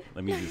good. You're good.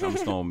 Let me I'm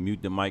just gonna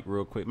mute the mic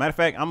real quick. Matter of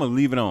fact, I'm gonna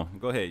leave it on.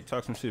 Go ahead,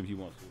 talk some shit if you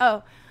want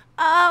to.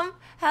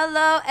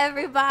 Hello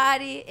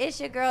everybody. It's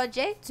your girl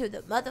Jay to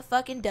the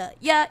motherfucking duh.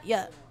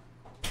 Yeah.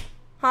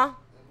 Huh?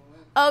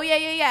 Oh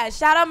yeah.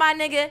 Shout out my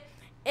nigga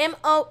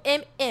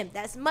MOMM.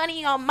 That's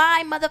money on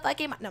my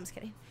motherfucking mind. No, I'm just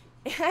kidding.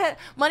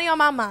 Money on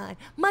my mind.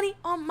 Money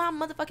on my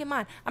motherfucking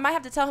mind. I might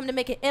have to tell him to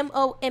make it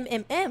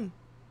MOMMM.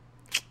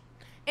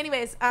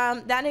 Anyways,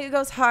 that nigga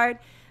goes hard.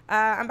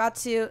 I'm about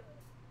to.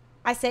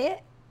 I say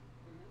it.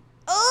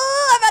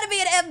 Oh, I'm about to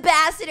be an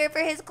ambassador for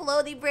his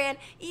clothing brand.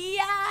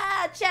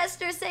 Yeah,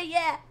 Chester, say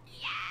yeah.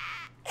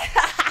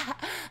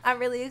 I'm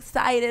really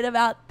excited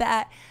about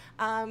that.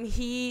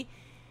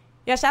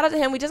 Shout out to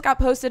him. We just got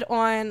posted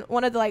on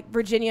one of the like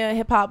Virginia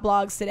hip hop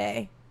blogs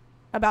today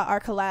about our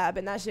collab,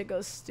 and that shit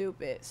goes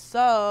stupid.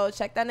 So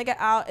check that nigga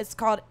out. It's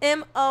called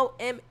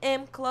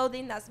MOMM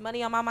Clothing. That's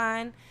money on my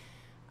mind.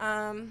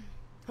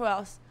 Who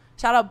else?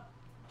 Shout out.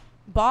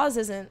 Boz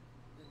isn't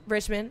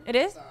Richmond. It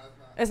is?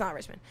 It's not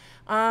Richmond.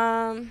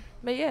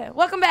 But yeah,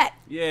 welcome back.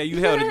 Yeah, you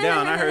held it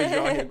down. I heard you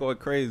out here going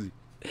crazy.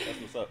 That's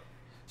what's up.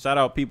 Shout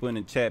out people in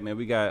the chat, man.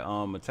 We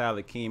got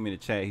Metallic Keem in the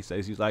chat. He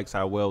says he likes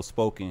how well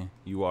spoken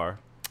you are.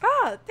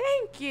 Oh,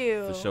 thank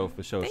you.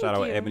 For sure. Shout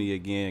out Ebony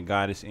again.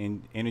 Goddess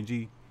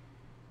Energy.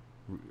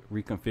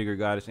 reconfigure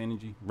goddess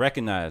energy.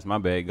 Recognize, my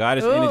bad.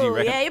 Goddess Ooh,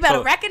 energy. Yeah, you better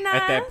so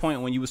recognize. At that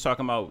point when you was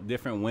talking about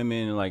different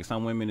women, like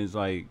some women is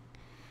like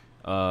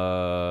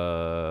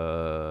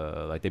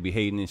they be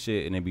hating and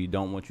shit, and they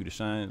don't want you to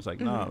shine. It's like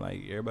nah,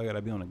 like everybody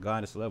gotta be on a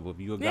goddess level. If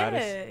you a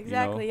goddess,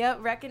 exactly. You know?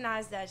 Yep,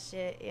 recognize that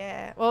shit.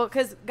 Yeah. Well,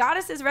 because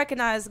goddesses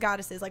recognize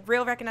goddesses. Like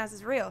real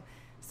recognizes real.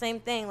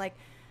 Same thing. Like,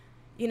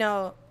 you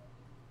know,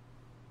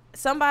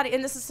 somebody,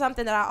 and this is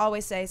something that I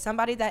always say,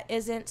 somebody that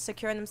isn't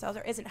secure in themselves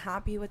or isn't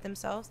happy with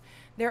themselves,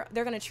 they're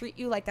gonna treat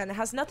you like that. And it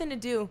has nothing to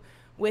do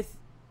with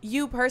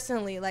you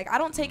personally. Like, I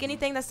don't take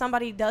anything that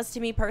somebody does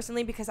to me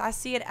personally because I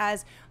see it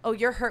as, oh,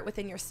 you're hurt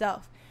within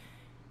yourself.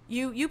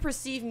 You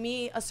perceive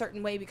me a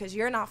certain way because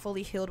you're not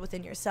fully healed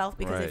within yourself.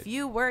 Because right. if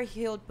you were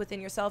healed within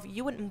yourself,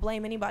 you wouldn't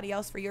blame anybody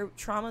else for your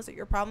traumas or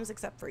your problems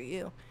except for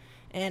you.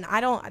 And I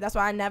don't, that's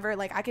why I never,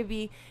 like, I could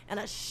be in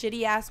a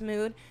shitty ass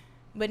mood,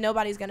 but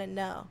nobody's gonna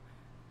know.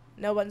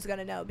 No one's going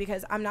to know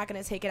because I'm not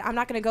going to take it. I'm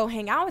not going to go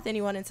hang out with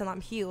anyone until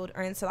I'm healed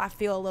or until I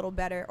feel a little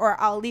better, or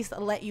I'll at least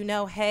let you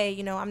know, hey,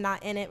 you know, I'm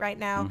not in it right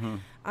now.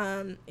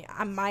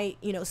 I might,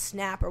 you know,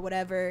 snap or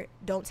whatever.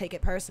 Don't take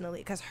it personally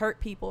because hurt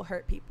people.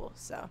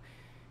 So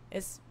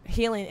it's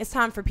healing. It's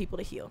time for people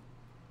to heal.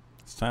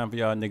 It's time for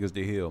y'all niggas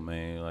to heal,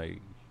 man.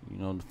 Like, you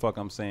know the fuck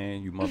I'm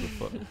saying, you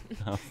motherfucker.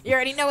 You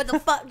already know what the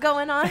fuck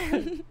going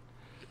on.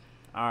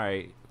 All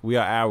right. We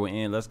are hour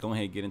in. Let's go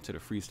ahead and get into the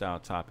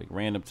freestyle topic,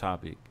 random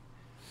topic.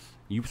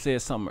 You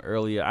said something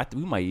earlier.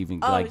 We might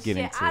even get into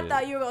it. I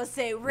thought you were going to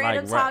say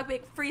random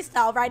topic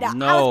freestyle right now.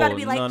 I was about to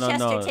be like,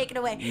 Chester, take it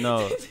away.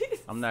 No,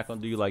 I'm not going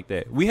to do you like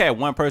that. We had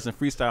one person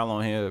freestyle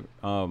on here,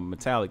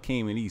 Metallic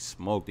King, and he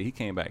smoked it. He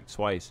came back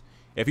twice.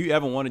 If you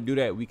ever want to do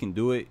that, we can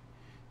do it.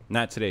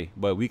 Not today,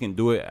 but we can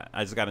do it.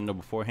 I just got to know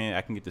beforehand.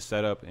 I can get the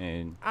setup.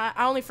 And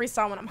I only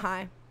freestyle when I'm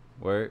high.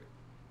 Word?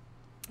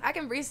 I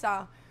can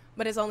freestyle,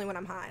 but it's only when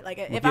I'm high. Like,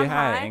 if I'm I'm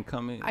high, and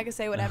come in. I can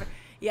say whatever.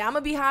 Yeah, I'm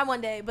going to be high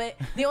one day, but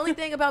the only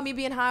thing about me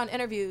being high on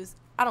interviews,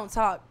 I don't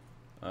talk.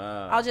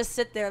 I'll just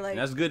sit there like.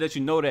 That's good that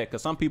you know that,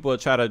 because some people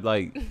try to,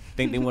 like,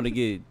 think they want to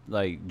get,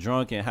 like,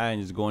 drunk and high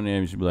and just go in there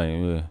and just be like,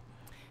 ugh.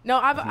 No,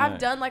 I've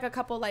done, like, a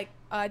couple, like,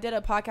 I did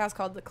a podcast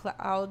called The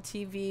Cloud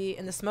TV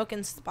and The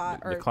Smoking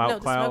Spot. The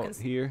Cloud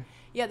here?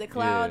 Yeah, The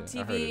Cloud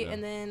TV,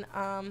 and then,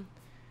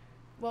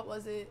 what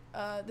was it?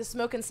 The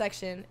Smoking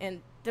Section,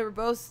 and they were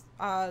both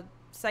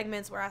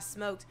segments where I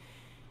smoked.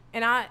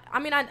 And I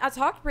mean, I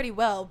talked pretty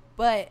well,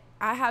 but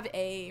I have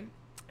a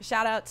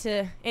shout out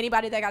to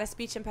anybody that got a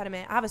speech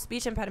impediment. I have a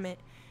speech impediment.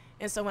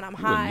 And so when I'm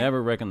high. You would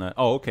never recognize.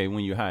 Oh, okay.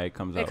 When you're high, it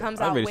comes out. It comes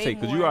out way more.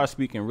 Because you are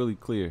speaking really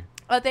clear.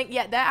 I think,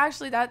 yeah,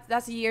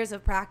 that's years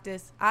of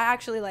practice. I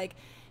actually, like,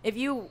 if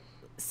you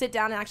sit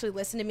down and actually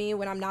listen to me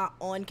when I'm not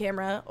on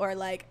camera or,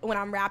 like, when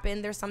I'm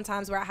rapping, there's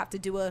sometimes where I have to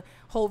do a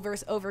whole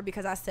verse over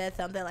because I said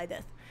something like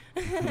this.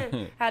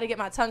 Had to get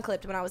my tongue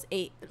clipped when I was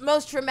 8.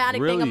 Most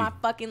traumatic thing of my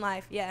fucking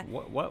life. Yeah.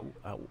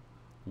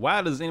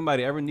 Why does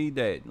anybody ever need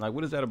that? Like,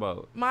 what is that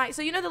about?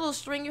 So you know the little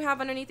string you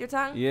have underneath your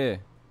tongue? Yeah.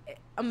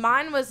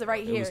 Mine was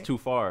right here. It was too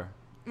far.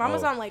 Mine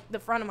was on, like, the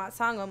front of my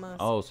tongue almost.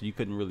 Oh, so you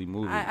couldn't really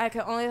move it. I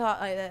could only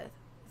talk like this.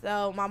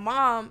 So my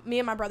mom, me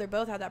and my brother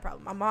both had that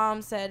problem. My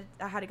mom said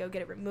I had to go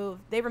get it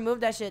removed. They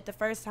removed that shit the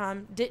first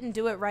time. Didn't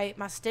do it right.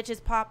 My stitches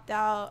popped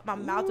out. My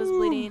mouth was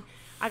bleeding.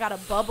 I got a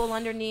bubble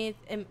underneath,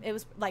 and it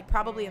was, like,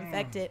 probably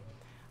infected.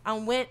 I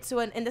went to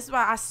and this is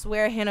why I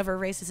swear Hanover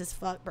racist as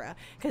fuck, bro.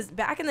 Because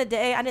back in the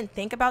day, I didn't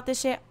think about this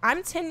shit.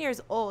 I'm 10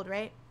 years old,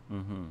 right?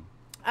 Mm-hmm.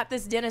 At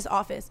this dentist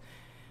office.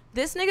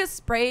 This nigga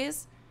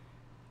sprays,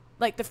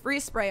 like, the free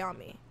spray on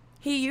me.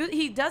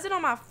 He does it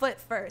on my foot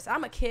first.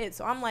 I'm a kid,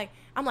 so I'm like,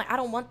 I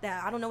don't want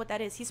that. I don't know what that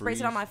is. He sprays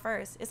it on my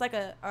first. It's like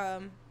a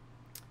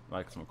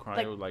like some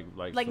cryo,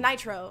 like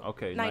nitro.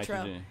 Okay, nitro.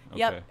 Nitrogen. Okay.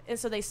 Yep. And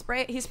so he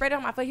sprayed it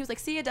on my foot. He was like,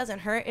 see, it doesn't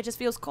hurt. It just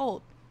feels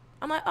cold.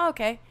 I'm like, oh,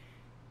 okay.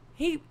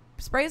 He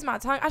sprays my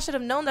tongue. I should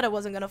have known that it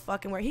wasn't gonna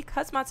fucking work. He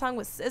cuts my tongue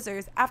with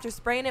scissors after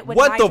spraying it with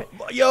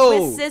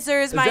with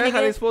scissors. Is that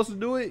how they supposed to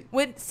do it?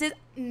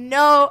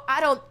 No,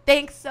 I don't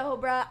think so,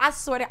 bro. I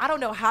swear to, I don't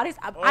know how this.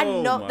 I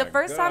know the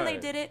first time they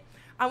did it,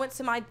 I went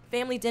to my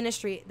family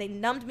dentistry. They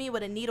numbed me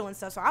with a needle and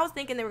stuff. So I was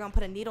thinking they were gonna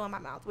put a needle in my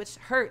mouth, which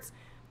hurts.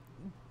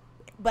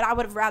 But I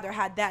would have rather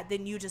had that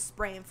than you just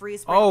spraying free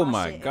spray. Oh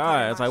my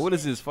god! It's like, what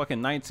is this,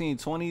 fucking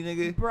 1920,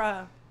 nigga?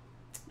 Bruh.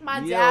 My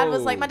dad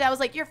was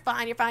like, you're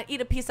fine.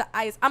 Eat a piece of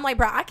ice. I'm like,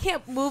 bro, I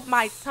can't move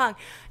my tongue.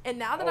 And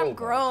now that I'm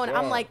grown,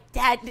 I'm like,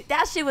 Dad,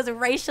 that shit was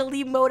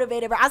racially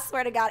motivated, bro. I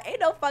swear to God, ain't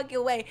no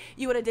fucking way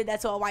you would have did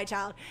that to a white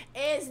child.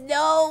 There's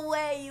no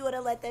way you would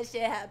have let that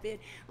shit happen.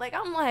 Like,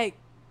 I'm like,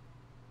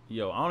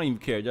 yo, I don't even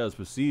care. That was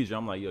procedure.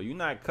 I'm like, yo, you're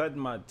not cutting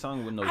my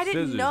tongue with no scissors, I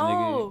didn't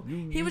know.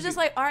 Nigga. He was just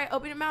like, all right,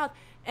 open your mouth.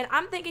 And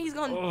I'm thinking he's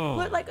going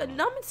to put like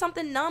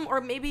something numb, or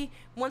maybe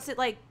once it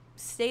like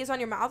stays on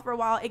your mouth for a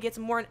while, it gets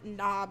more.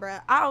 Nah,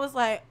 bruh. I was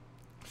like,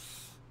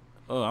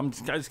 Oh, I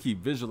just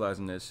keep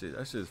visualizing that shit.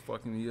 That shit's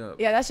fucking me up.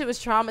 Yeah, that shit was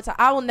traumatizing.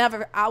 I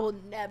will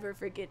never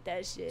forget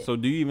that shit. So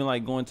do you even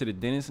like going to the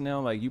dentist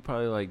now? Like you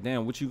probably like,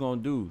 damn, what you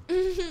gonna do?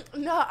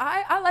 No,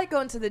 I like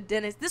going to the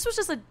dentist. This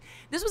was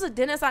a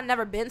dentist I'd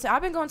never been to.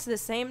 I've been going to the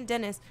same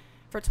dentist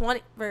for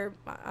 20. I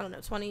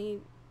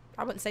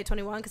wouldn't say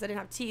 21 because I didn't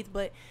have teeth,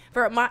 but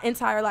for my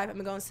entire life I've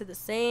been going to the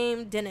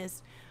same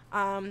dentist.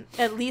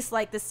 At least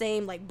like the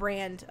same like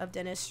brand of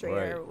dentistry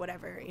or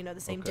whatever, the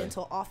same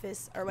dental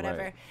office or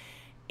whatever. Right.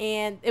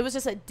 And it was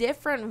just a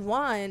different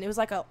one. It was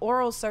like an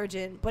oral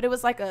surgeon, but it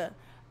was like a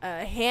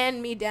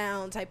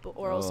hand-me-down type of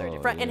oral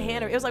surgeon. Front and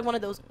hand. It was like one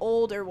of those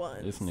older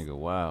ones. This nigga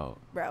wild.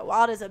 Bro,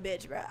 wild as a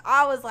bitch, bro.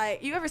 I was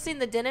like, you ever seen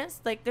The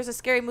Dentist? Like, there's a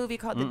scary movie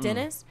called The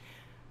Dentist.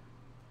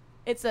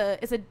 It's a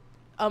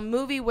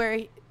movie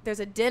where there's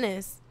a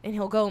dentist, and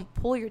he'll go and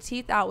pull your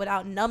teeth out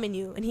without numbing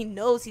you, and he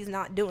knows he's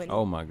not doing it.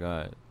 Oh, my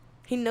God.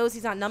 He knows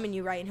he's not numbing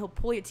you right, and he'll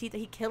pull your teeth,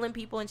 and he's killing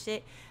people and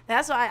shit.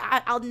 That's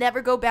why I'll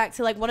never go back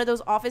to like one of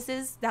those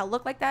offices that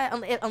look like that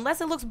unless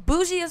it looks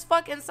bougie as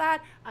fuck inside.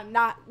 I'm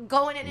not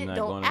going in it.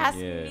 Don't ask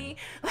me.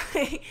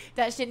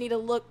 That shit need to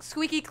look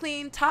squeaky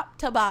clean, top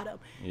to bottom.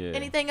 Yeah.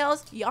 Anything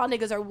else, y'all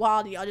niggas are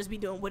wild. And y'all just be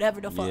doing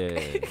whatever the fuck.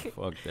 Yeah,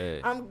 fuck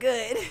that. I'm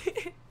good.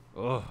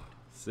 Oh,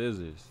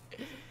 scissors.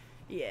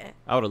 Yeah.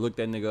 I would have looked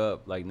that nigga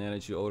up, like, now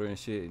that you're older and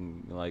shit,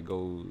 and, like,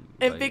 go...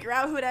 And like, figure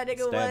out who that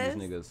nigga stab was. Stab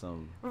this nigga or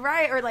something.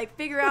 Right, or, like,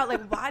 figure out,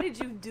 like, why did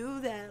you do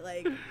that?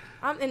 Like,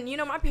 and,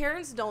 my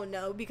parents don't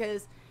know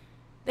because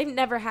they've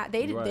never had...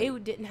 They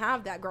didn't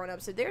have that growing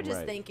up, so they're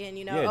just thinking,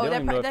 yeah, oh,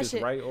 that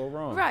shit... right or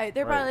wrong. Right,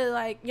 they're probably,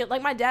 like...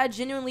 like, my dad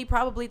genuinely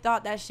probably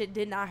thought that shit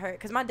did not hurt,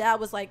 because my dad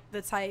was, like,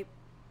 the type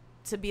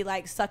to be,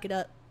 like, suck it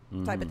up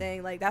type of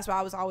thing. Like, that's why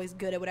I was always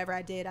good at whatever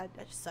I did. I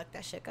just sucked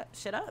that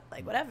shit up,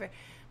 like, whatever.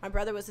 My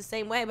brother was the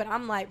same way, but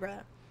I'm like,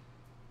 bruh,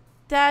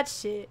 that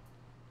shit.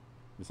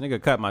 This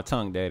nigga cut my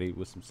tongue, daddy,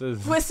 with some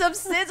scissors. With some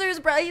scissors,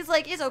 bro. He's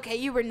like, it's okay,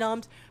 you were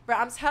numbed. Bro,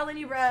 I'm telling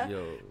you,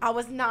 bro, I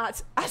was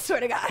not. I swear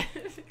to God.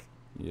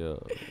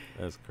 Yo,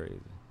 that's crazy.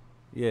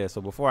 Yeah,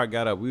 so before I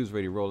got up, we was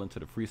ready to roll into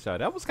the freestyle.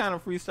 That was kind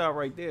of freestyle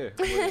right there.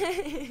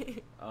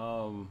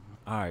 All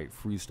right,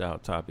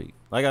 freestyle topic.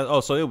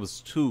 So it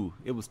was two.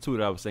 It was two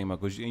that I was saying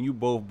about, and you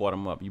both brought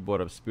them up. You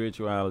brought up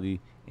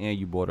spirituality and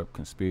you brought up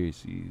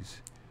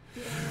conspiracies.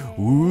 Yeah.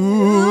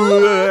 Ooh,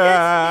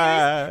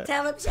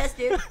 tell him,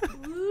 Chester.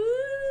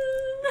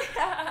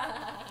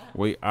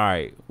 Wait, all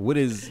right. What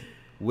is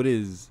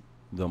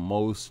the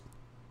most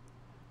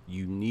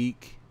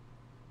unique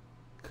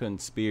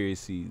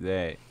conspiracy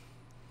that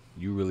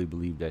you really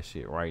believe that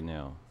shit right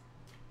now?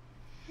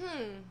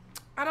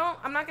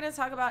 I'm not gonna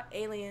talk about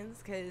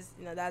aliens because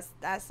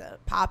that's a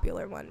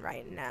popular one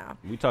right now.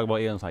 We talk about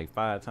aliens like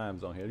 5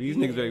 times on here. These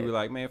niggas are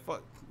like, man,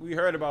 fuck. We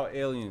heard about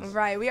aliens.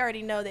 Right, we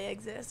already know they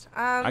exist.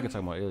 I could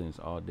talk about aliens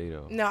all day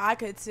though. No, I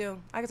could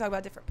too. I could talk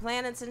about different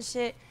planets and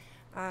shit.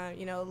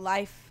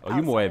 Life. Oh,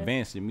 you more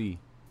advanced than me.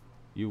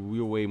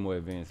 You're way more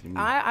advanced than me.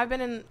 I've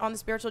been on the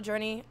spiritual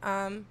journey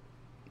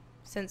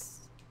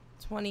since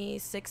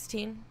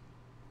 2016.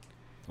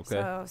 Okay.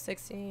 So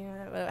 16.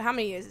 How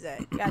many years is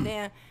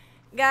that?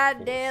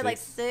 Goddamn, like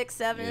 6,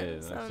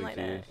 7, something like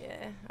that.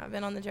 Yeah, I've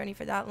been on the journey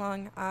for that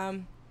long.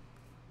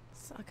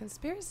 So a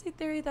conspiracy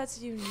theory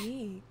that's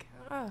unique.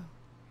 Oh,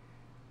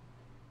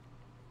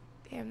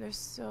 damn, there's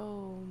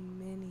so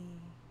many.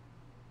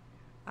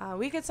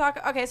 We could talk.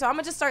 Okay, so I'm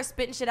gonna just start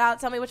spitting shit out.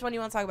 Tell me which one you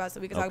want to talk about. So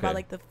we could talk about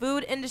like the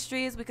food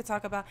industries. We could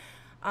talk about,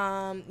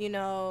 you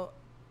want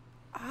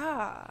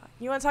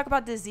to talk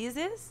about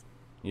diseases?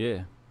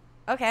 Yeah.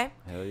 Okay.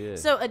 Hell yeah.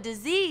 So a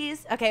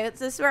disease. Okay,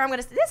 this is where I'm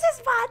gonna. This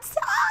is my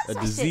sauce. A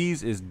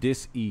disease is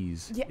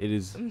dis-ease. Yeah. It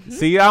is.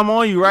 See, I'm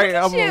on you, right?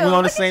 We're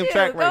on the same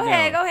track right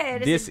now. Go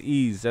ahead.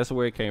 Dis-ease. That's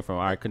where it came from.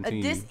 All right,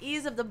 continue. A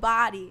dis-ease of the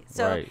body.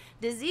 So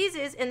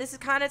diseases, and this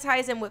kind of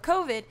ties in with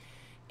COVID.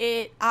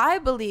 I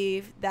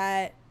believe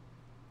that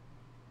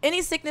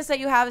any sickness that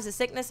you have is a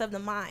sickness of the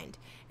mind.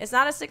 It's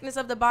not a sickness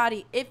of the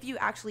body if you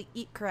actually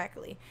eat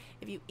correctly.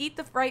 If you eat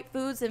the right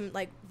foods and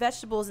like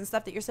vegetables and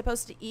stuff that you're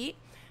supposed to eat,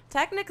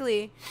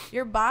 technically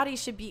your body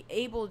should be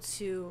able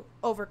to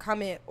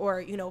overcome it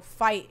or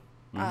fight.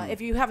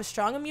 If you have a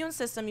strong immune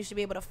system, you should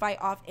be able to fight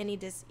off any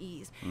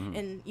disease.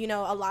 And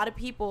a lot of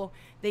people,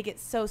 they get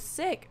so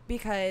sick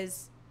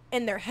because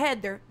in their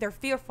head they're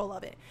fearful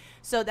of it.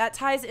 So that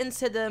ties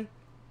into the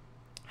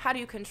how do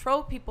you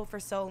control people for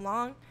so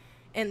long?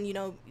 And,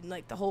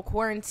 like the whole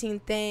quarantine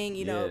thing,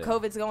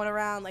 COVID's going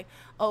around like,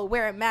 oh,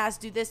 wear a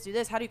mask, do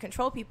this. How do you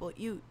control people?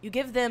 You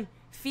give them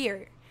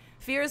fear.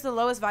 Fear is the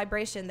lowest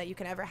vibration that you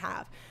can ever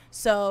have.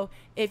 So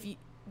if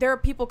there are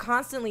people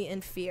constantly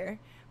in fear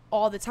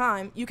all the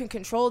time, you can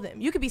control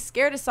them. You could be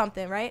scared of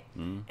something, right?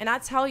 And I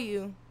tell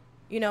you,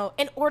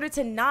 in order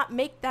to not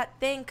make that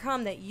thing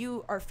come that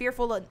you are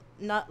fearful of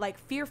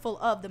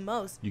the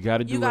most, you got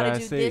to do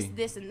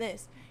this, and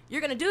this. You're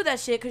going to do that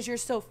shit because you're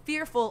so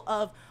fearful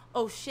of,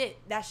 oh, shit,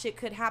 that shit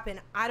could happen.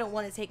 I don't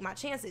want to take my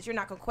chances. You're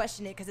not going to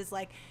question it because it's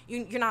like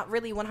you're not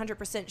really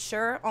 100%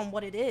 sure on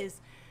what it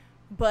is,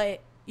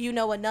 but you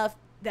know enough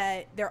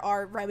that there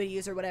are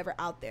remedies or whatever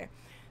out there.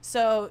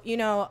 So, you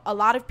know, a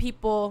lot of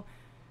people,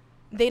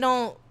 they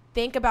don't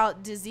think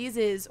about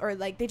diseases, or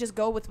like they just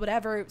go with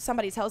whatever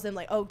somebody tells them,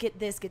 like, oh, get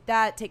this, get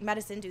that, take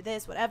medicine, do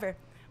this, whatever.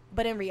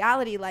 But in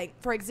reality, like,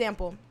 for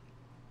example,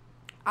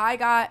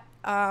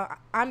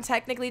 I'm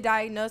technically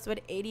diagnosed with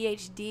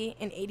ADHD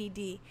and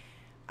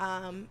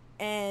ADD.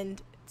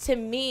 And to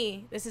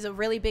me, this is a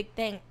really big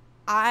thing.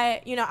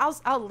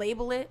 I'll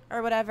label it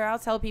or whatever. I'll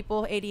tell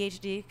people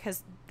ADHD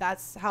because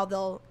that's how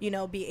they'll, you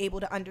know, be able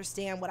to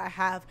understand what I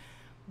have.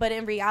 But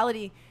in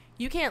reality,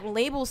 you can't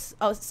label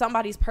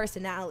somebody's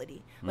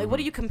personality. Like, what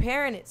are you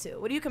comparing it to?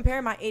 What are you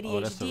comparing my ADHD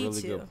to? That's a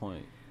really good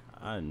point.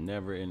 I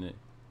never in it.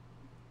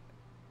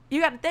 You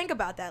got to think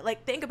about that.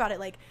 Like, think about it.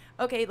 Like,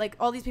 okay, like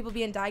all these people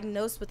being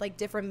diagnosed with like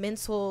different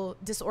mental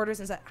disorders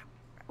and stuff.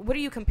 What are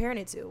you comparing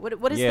it to? What is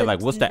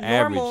what's the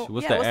average?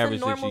 What's the average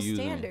normal that you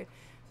standard?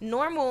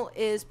 Normal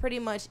is pretty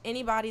much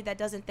anybody that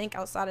doesn't think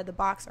outside of the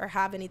box or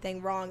have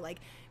anything wrong. Like,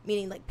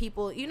 meaning like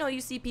people, you know,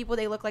 you see people,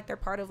 they look like they're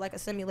part of like a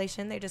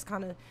simulation. They just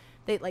kind of,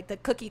 they like the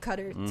cookie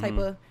cutter type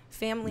of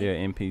family. Yeah,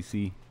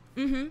 NPC.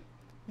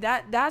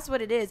 That's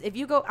what it is. If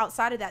you go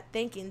outside of that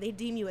thinking, they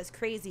deem you as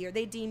crazy, or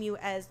they deem you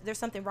as there's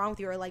something wrong with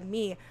you. Or like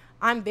me,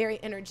 I'm very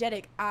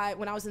energetic.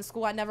 When I was in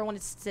school, I never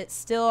wanted to sit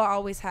still. I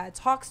always had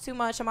talks too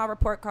much on my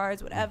report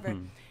cards, whatever.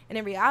 And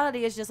in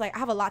reality, it's just like I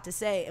have a lot to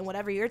say, and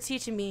whatever you're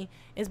teaching me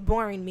is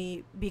boring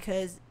me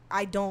because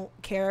I don't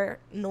care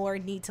nor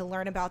need to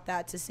learn about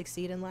that to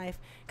succeed in life,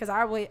 because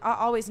I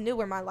always knew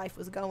where my life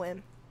was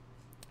going.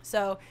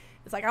 So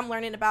it's like I'm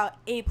learning about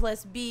A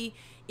plus B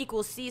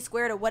equals C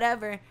squared or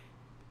whatever.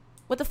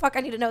 What the fuck I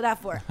need to know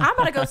that for? I'm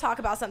about to go talk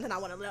about something I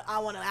want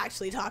to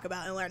actually talk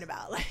about and learn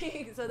about.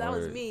 Like, so that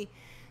was me.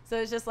 So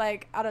it's just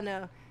like, I don't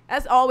know.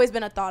 That's always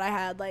been a thought I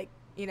had. Like,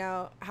 you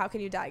know, how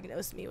can you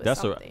diagnose me with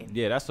something?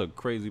 That's a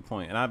crazy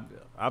point. And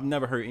I've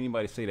never heard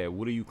anybody say that.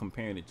 What are you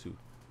comparing it to?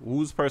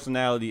 Whose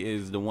personality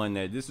is the one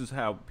that this is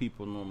how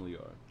people normally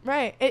are?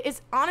 Right.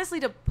 It's honestly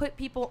to put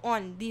people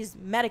on these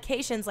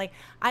medications. Like,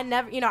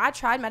 I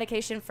tried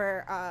medication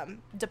for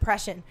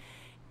depression,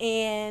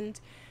 and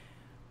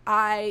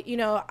I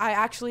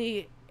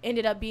actually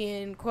ended up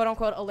being quote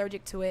unquote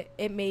allergic to it.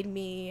 It made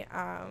me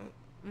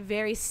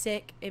very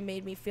sick. It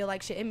made me feel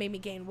like shit. It made me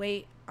gain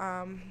weight.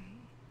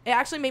 It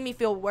actually made me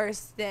feel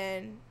worse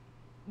than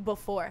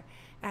before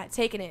I had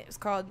taken it. It was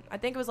called, I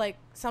think it was like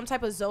some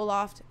type of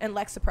Zoloft and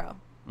Lexapro.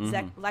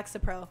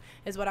 Lexapro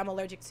is what I'm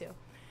allergic to.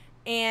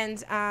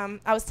 And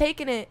I was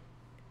taking it,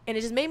 and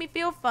it just made me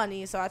feel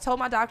funny. So I told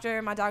my doctor,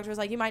 and my doctor was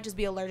like, you might just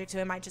be allergic to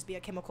it. It might just be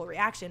a chemical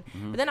reaction.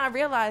 But then I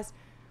realized,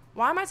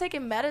 why am I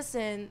taking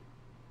medicine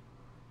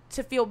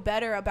to feel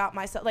better about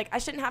myself? Like, I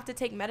shouldn't have to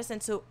take medicine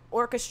to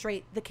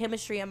orchestrate the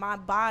chemistry in my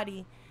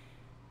body.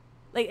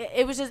 Like,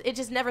 it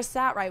just never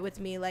sat right with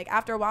me. Like,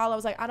 after a while, I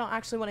was like, I don't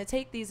actually want to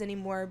take these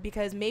anymore,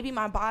 because maybe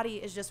my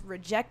body is just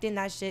rejecting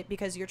that shit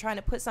because you're trying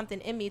to put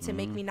something in me to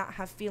make me not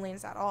have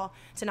feelings at all,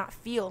 to not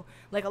feel.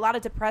 Like, a lot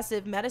of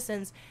depressive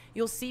medicines,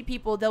 you'll see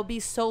people, they'll be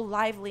so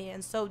lively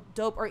and so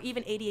dope, or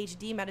even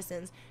ADHD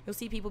medicines, you'll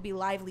see people be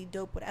lively,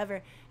 dope,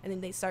 whatever, and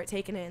then they start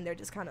taking it and they're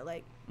just kind of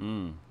like,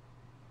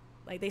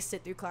 like they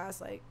sit through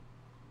class like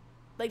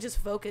just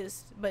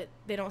focused, but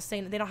they don't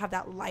have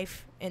that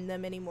life in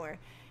them anymore.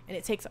 And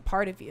it takes a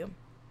part of you.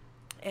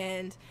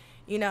 And,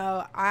 you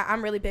know,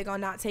 I'm really big on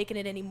not taking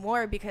it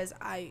anymore, because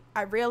I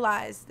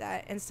realized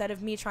that instead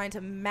of me trying to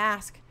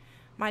mask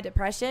my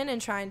depression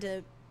and trying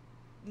to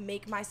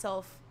make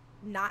myself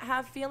not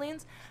have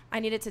feelings, I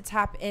needed to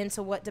tap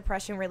into what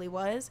depression really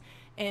was.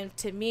 And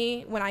to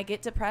me, when I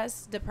get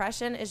depressed,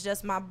 depression is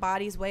just my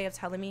body's way of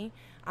telling me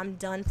I'm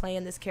done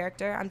playing this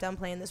character. I'm done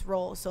playing this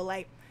role. So,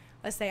 like,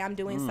 let's say I'm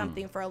doing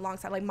something for a long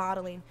time, like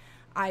modeling.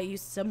 I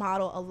used to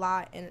model a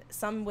lot, and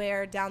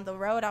somewhere down the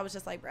road, I was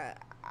just like, bruh,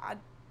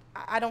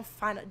 I don't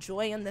find a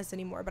joy in this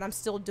anymore, but I'm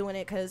still doing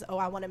it because,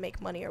 I want to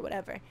make money or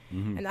whatever.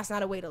 And that's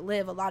not a way to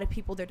live. A lot of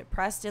people, they're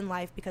depressed in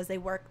life because they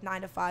work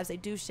 9 to 5s. They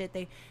do shit.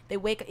 They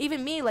wake up.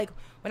 Even me, like,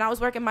 when I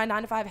was working my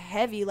 9 to 5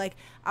 heavy, like,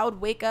 I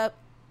would wake up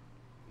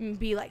and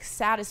be, like,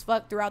 sad as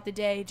fuck throughout the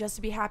day just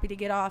to be happy to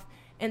get off.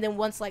 And then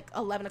once, like,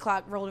 11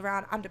 o'clock rolled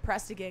around, I'm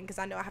depressed again because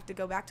I know I have to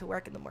go back to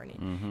work in the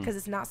morning because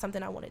it's not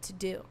something I wanted to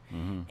do.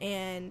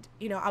 And,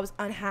 you know, I was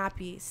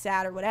unhappy,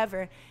 sad, or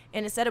whatever.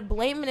 And instead of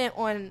blaming it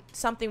on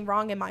something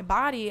wrong in my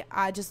body,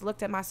 I just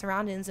looked at my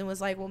surroundings and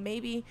was like, well,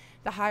 maybe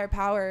the higher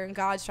power and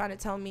God's trying to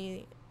tell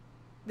me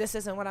this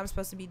isn't what I'm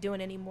supposed to be doing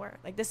anymore.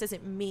 Like, this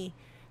isn't me.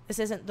 This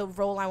isn't the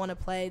role I want to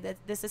play. That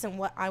this isn't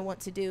what I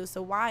want to do.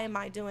 So why am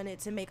I doing it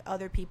to make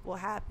other people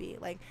happy?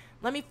 Like,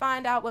 let me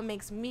find out what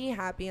makes me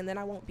happy, and then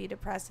I won't be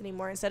depressed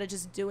anymore, instead of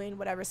just doing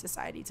whatever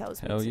society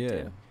tells me to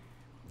do.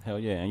 Hell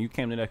yeah. And you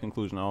came to that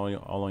conclusion all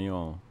on your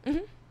own.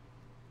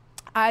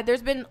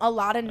 There's been a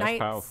lot of nights.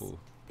 That's powerful.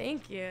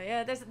 Thank you.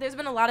 Yeah, there's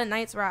been a lot of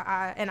nights where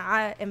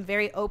I am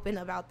very open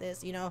about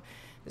this. You know,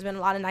 there's been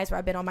a lot of nights where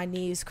I've been on my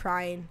knees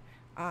crying,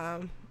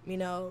 you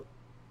know,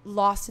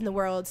 lost in the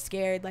world,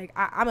 scared. Like,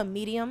 I'm a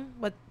medium,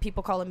 what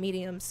people call a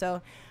medium.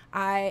 So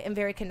I am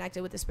very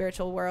connected with the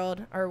spiritual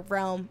world or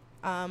realm.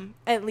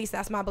 At least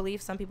that's my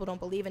belief. Some people don't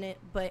believe in it,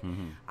 but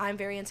I'm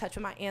very in touch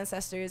with my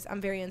ancestors.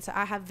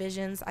 I have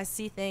visions. I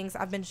see things.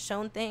 I've been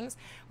shown things,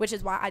 which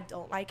is why I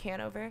don't like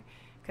Hanover.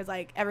 Because,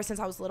 like, ever since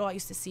I was little, I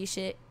used to see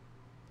shit.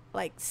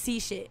 Like,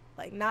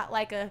 not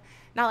like a,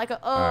 oh.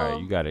 All right,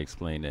 you got to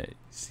explain that.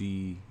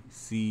 See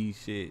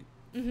shit.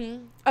 Okay.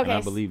 And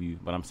I believe you,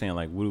 but I'm saying,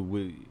 like, what,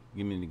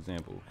 give me an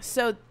example.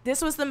 So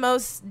this was the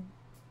most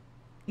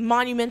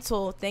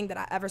monumental thing that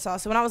I ever saw.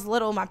 So when I was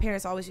little, my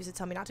parents always used to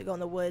tell me not to go in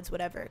the woods,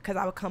 whatever, because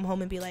I would come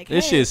home and be like, hey.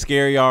 This shit's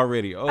scary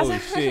already. Oh,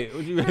 shit.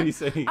 What you ready to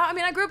say? I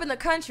mean, I grew up in the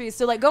country,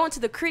 so, like, going to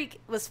the creek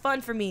was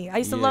fun for me. I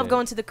used to love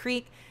going to the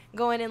creek,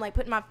 going and, like,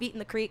 putting my feet in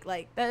the creek.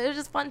 Like, it was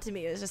just fun to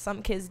me. It was just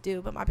something kids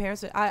do. But my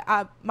parents,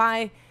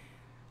 my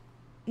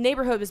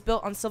neighborhood was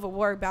built on Civil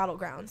War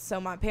battlegrounds. So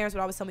my parents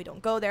would always tell me,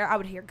 don't go there. I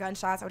would hear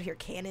gunshots. I would hear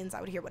cannons. I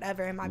would hear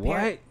whatever. And my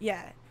parents,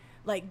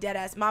 like, dead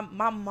ass. My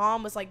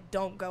mom was like,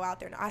 don't go out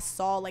there. And I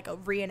saw, like, a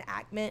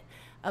reenactment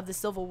of the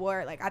Civil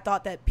War. Like, I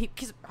thought that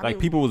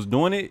people was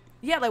doing it.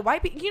 Yeah, like,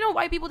 white people. You know,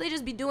 white people, they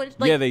just be doing.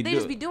 Like, they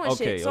just be doing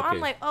shit. So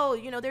I'm like, oh,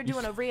 you know, they're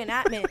doing a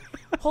reenactment.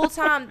 Whole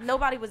time,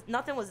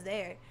 nothing was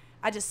there.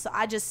 I just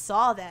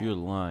saw that. You're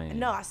lying.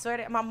 No, I swear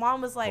to, my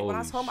mom was like, Holy when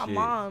I told my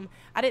mom,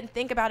 I didn't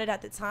think about it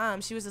at the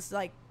time. She was just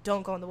like,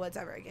 don't go in the woods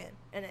ever again.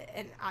 And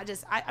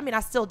I mean,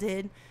 I still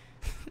did.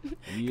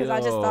 Because I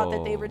just thought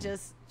that they were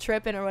just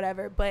tripping or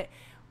whatever. But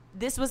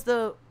this was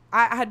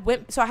I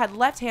had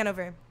left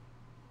Hanover.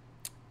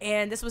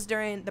 And this was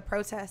during the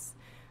protests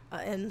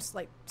in,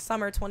 like,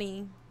 summer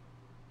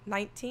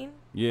 2019.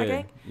 Yeah, I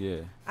think.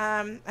 yeah.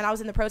 And I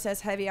was in the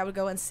protest heavy. I would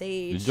go on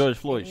Sage. The George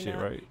Floyd shit,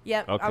 right?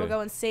 Yep. Okay. I would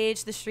go on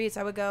Sage, the streets.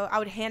 I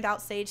would hand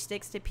out Sage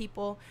sticks to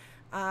people.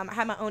 I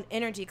had my own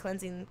energy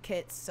cleansing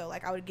kits. So,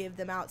 like, I would give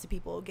them out to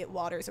people, get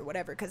waters or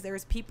whatever. Because there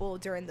was people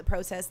during the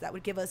protest that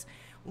would give us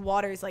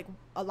waters. Like,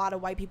 a lot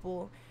of white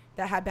people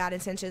that had bad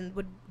intentions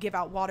would give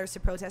out waters to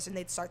protesters, and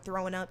they'd start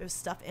throwing up. It was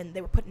stuff, and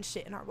they were putting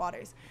shit in our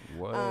waters.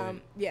 What?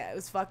 Yeah, it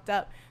was fucked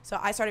up. So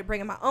I started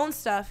bringing my own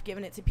stuff,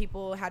 giving it to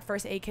people, had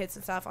first aid kits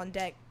and stuff on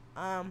deck.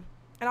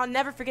 And I'll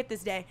never forget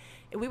this day.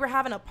 We were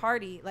having a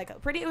party, like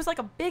it was like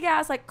a big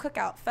ass, like,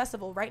 cookout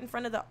festival right in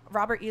front of the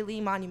Robert E.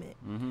 Lee Monument.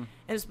 And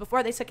it was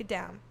before they took it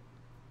down.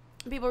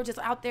 People were just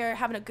out there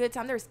having a good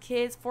time. There was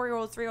kids,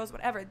 4-year-olds, 3-year-olds,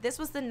 whatever. This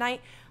was the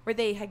night where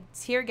they had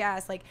tear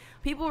gas. Like,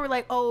 people were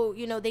like, oh,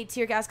 you know, they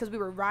tear gas because we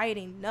were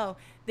rioting. No,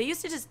 they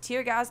used to just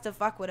tear gas to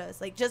fuck with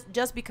us, like,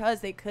 just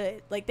because they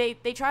could. Like, they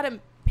try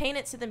to paint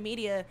it to the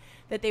media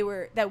that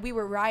we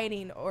were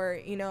rioting or,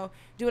 you know,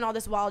 doing all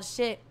this wild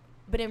shit.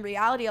 But in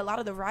reality, a lot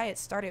of the riots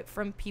started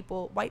from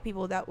white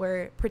people that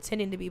were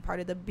pretending to be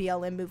part of the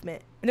BLM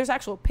movement. And there's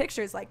actual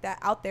pictures like that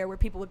out there where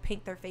people would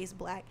paint their face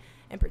black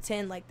and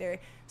pretend like they're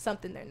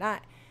something they're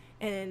not.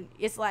 And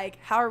it's like,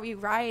 how are we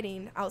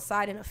rioting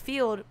outside in a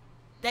field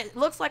that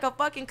looks like a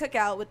fucking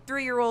cookout with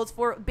 3-year-olds,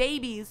 4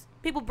 babies,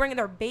 people bringing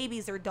their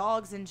babies, their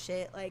dogs and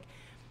shit. Like,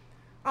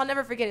 I'll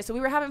never forget it. So we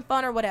were having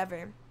fun or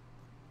whatever.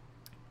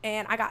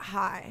 And I got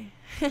high.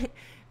 It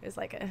was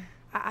like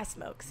I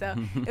smoke. So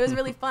it was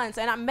really fun.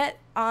 So, and I met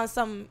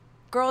some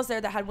girls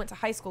there that had went to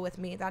high school with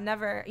me that I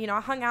never, you know,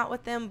 I hung out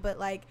with them, but,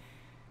 like,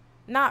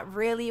 not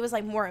really. It was,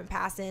 like, more in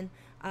passing.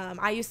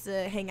 I used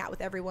to hang out with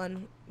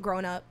everyone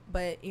growing up,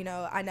 but, you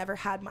know, I never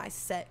had my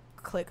set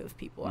clique of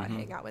people I'd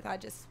hang out with.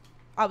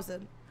 I was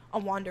a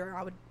wanderer.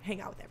 I would hang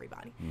out with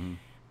everybody.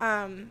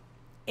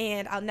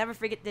 And I'll never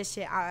forget this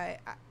shit. I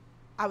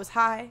was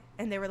high,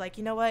 and they were like,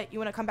 you know what? You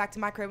want to come back to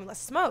my crib and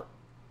let's smoke?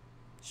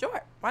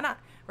 Sure. Why not?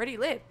 Where do you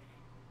live?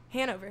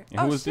 Hanover.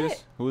 And who was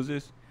this? Who was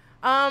this?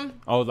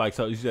 Oh, like,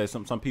 so you said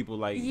some people,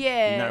 like,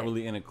 you're not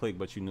really in a clique,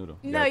 but you knew them.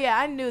 No, yeah,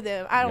 I knew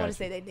them. I don't want to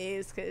say their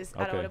names because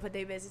I don't want to put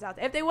their business out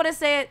there. If they want to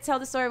say it, tell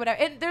the story,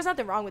 whatever. There's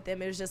nothing wrong with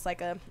them. It was just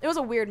like it was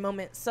a weird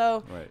moment.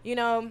 So, you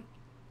know,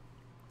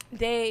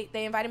 they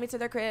invited me to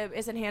their crib.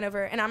 It's in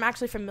Hanover, and I'm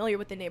actually familiar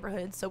with the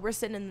neighborhood. So we're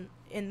sitting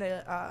in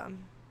the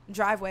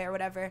driveway or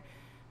whatever.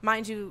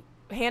 Mind you,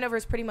 Hanover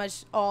is pretty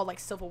much all, like,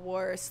 Civil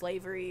War,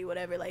 slavery,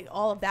 whatever. Like,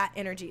 all of that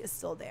energy is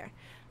still there.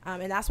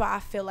 And that's why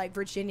I feel like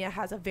Virginia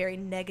has a very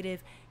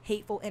negative,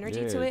 hateful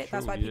energy to it. True,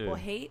 that's why people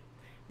hate,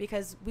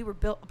 because we were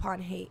built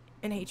upon hate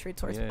and hatred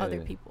towards other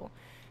people.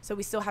 So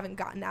we still haven't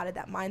gotten out of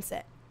that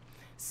mindset.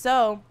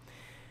 So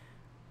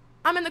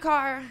I'm in the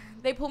car.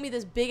 They pull me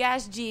this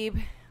big-ass Jeep.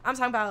 I'm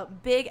talking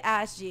about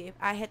big-ass Jeep.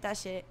 I hit that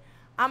shit.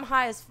 I'm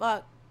high as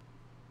fuck.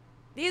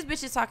 These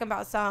bitches talking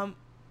about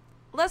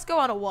let's go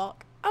on a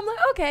walk. I'm like,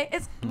 okay.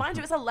 Mind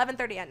you, it's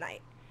 11:30 at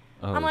night.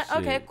 I'm like,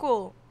 okay,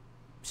 cool.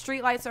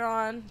 Street lights are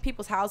on.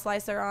 People's house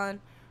lights are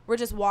on. We're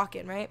just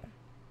walking, right?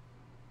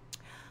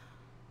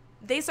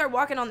 They start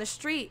walking on the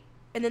street,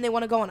 and then they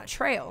want to go on a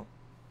trail.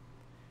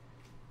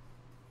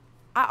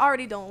 I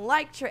already don't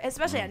like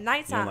especially at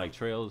nighttime. You don't like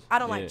trails? I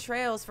don't like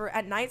trails for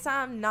at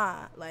nighttime.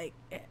 Nah, like,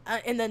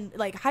 and then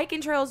like hiking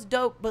trails,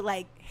 dope, but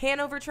like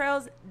Hanover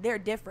trails, they're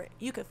different.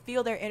 You could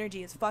feel their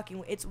energy.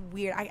 It's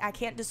weird. I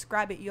can't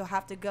describe it. You'll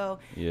have to go.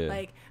 Yeah.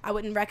 Like, I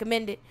wouldn't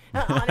recommend it.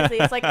 Honestly,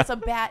 it's like it's a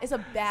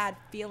bad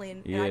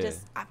feeling. Yeah. And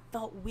I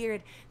felt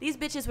weird. These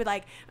bitches were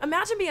like,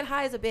 imagine being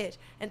high as a bitch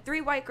and 3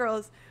 white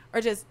girls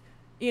are just,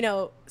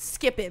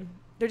 skipping.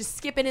 They're just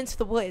skipping into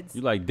the woods.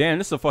 You like, damn,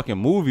 this is a fucking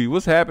movie.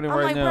 What's happening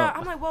right now?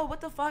 I'm like, whoa,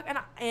 what the fuck?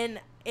 And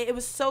it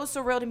was so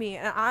surreal to me.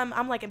 And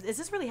I'm like, is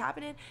this really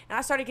happening? And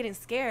I started getting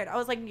scared. I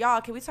was like,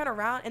 y'all, can we turn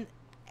around? And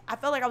I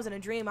felt like I was in a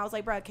dream. I was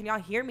like, bro, can y'all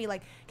hear me?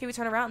 Like, can we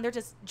turn around? And they're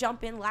just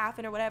jumping,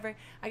 laughing or whatever.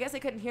 I guess they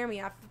couldn't hear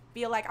me. I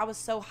feel like I was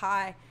so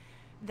high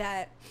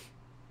that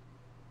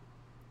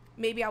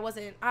maybe I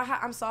wasn't,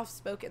 I'm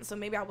soft-spoken, so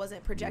maybe I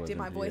wasn't projecting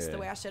my voice the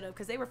way I should have,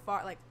 because they were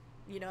far, like,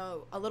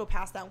 a little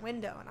past that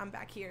window, and I'm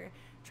back here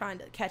trying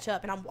to catch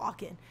up, and I'm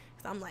walking,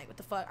 because I'm like, what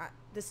the fuck,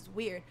 this is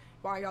weird.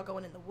 Why are y'all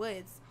going in the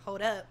woods?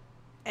 Hold up.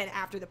 And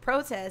after the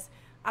protest,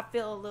 I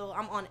feel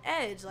I'm on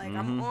edge, like,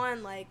 I'm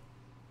on, like,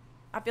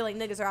 I feel like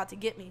niggas are out to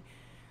get me.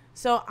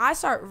 So I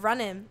start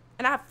running,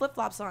 and I have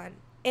flip-flops on,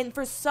 and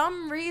for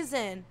some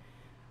reason,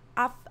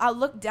 I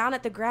looked down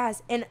at the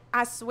grass, and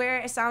I swear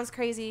it sounds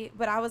crazy,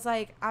 but I was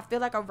like, I feel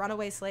like a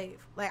runaway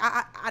slave. Like,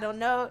 I don't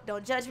know.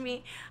 Don't judge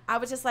me. I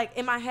was just like,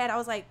 in my head, I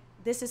was like,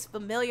 this is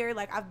familiar.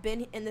 Like, I've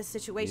been in this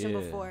situation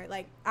before.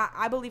 Like,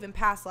 I believe in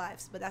past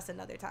lives, but that's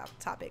another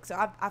topic. So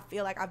I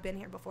feel like I've been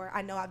here before.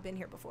 I know I've been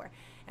here before,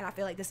 and I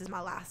feel like this is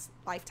my last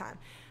lifetime.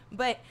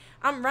 But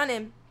I'm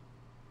running.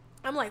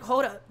 I'm like,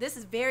 hold up. This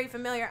is very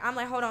familiar. I'm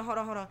like, hold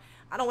on.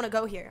 I don't want to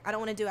go here. I don't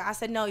want to do it. I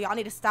said, no, y'all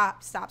need to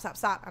stop.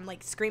 I'm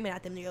like screaming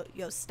at them,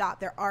 yo, stop.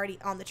 They're already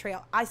on the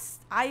trail. I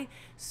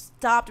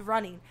stopped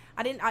running.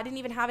 I didn't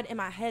even have it in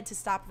my head to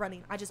stop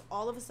running. I just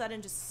all of a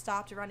sudden just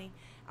stopped running.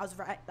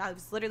 I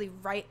was literally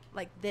right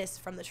like this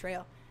from the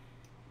trail.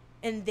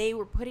 And they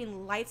were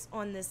putting lights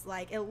on this,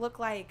 like, it looked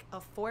like a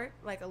fort,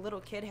 like a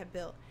little kid had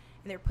built.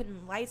 And they were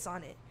putting lights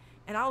on it.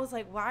 And I was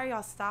like, why are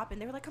y'all stopping?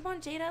 They were like, come on,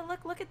 Jada,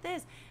 look at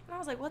this. And I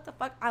was like, what the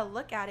fuck? I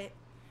look at it.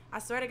 I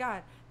swear to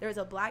God, there was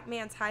a black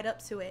man tied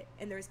up to it,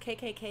 and there's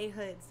KKK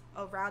hoods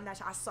around that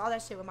shit. I saw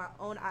that shit with my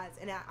own eyes,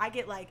 and I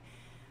get like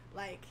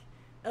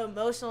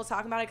emotional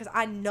talking about it because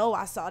I know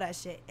I saw that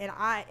shit. And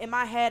in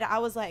my head, I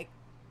was like,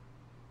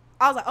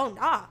 oh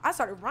nah. I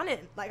started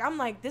running. Like, I'm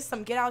like, this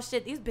some get out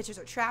shit. These bitches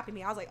are trapping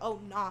me. I was like, oh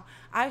nah.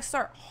 I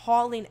start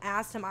hauling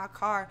ass to my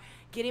car,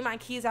 getting my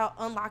keys out,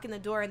 unlocking the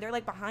door, and they're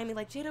like behind me,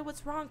 like, Jada,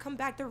 what's wrong? Come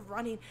back. They're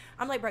running.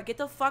 I'm like, bro, get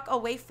the fuck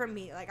away from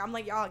me. Like, I'm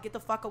like, y'all, get the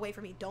fuck away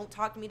from me. Don't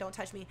talk to me. Don't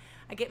touch me.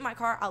 I get in my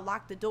car. I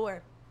lock the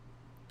door,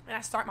 and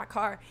I start my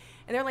car,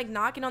 and they're like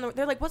knocking on the.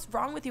 They're like, what's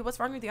wrong with you? What's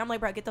wrong with you? I'm like,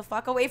 bro, get the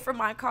fuck away from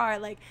my car.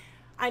 Like,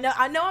 I know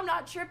I'm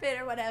not tripping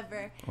or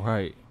whatever.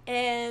 Right.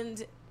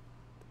 And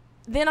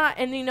then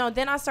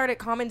I started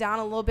calming down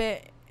a little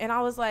bit, and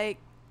I was like,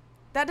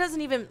 that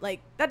doesn't even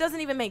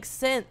make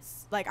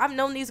sense. Like, I've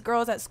known these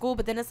girls at school,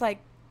 but then it's like,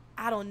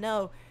 I don't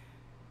know.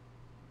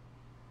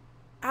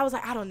 I was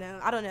like, I don't know.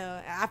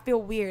 I feel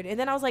weird. And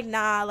then I was like,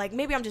 nah, like,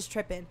 maybe I'm just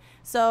tripping.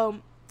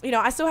 So,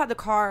 I still had the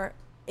car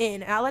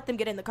in, and I let them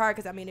get in the car,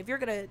 because, I mean, if you're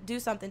going to do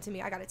something to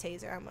me, I got a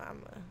taser. I'm going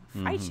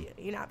to fight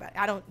you. But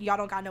y'all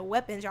don't got no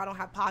weapons. Y'all don't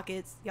have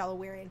pockets. Y'all are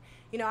wearing,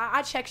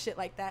 I check shit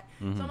like that.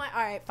 So I'm like,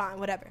 all right, fine,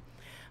 whatever.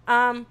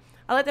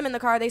 I let them in the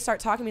car. They start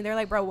talking to me. They're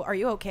like, bro, are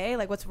you okay?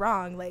 Like, what's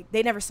wrong? Like,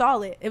 they never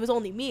saw it. It was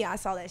only me. I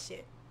saw that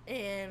shit.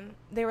 And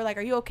they were like,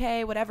 are you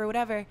okay?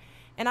 Whatever.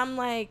 And I'm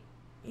like,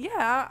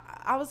 yeah.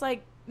 I was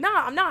like,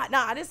 nah, I'm not.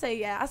 Nah, I didn't say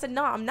yeah. I said,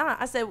 no, I'm not.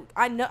 I said,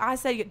 I know. I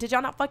said, did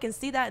y'all not fucking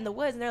see that in the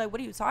woods? And they're like,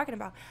 what are you talking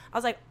about? I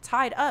was like,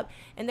 tied up.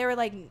 And they were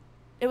like,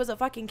 it was a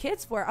fucking kid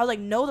sport. I was like,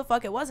 no, the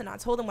fuck it wasn't. I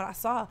told them what I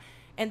saw.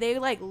 And they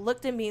like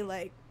looked at me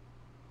like,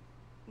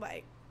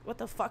 what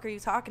the fuck are you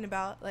talking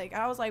about? Like,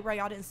 I was like, bro,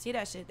 y'all didn't see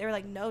that shit. They were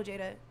like, no,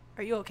 Jada,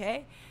 are you okay?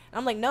 And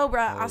I'm like, no,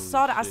 bro, I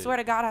saw that. I swear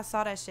to God, I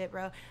saw that shit,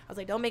 bro. I was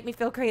like, don't make me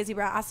feel crazy,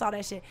 bro. I saw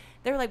that shit.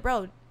 They were like,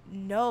 bro,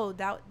 no,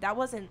 that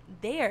wasn't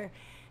there.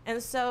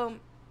 And so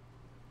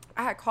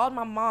I had called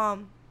my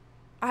mom.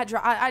 I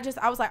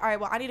was like, all right,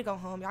 well, I need to go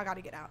home. Y'all got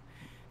to get out.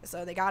 And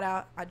so they got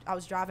out. I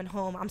was driving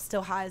home. I'm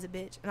still high as a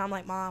bitch. And I'm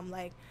like, Mom,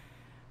 like,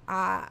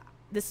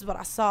 this is what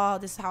I saw.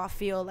 This is how I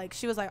feel. Like,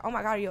 she was like, oh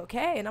my God, are you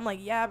okay? And I'm like,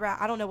 yeah, bro,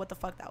 I don't know what the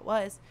fuck that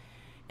was.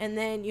 And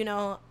then,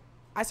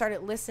 I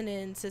started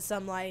listening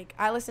to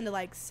I listened to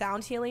like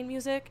sound healing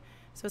music.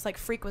 So it's like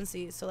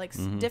frequencies. So like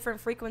different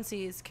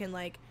frequencies can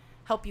like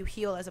help you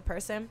heal as a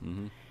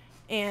person.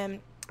 And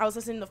I was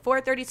listening to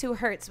 432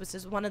 hertz, which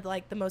is one of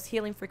the most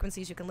healing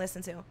frequencies you can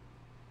listen to.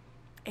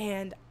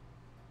 And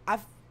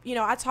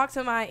I talk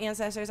to my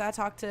ancestors. I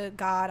talk to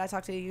God. I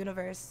talk to the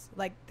universe.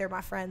 Like, they're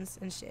my friends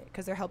and shit,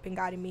 because they're helping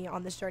guiding me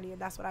on this journey,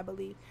 and that's what I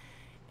believe.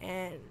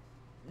 And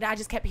I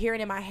just kept hearing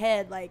in my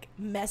head, like,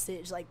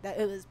 message. Like, that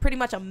it was pretty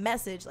much a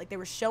message. Like, they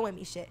were showing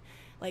me shit.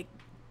 Like,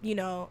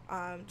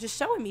 just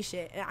showing me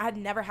shit. And I had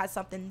never had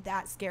something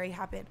that scary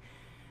happen.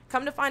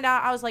 Come to find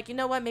out, I was like, you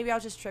know what? Maybe I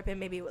was just tripping.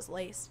 Maybe it was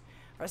laced.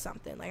 or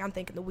something. Like, I'm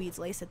thinking the weed's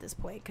laced at this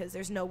point because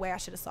there's no way I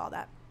should have saw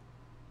that.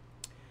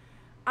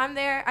 I'm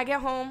there. I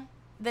get home.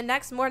 The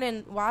next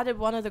morning, why did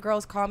one of the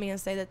girls call me and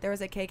say that there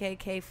was a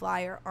KKK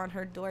flyer on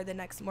her door the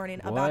next morning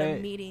about a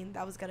meeting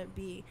that was going to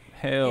be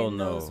in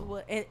those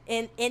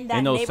in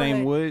that those neighborhood.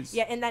 Same woods?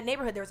 Yeah, in that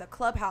neighborhood, there was a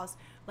clubhouse.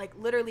 Like,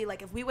 literally,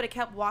 like, if we would have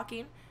kept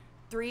walking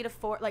 3 to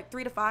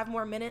 5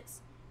 more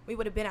minutes, we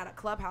would have been at a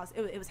clubhouse.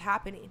 It was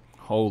happening.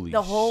 Holy shit.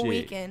 The whole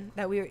weekend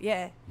that we were,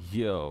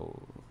 Yo.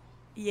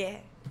 Yeah.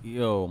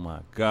 Yo,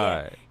 my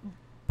God. Yeah.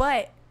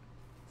 But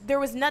there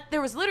was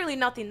literally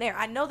nothing there.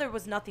 I know there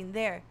was nothing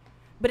there.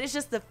 But it's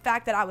just the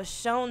fact that I was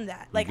shown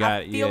that. Like,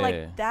 I feel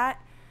like that,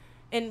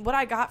 and what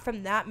I got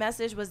from that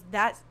message was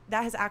that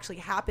has actually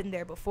happened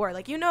there before.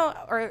 Like,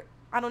 or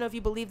I don't know if you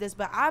believe this,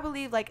 but I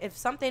believe, like, if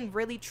something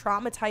really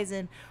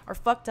traumatizing or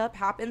fucked up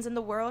happens in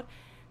the world,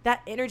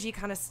 that energy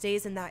kind of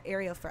stays in that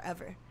area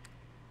forever.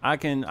 I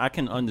can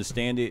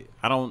understand it.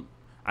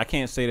 I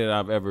can't say that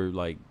I've ever,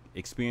 like,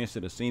 experienced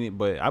it or seen it,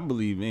 but I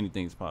believe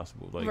anything's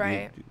possible. Like,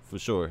 right. For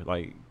sure.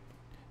 Like,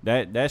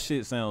 that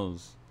shit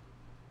sounds...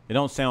 It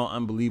don't sound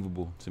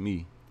unbelievable to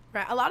me.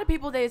 Right. A lot of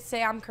people, they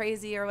say I'm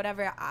crazy or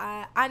whatever.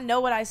 I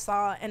know what I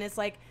saw, and it's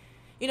like,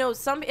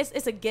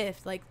 it's a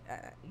gift. Like,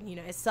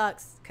 it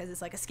sucks because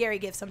it's like a scary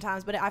gift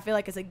sometimes, but I feel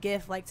like it's a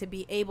gift, like, to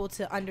be able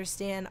to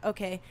understand,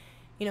 okay,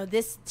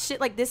 this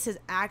shit like this has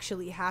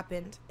actually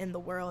happened in the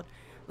world.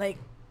 Like,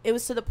 it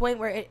was to the point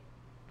where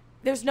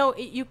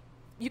you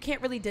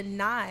can't really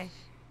deny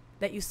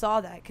that you saw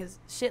that, because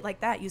shit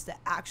like that used to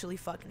actually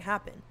fucking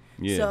happen.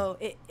 Yeah. So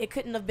it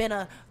couldn't have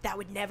been that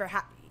would never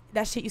happen.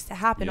 That shit used to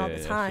happen all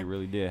the time. That shit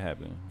really did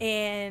happen.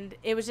 And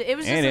it was just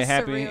and it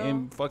happened surreal,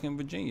 in fucking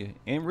Virginia,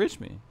 in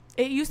Richmond.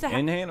 It used to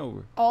happen in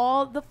Hanover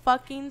all the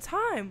fucking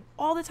time,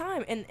 all the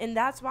time. And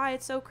that's why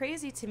it's so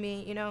crazy to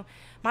me.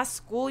 My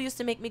school used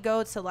to make me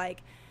go to,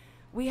 like,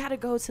 we had to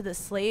go to the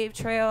slave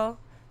trail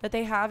that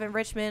they have in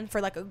Richmond for,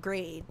 like, a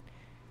grade.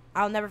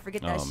 I'll never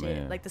forget that shit.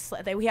 Man. Like,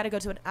 we had to go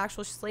to an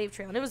actual slave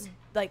trail, and it was,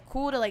 like,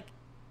 cool to, like,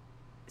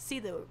 see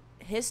the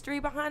history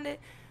behind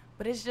it.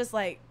 But it's just,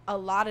 like, a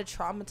lot of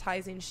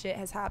traumatizing shit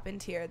has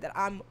happened here that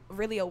I'm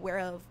really aware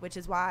of, which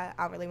is why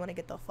I really want to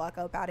get the fuck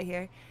up out of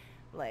here.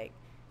 Like,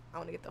 I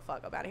want to get the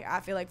fuck up out of here.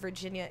 I feel like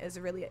Virginia is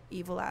a really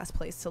evil-ass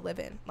place to live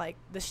in. Like,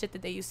 the shit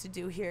that they used to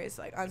do here is,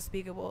 like,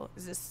 unspeakable.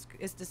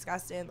 It's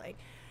disgusting. Like,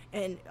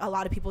 and a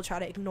lot of people try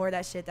to ignore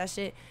that shit. That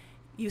shit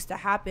used to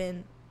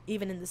happen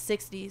even in the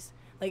 60s.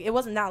 Like, it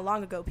wasn't that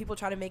long ago. People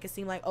try to make it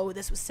seem like, oh,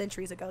 this was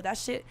centuries ago. That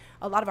shit,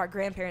 a lot of our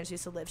grandparents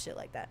used to live shit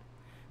like that.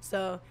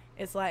 So,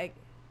 it's like...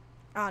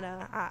 I don't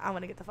know. I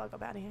want to get the fuck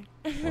up out of here.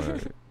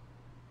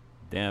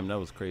 Damn, that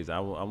was crazy. I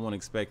wasn't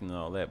expecting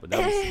all that, but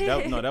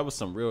that was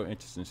some real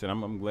interesting shit.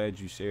 I'm glad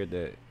you shared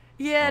that.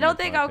 Yeah, don't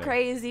think I'm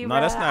crazy, bro.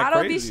 That's not I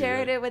don't crazy, be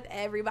sharing it with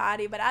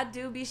everybody, but I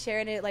do be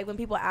sharing it, like, when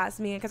people ask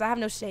me, because I have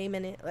no shame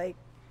in it. Like,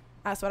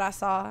 that's what I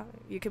saw.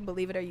 You can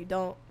believe it or you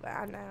don't, but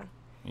I know.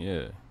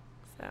 Yeah.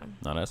 So.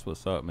 No, that's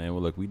what's up, man.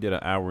 Well, look, we did an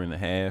hour and a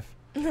half.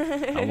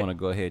 I want to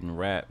go ahead and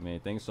wrap,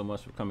 man. Thanks so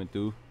much for coming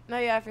through. No,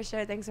 yeah, for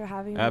sure. Thanks for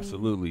having me.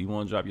 Absolutely. You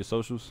want to drop your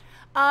socials?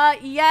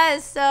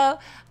 Yes. So, all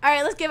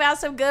right, let's give out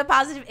some good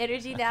positive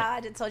energy now.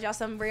 I just told y'all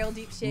some real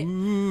deep shit.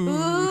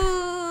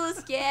 Ooh,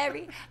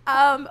 scary.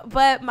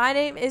 But my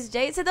name is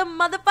Jay to the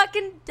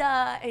motherfucking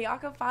duh, and y'all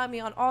can find me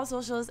on all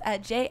socials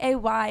at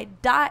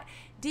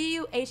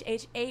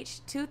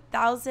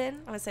JAY.DUHHH2000.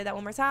 I'm gonna say that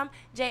one more time.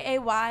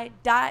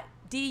 JAY.DUHHH.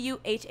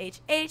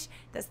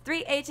 That's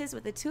 3 H's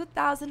with a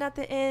 2000 at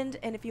the end.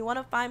 And if you want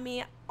to find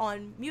me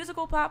on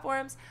musical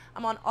platforms,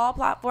 I'm on all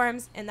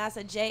platforms, and that's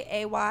a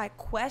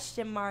JAY?DUHHH.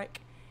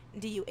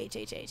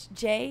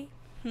 J.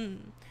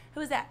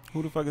 Who's that?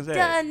 Who the fuck is that?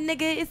 Duh,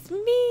 nigga, it's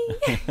me.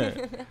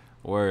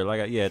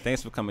 Word,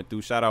 thanks for coming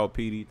through. Shout out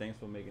PD. Thanks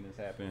for making this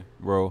happen,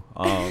 bro.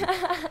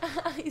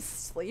 He's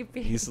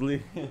sleepy. He's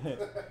sleepy.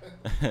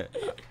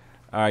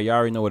 All right, y'all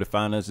already know where to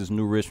find us. It's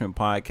New Richmond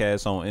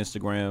Podcast on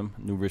Instagram,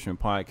 New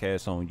Richmond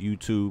Podcast on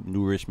YouTube,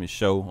 New Richmond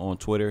Show on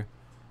Twitter.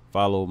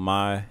 Follow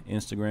my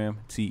Instagram,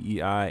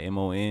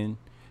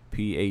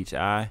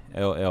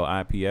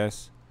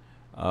 TEIMONPHILLIPS.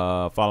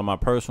 Follow my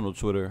personal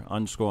Twitter,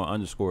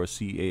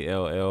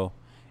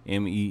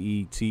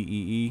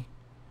 __CALLMEETEE.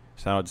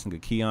 Shout out to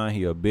nigga Keon,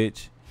 he a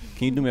bitch.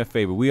 Can you do me a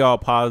favor? We all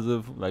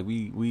positive. Like,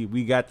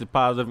 we got the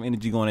positive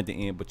energy going at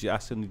the end, but I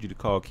still need you to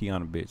call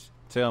Keon a bitch.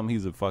 Tell him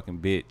he's a fucking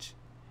bitch.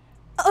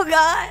 Oh,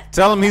 God.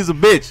 Tell him he's a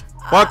bitch.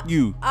 Fuck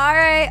you. All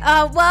right.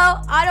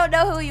 Well, I don't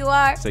know who you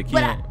are. Say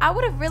but I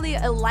would have really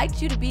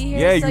liked you to be here.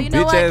 Yeah, so you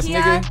know what, bitch-ass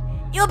Keon?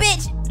 nigga. You a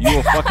bitch. You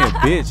a fucking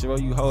bitch. Bro,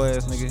 you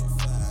hoe-ass nigga.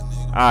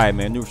 All right,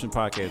 man. New Richmond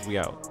Podcast. We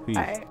out. Peace.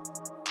 All right.